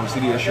about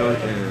reconciliation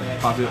and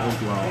pass it on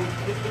to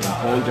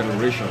our own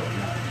generation.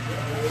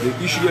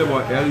 The issue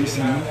about LEC,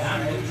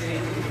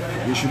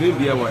 it shouldn't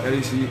be about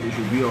LEC, it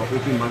should be an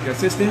open market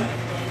system.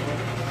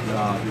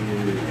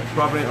 The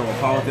problem of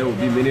poverty will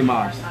be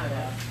minimized.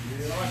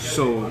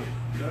 So,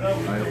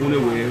 the only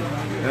way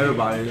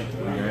everybody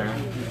will get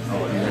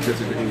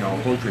electricity in our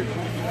country.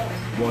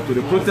 But to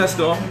the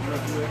protester,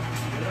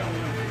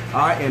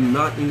 I am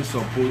not in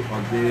support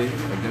of the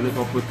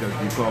identical protest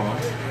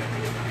because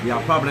their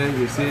problem,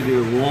 they say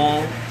they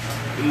want,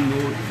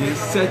 they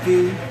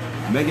setting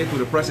Megan to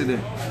the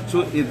president.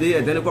 So if the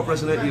identical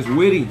president is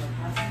waiting,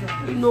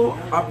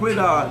 I pray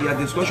that their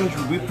discussion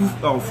should be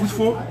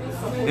fruitful,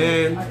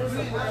 and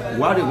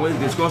while they're going to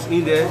discuss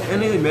in there,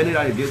 any money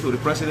that they get to the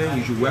president,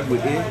 you should work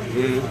with it,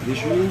 and they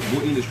shouldn't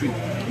go in the street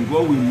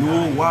because we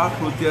know what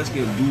protests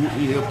can do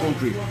in a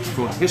country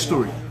from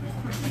history.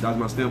 That's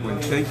my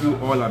standpoint. Thank you,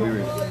 all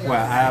Liberians.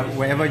 Well,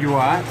 wherever you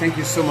are, thank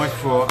you so much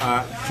for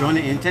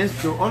joining in.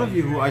 Thanks to all of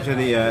you who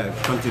actually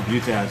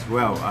contributed as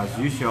well, as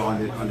usual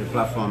on the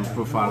platform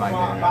Profile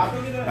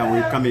Liberia. And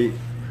we're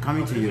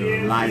coming to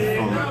you live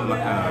from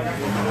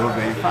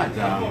Monrovia. In fact,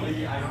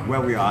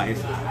 where we are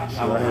is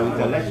our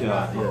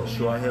intellectual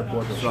Shore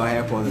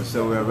Airport.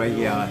 So we're right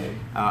here,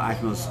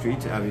 Ashmore Street,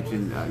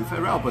 between, in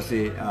fact, right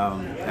opposite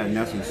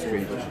Nelson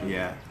Street.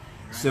 Yeah.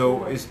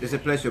 So it's a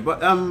pleasure.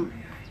 But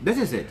this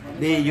is it.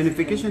 The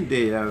Unification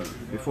Day.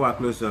 Before I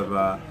close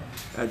up,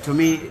 to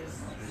me,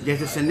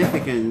 there's a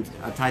significance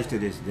attached to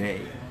this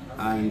day,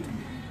 and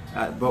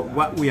but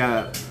what we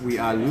are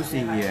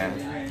losing here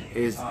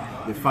is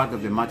the fact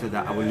of the matter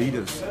that our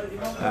leaders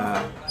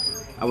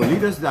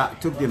that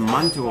took the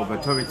mantle of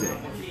authority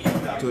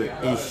to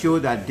ensure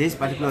that this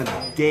particular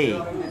day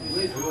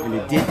and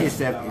the day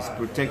itself is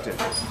protected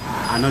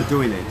are not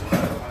doing it.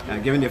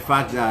 Given the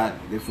fact that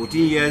the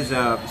 14 years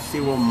of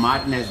civil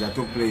madness that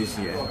took place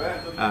here,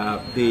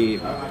 the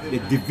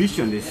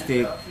division is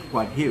still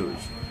quite huge,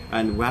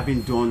 and we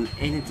haven't done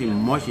anything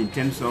much in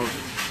terms of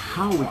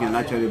how we can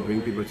actually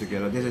bring people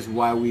together. This is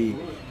why we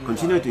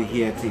continue to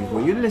hear things.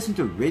 When you listen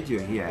to radio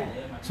here,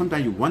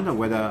 sometimes you wonder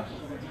whether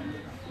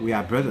we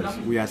are brothers,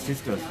 we are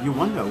sisters. You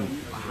wonder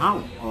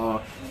how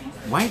or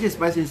why this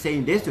person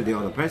saying this to the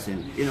other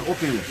person,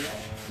 openly.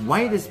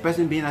 Why this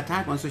person being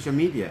attacked on social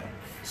media?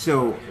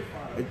 So,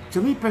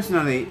 to me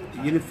personally,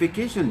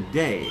 Unification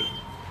Day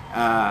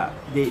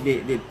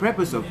the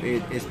purpose of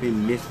it is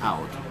being missed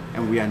out,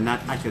 and we are not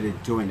actually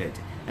doing it.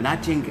 And I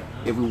think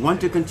if we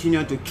want to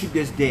continue to keep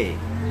this day,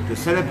 to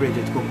celebrate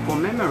it, to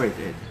commemorate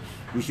it,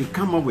 we should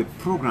come up with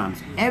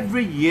programs.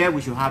 Every year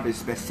we should have a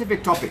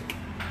specific topic.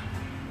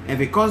 And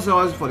because of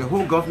us, for the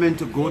whole government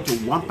to go to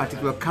one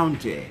particular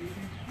county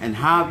and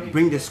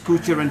bring the school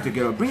children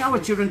together, bring our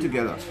children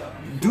together,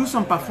 do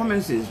some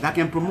performances that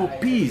can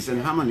promote peace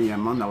and harmony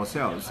among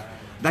ourselves,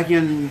 that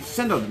can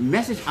send a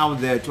message out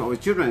there to our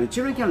children. The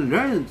children can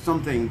learn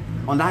something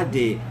on that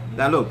day,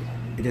 that look,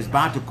 it is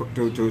bad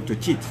to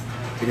cheat,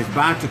 it is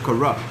bad to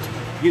corrupt.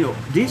 You know,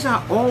 these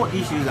are all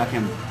issues that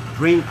can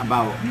bring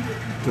about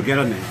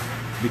togetherness.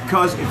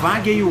 Because if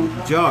I give you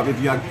a job,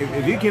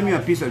 if you give me a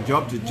piece of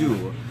job to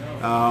do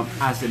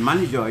as a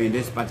manager in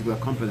this particular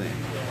company,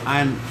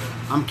 and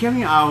I'm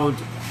carrying out,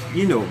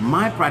 you know,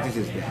 my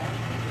practices there,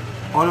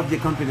 all of the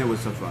company will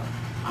suffer.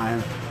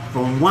 And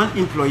from one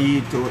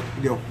employee to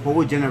the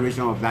whole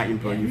generation of that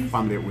employee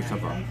family will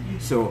suffer.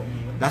 So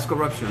that's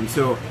corruption.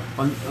 So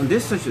on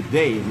this such a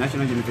day,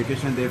 National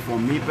Unification Day, for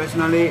me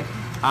personally,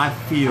 I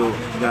feel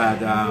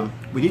that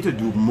we need to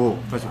do more.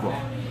 First of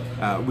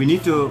all, we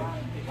need to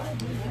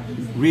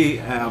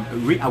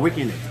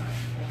reawaken it,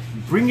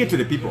 bring it to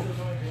the people.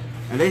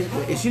 And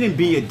it shouldn't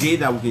be a day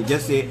that we can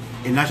just say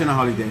a national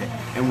holiday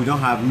and we don't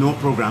have no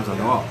programs at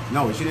all.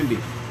 No, it shouldn't be.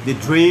 The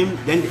dream,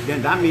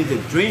 then that means the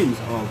dreams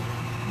of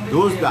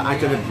those that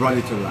actually brought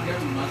it to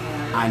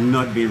life are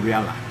not being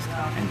realized.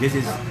 And this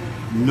is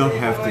not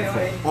healthy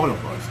for all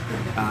of us.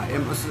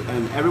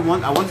 And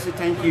everyone, I want to say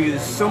thank you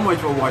so much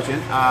for watching.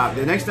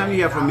 The next time you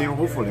hear from me,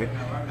 hopefully,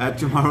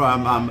 tomorrow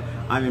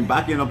I'm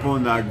embarking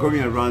upon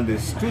going around the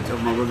streets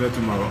of Monrovia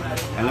tomorrow.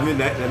 And let me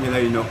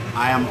let you know,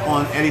 I am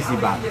on LEC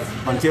back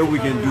until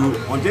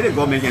the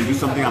government can do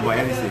something about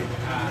LEC.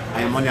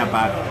 I am on their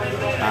back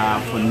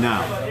for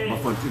now. But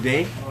for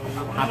today,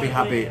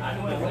 happy.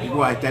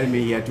 People are telling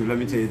me here to let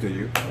me say it to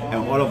you.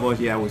 And all of us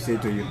here will say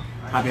to you,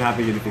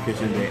 happy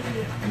Unification Day.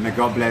 And may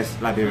God bless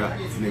Liberia.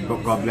 May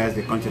God bless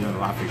the continent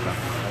of Africa.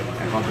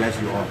 And God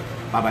bless you all.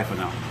 Bye-bye for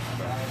now.